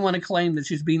that they want to claim that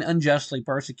she's being unjustly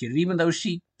persecuted, even though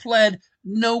she pled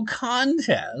no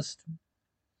contest.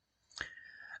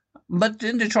 But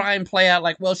then to try and play out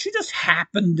like, well, she just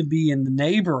happened to be in the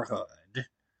neighborhood,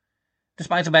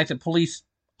 despite the fact that police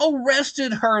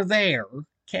arrested her there,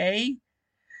 okay?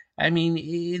 I mean,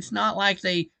 it's not like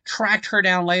they tracked her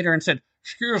down later and said,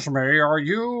 "Excuse me, are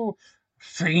you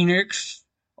Phoenix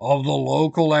of the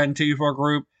local Antifa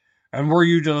group? And were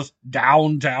you just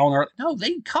downtown?" No,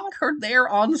 they caught her there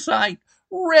on site,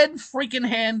 red freaking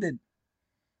handed.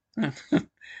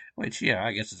 Which, yeah,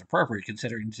 I guess is appropriate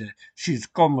considering she's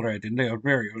comrade and they are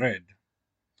very red.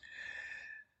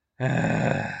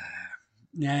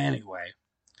 Anyway,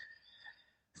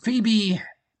 Phoebe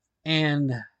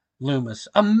Ann Loomis,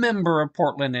 a member of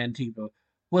Portland Antifa,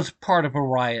 was part of a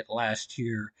riot last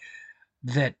year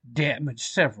that damaged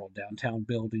several downtown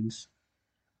buildings.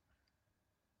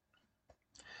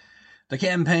 The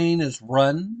campaign is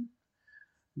run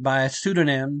by a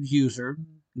pseudonym user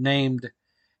named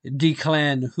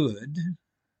Declan Hood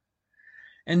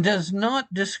and does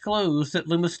not disclose that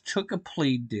Loomis took a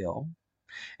plea deal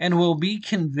and will be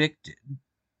convicted.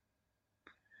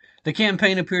 The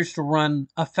campaign appears to run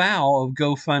afoul of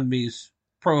GoFundMe's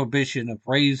prohibition of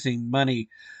raising money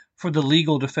for the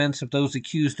legal defense of those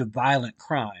accused of violent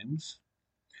crimes.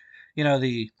 You know,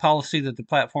 the policy that the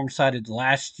platform cited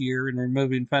last year in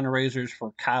removing fundraisers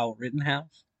for Kyle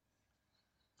Rittenhouse.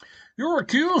 You're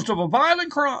accused of a violent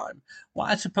crime. Well,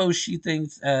 I suppose she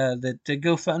thinks that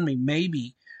GoFundMe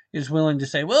maybe is willing to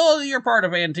say, well, you're part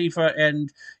of Antifa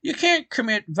and you can't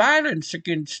commit violence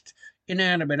against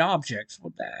inanimate objects.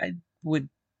 Well, I would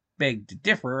beg to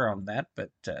differ on that, but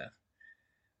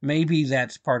maybe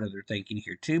that's part of their thinking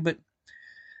here too. But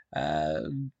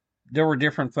there were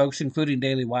different folks, including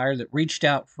Daily Wire, that reached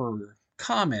out for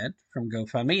comment from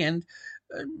GoFundMe, and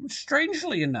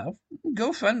strangely enough,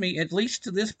 GoFundMe, at least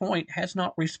to this point, has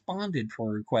not responded for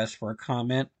a request for a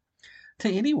comment to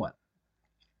anyone.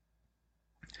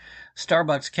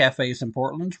 Starbucks cafes in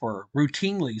Portland were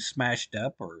routinely smashed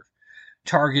up or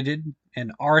targeted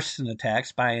in arson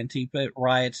attacks by Antifa at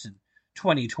riots in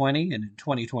 2020 and in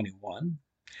 2021.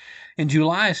 In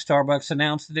July, Starbucks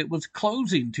announced that it was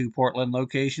closing 2 Portland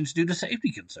locations due to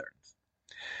safety concerns.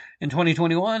 In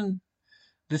 2021,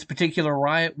 this particular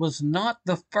riot was not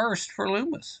the first for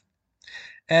Loomis.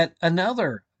 At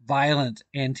another violent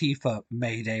Antifa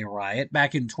May Day riot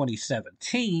back in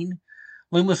 2017,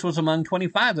 Loomis was among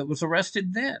 25 that was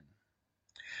arrested then.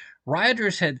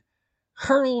 Rioters had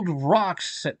hurled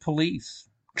rocks at police,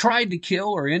 tried to kill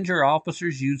or injure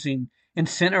officers using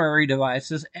incendiary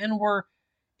devices, and were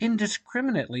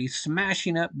indiscriminately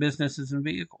smashing up businesses and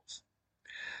vehicles.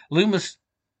 Loomis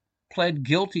pled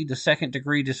guilty to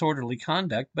second-degree disorderly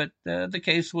conduct, but the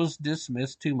case was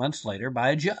dismissed 2 months later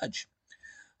by a judge.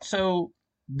 So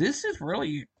this is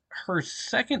really her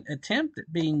second attempt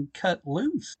at being cut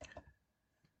loose.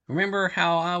 Remember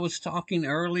how I was talking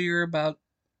earlier about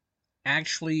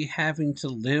actually having to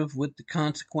live with the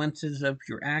consequences of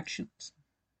your actions?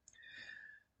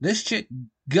 This chick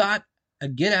got a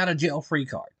get-out-of-jail-free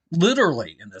card.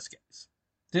 literally in this case.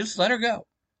 Just let her go.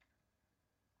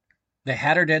 They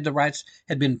had her dead. The riots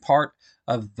had been part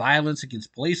of violence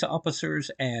against police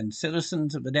officers and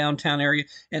citizens of the downtown area,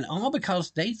 and all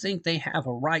because they think they have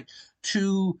a right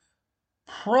to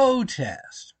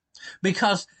protest.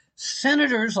 Because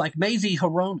senators like Mazie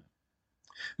Hirono,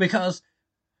 because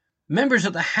members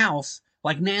of the House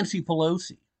like Nancy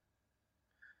Pelosi,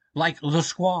 like the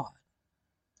Squad,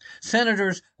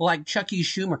 senators like Chucky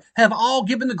Schumer have all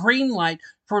given the green light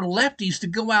for lefties to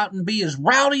go out and be as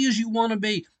rowdy as you want to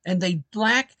be. And they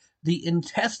lack the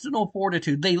intestinal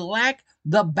fortitude. They lack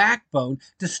the backbone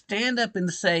to stand up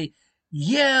and say,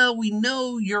 yeah, we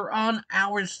know you're on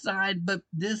our side, but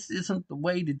this isn't the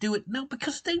way to do it. No,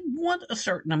 because they want a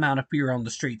certain amount of fear on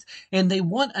the streets. And they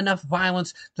want enough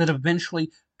violence that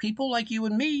eventually people like you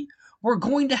and me, we're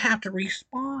going to have to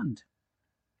respond.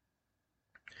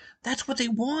 That's what they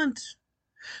want.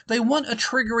 They want a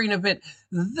triggering event.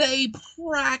 They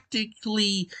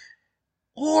practically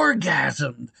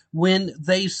orgasmed when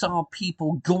they saw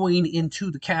people going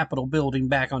into the Capitol building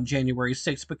back on January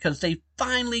 6th because they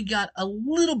finally got a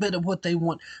little bit of what they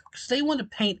want. Because they want to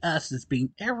paint us as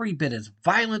being every bit as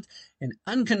violent and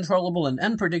uncontrollable and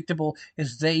unpredictable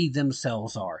as they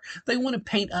themselves are. They want to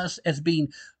paint us as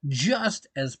being just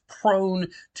as prone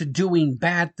to doing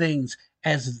bad things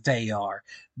as they are.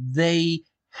 They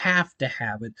have to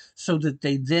have it so that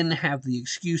they then have the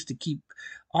excuse to keep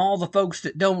all the folks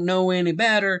that don't know any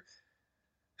better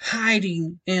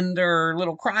hiding in their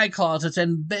little cry closets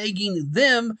and begging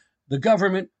them, the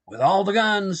government with all the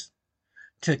guns,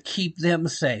 to keep them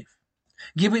safe.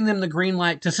 Giving them the green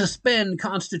light to suspend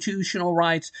constitutional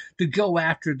rights to go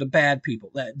after the bad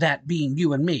people, that being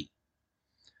you and me.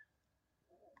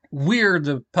 We're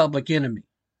the public enemy.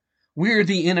 We're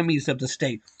the enemies of the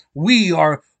state. We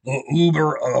are the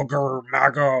uber, ogre,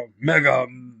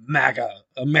 MAGA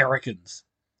Americans.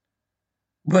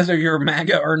 Whether you're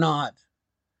MAGA or not,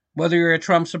 whether you're a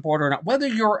Trump supporter or not, whether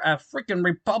you're a freaking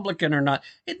Republican or not,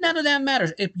 none of that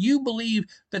matters. If you believe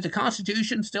that the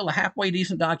Constitution's still a halfway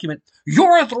decent document,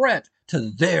 you're a threat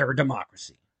to their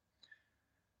democracy.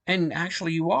 And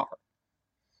actually you are.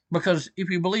 Because if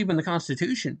you believe in the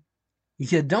Constitution,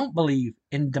 you don't believe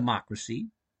in democracy.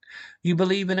 You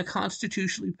believe in a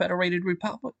constitutionally federated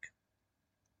republic.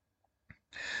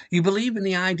 You believe in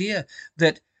the idea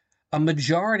that a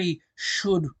majority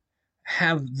should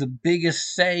have the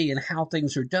biggest say in how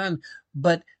things are done,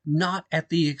 but not at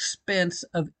the expense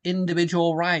of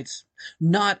individual rights,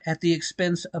 not at the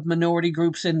expense of minority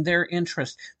groups and their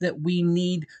interests, that we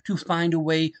need to find a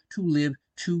way to live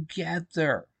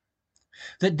together.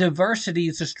 That diversity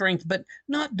is a strength, but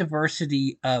not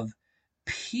diversity of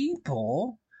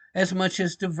people as much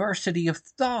as diversity of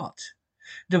thought,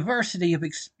 diversity of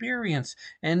experience,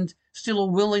 and still a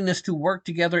willingness to work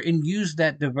together and use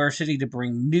that diversity to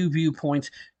bring new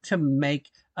viewpoints to make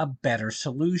a better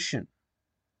solution.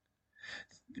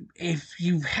 If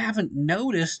you haven't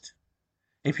noticed,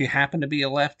 if you happen to be a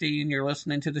lefty and you're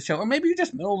listening to the show, or maybe you're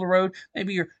just middle of the road,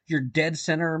 maybe you're dead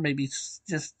center, maybe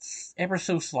just ever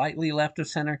so slightly left of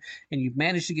center, and you've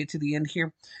managed to get to the end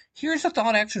here, here's a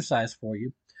thought exercise for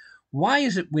you. Why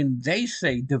is it when they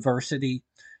say diversity,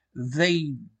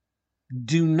 they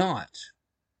do not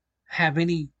have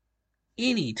any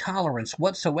tolerance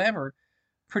whatsoever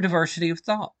for diversity of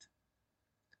thought?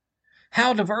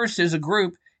 How diverse is a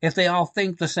group if they all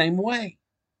think the same way?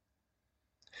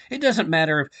 It doesn't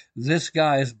matter if this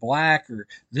guy is black or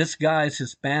this guy is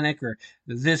Hispanic or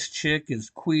this chick is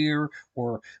queer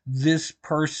or this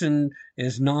person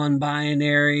is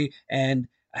non-binary and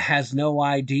has no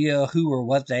idea who or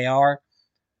what they are.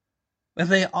 If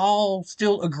they all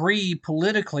still agree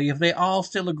politically, if they all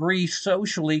still agree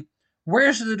socially,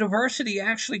 where's the diversity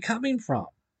actually coming from?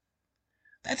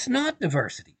 That's not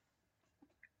diversity.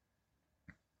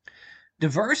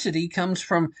 Diversity comes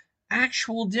from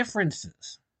actual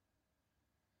differences.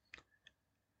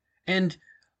 And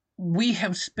we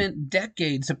have spent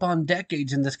decades upon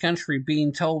decades in this country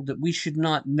being told that we should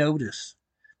not notice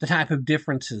the type of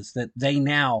differences that they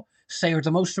now say are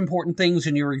the most important things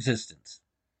in your existence.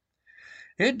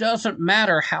 It doesn't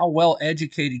matter how well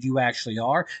educated you actually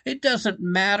are. It doesn't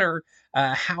matter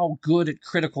how good at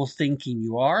critical thinking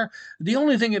you are. The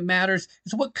only thing that matters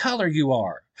is what color you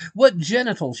are, what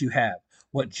genitals you have,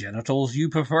 what genitals you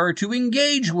prefer to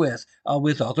engage with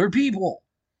other people.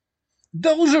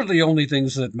 Those are the only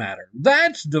things that matter.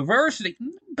 That's diversity.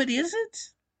 But is it?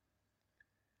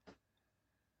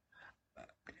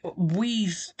 We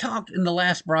talked in the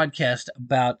last broadcast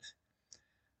about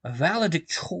a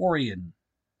valedictorian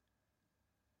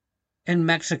in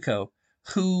Mexico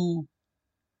who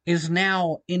is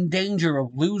now in danger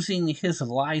of losing his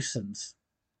license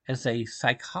as a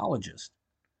psychologist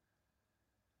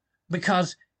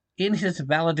because in his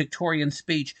valedictorian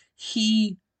speech,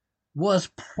 he was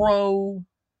pro-family.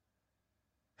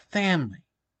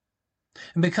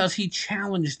 And because he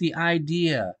challenged the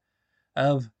idea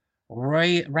of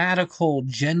radical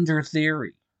gender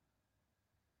theory.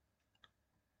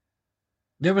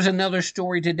 There was another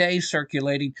story today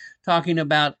circulating talking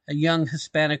about a young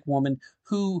Hispanic woman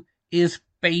who is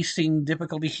facing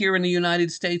difficulty here in the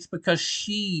United States because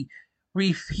she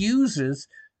refuses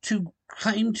to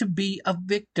claim to be a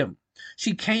victim.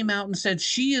 She came out and said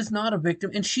she is not a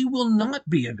victim and she will not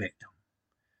be a victim.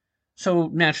 So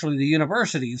naturally the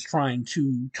university is trying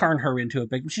to turn her into a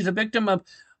victim. She's a victim of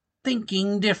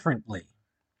thinking differently,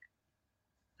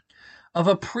 of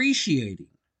appreciating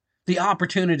the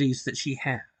opportunities that she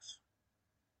has.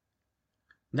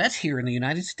 That's here in the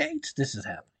United States this is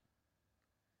happening.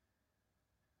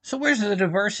 So where's the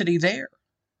diversity there?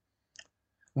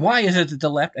 Why is it that the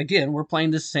left, again, we're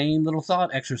playing the same little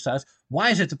thought exercise.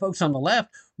 Why is it the folks on the left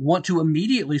want to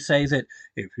immediately say that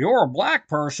if you're a black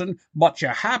person, but you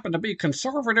happen to be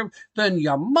conservative, then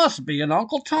you must be an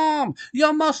Uncle Tom.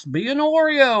 You must be an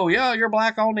Oreo. Yeah, you're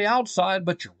black on the outside,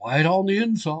 but you're white on the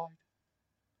inside.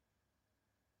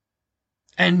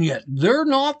 And yet they're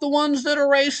not the ones that are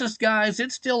racist, guys.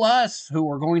 It's still us who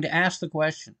are going to ask the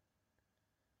question.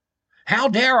 How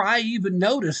dare I even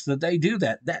notice that they do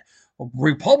that? That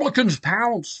Republicans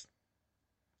pounce.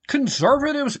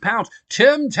 Conservatives pounce.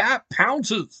 Tim Tap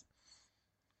pounces.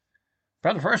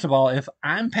 Brother, first of all, if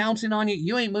I'm pouncing on you,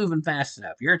 you ain't moving fast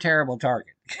enough. You're a terrible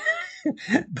target.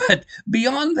 But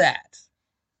beyond that,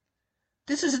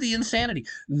 this is the insanity.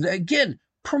 Again,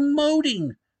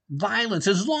 promoting violence,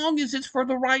 as long as it's for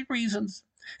the right reasons.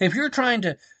 If you're trying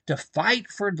to fight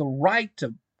for the right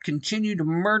to continue to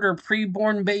murder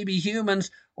preborn baby humans,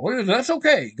 well, that's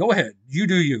okay. Go ahead. You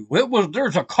do you.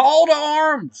 There's a call to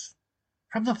arms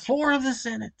from the floor of the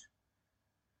Senate.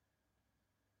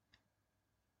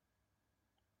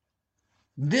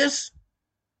 This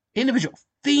individual,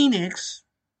 Phoenix,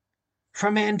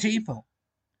 from Antifa,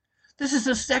 this is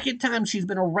the second time she's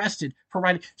been arrested for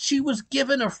writing. She was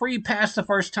given a free pass the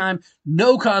first time,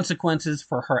 no consequences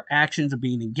for her actions of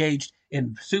being engaged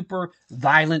in super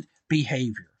violent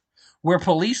behavior, where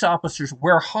police officers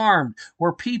were harmed,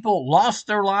 where people lost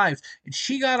their lives, and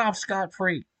she got off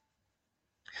scot-free.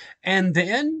 And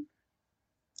then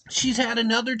she's had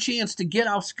another chance to get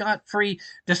off scot-free,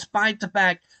 despite the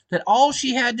fact that all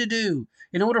she had to do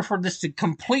in order for this to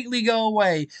completely go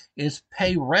away is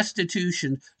pay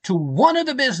restitution to one of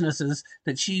the businesses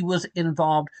that she was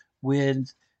involved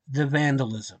with the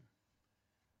vandalism.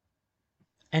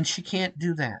 And she can't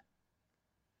do that.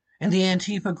 And the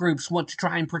Antifa groups want to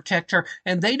try and protect her,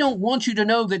 and they don't want you to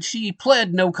know that she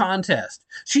pled no contest.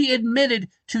 She admitted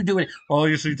to doing it. Well,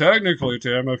 you see, technically,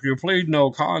 Tim, if you plead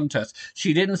no contest,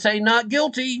 she didn't say not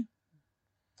guilty.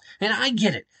 And I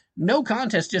get it. No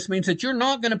contest just means that you're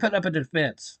not going to put up a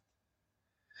defense.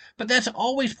 But that's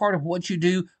always part of what you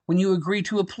do when you agree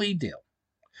to a plea deal.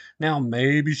 Now,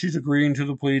 maybe she's agreeing to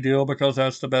the plea deal because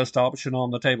that's the best option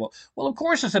on the table. Well, of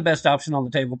course it's the best option on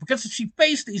the table, because if she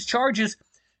faced these charges,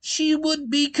 she would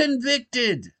be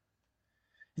convicted.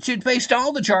 If she'd faced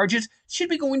all the charges, she'd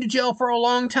be going to jail for a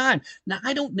long time. Now,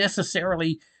 I don't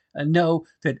necessarily know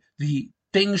that the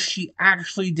things she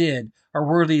actually did are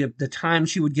worthy of the time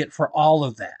she would get for all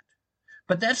of that.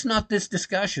 But that's not this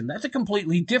discussion. That's a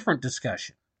completely different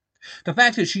discussion. The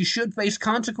fact that she should face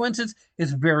consequences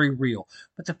is very real.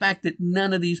 But the fact that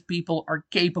none of these people are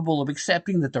capable of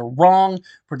accepting that they're wrong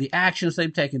for the actions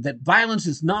they've taken, that violence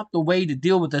is not the way to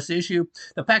deal with this issue,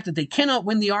 the fact that they cannot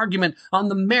win the argument on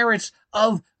the merits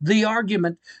of the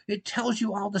argument, it tells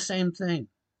you all the same thing.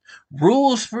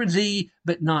 Rules for thee,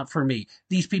 but not for me.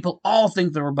 These people all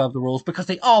think they're above the rules because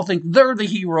they all think they're the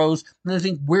heroes and they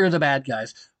think we're the bad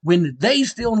guys, when they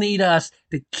still need us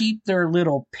to keep their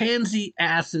little pansy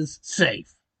asses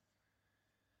safe.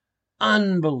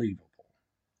 Unbelievable.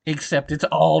 Except it's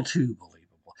all too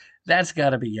believable. That's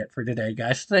got to be it for today,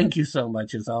 guys. Thank you so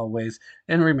much as always.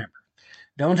 And remember,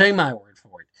 don't take my word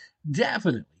for it.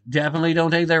 Definitely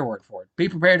don't take their word for it. Be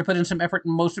prepared to put in some effort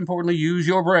and most importantly, use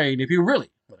your brain if you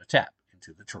really want to tap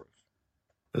into the truth.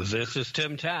 This is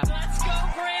Tim Tap. Let's go,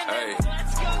 Brandon. Hey.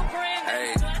 Let's go, Brandon.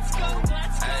 Hey. Let's go.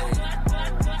 Let's go. Let's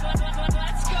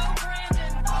go, Brandon.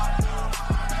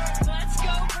 Let's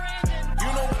go, Brandon. You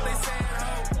know what they saying,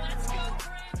 ho? Let's go,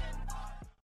 Brandon.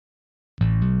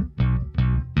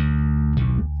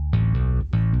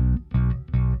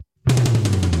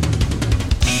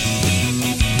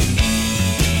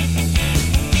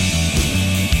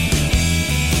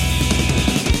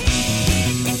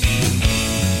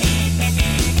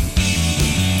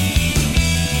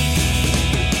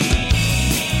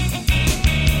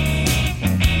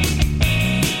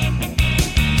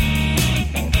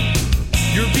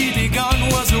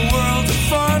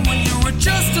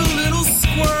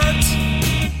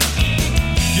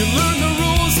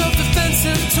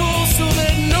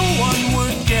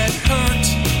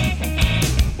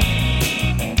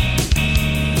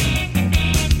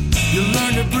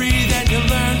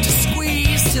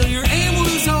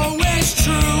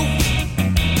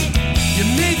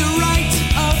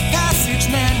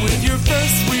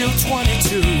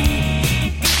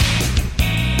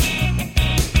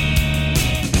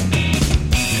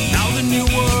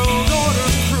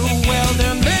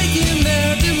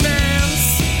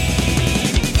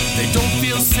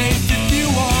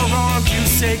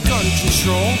 say gun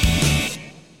control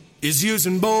is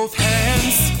using both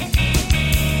hands.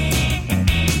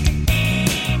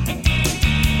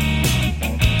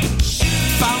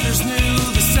 Founders knew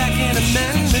the Second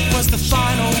Amendment was the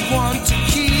final one to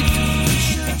keep,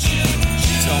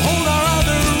 to hold our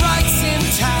other rights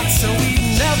intact so we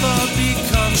never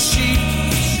become sheep.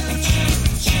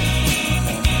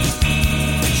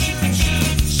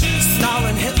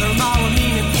 Stalin, Hitler, Mao,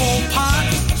 and Pol Pot,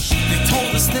 they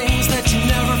told us things that you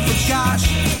never forgot.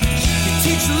 You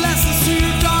teach the lessons to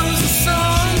your daughters and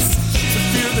sons, to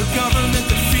fear the government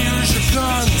that fears your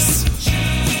guns.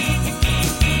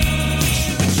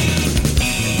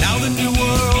 Now the New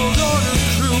World Order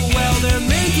crew, well, they're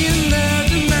making their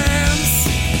demands.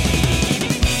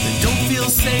 They don't feel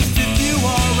safe if you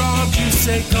are armed. You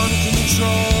say gun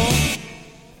control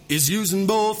is using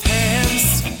both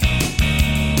hands.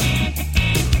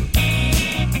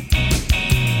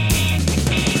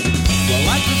 Well,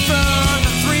 I prefer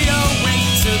the 308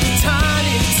 to the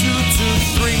tiny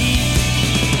 223.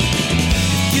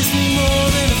 It gives me more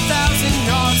than 1,000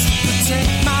 yards to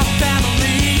protect my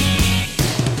family.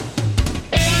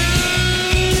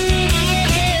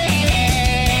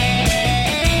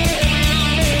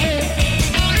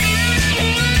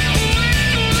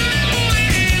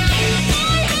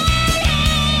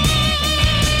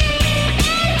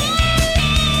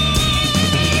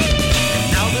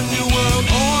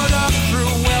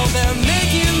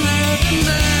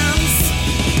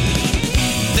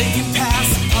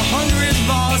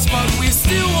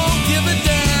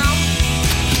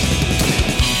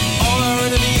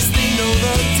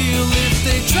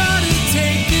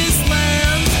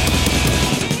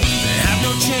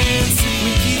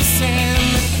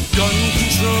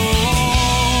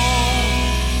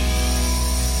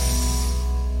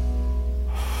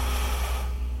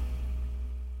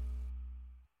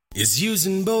 Is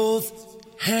using both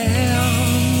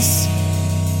hands.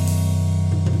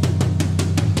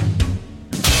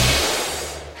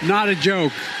 Not a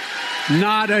joke.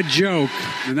 Not a joke.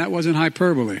 And that wasn't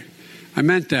hyperbole. I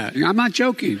meant that. I'm not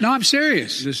joking. No, I'm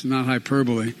serious. This is not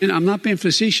hyperbole. And I'm not being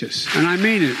facetious. And I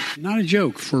mean it. Not a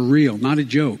joke. For real. Not a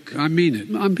joke. I mean it.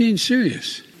 I'm being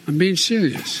serious. I'm being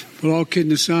serious. But all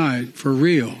kidding aside, for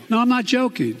real. No, I'm not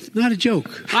joking. Not a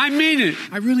joke. I mean it.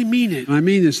 I really mean it. I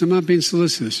mean this. I'm not being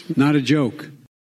solicitous. Not a joke.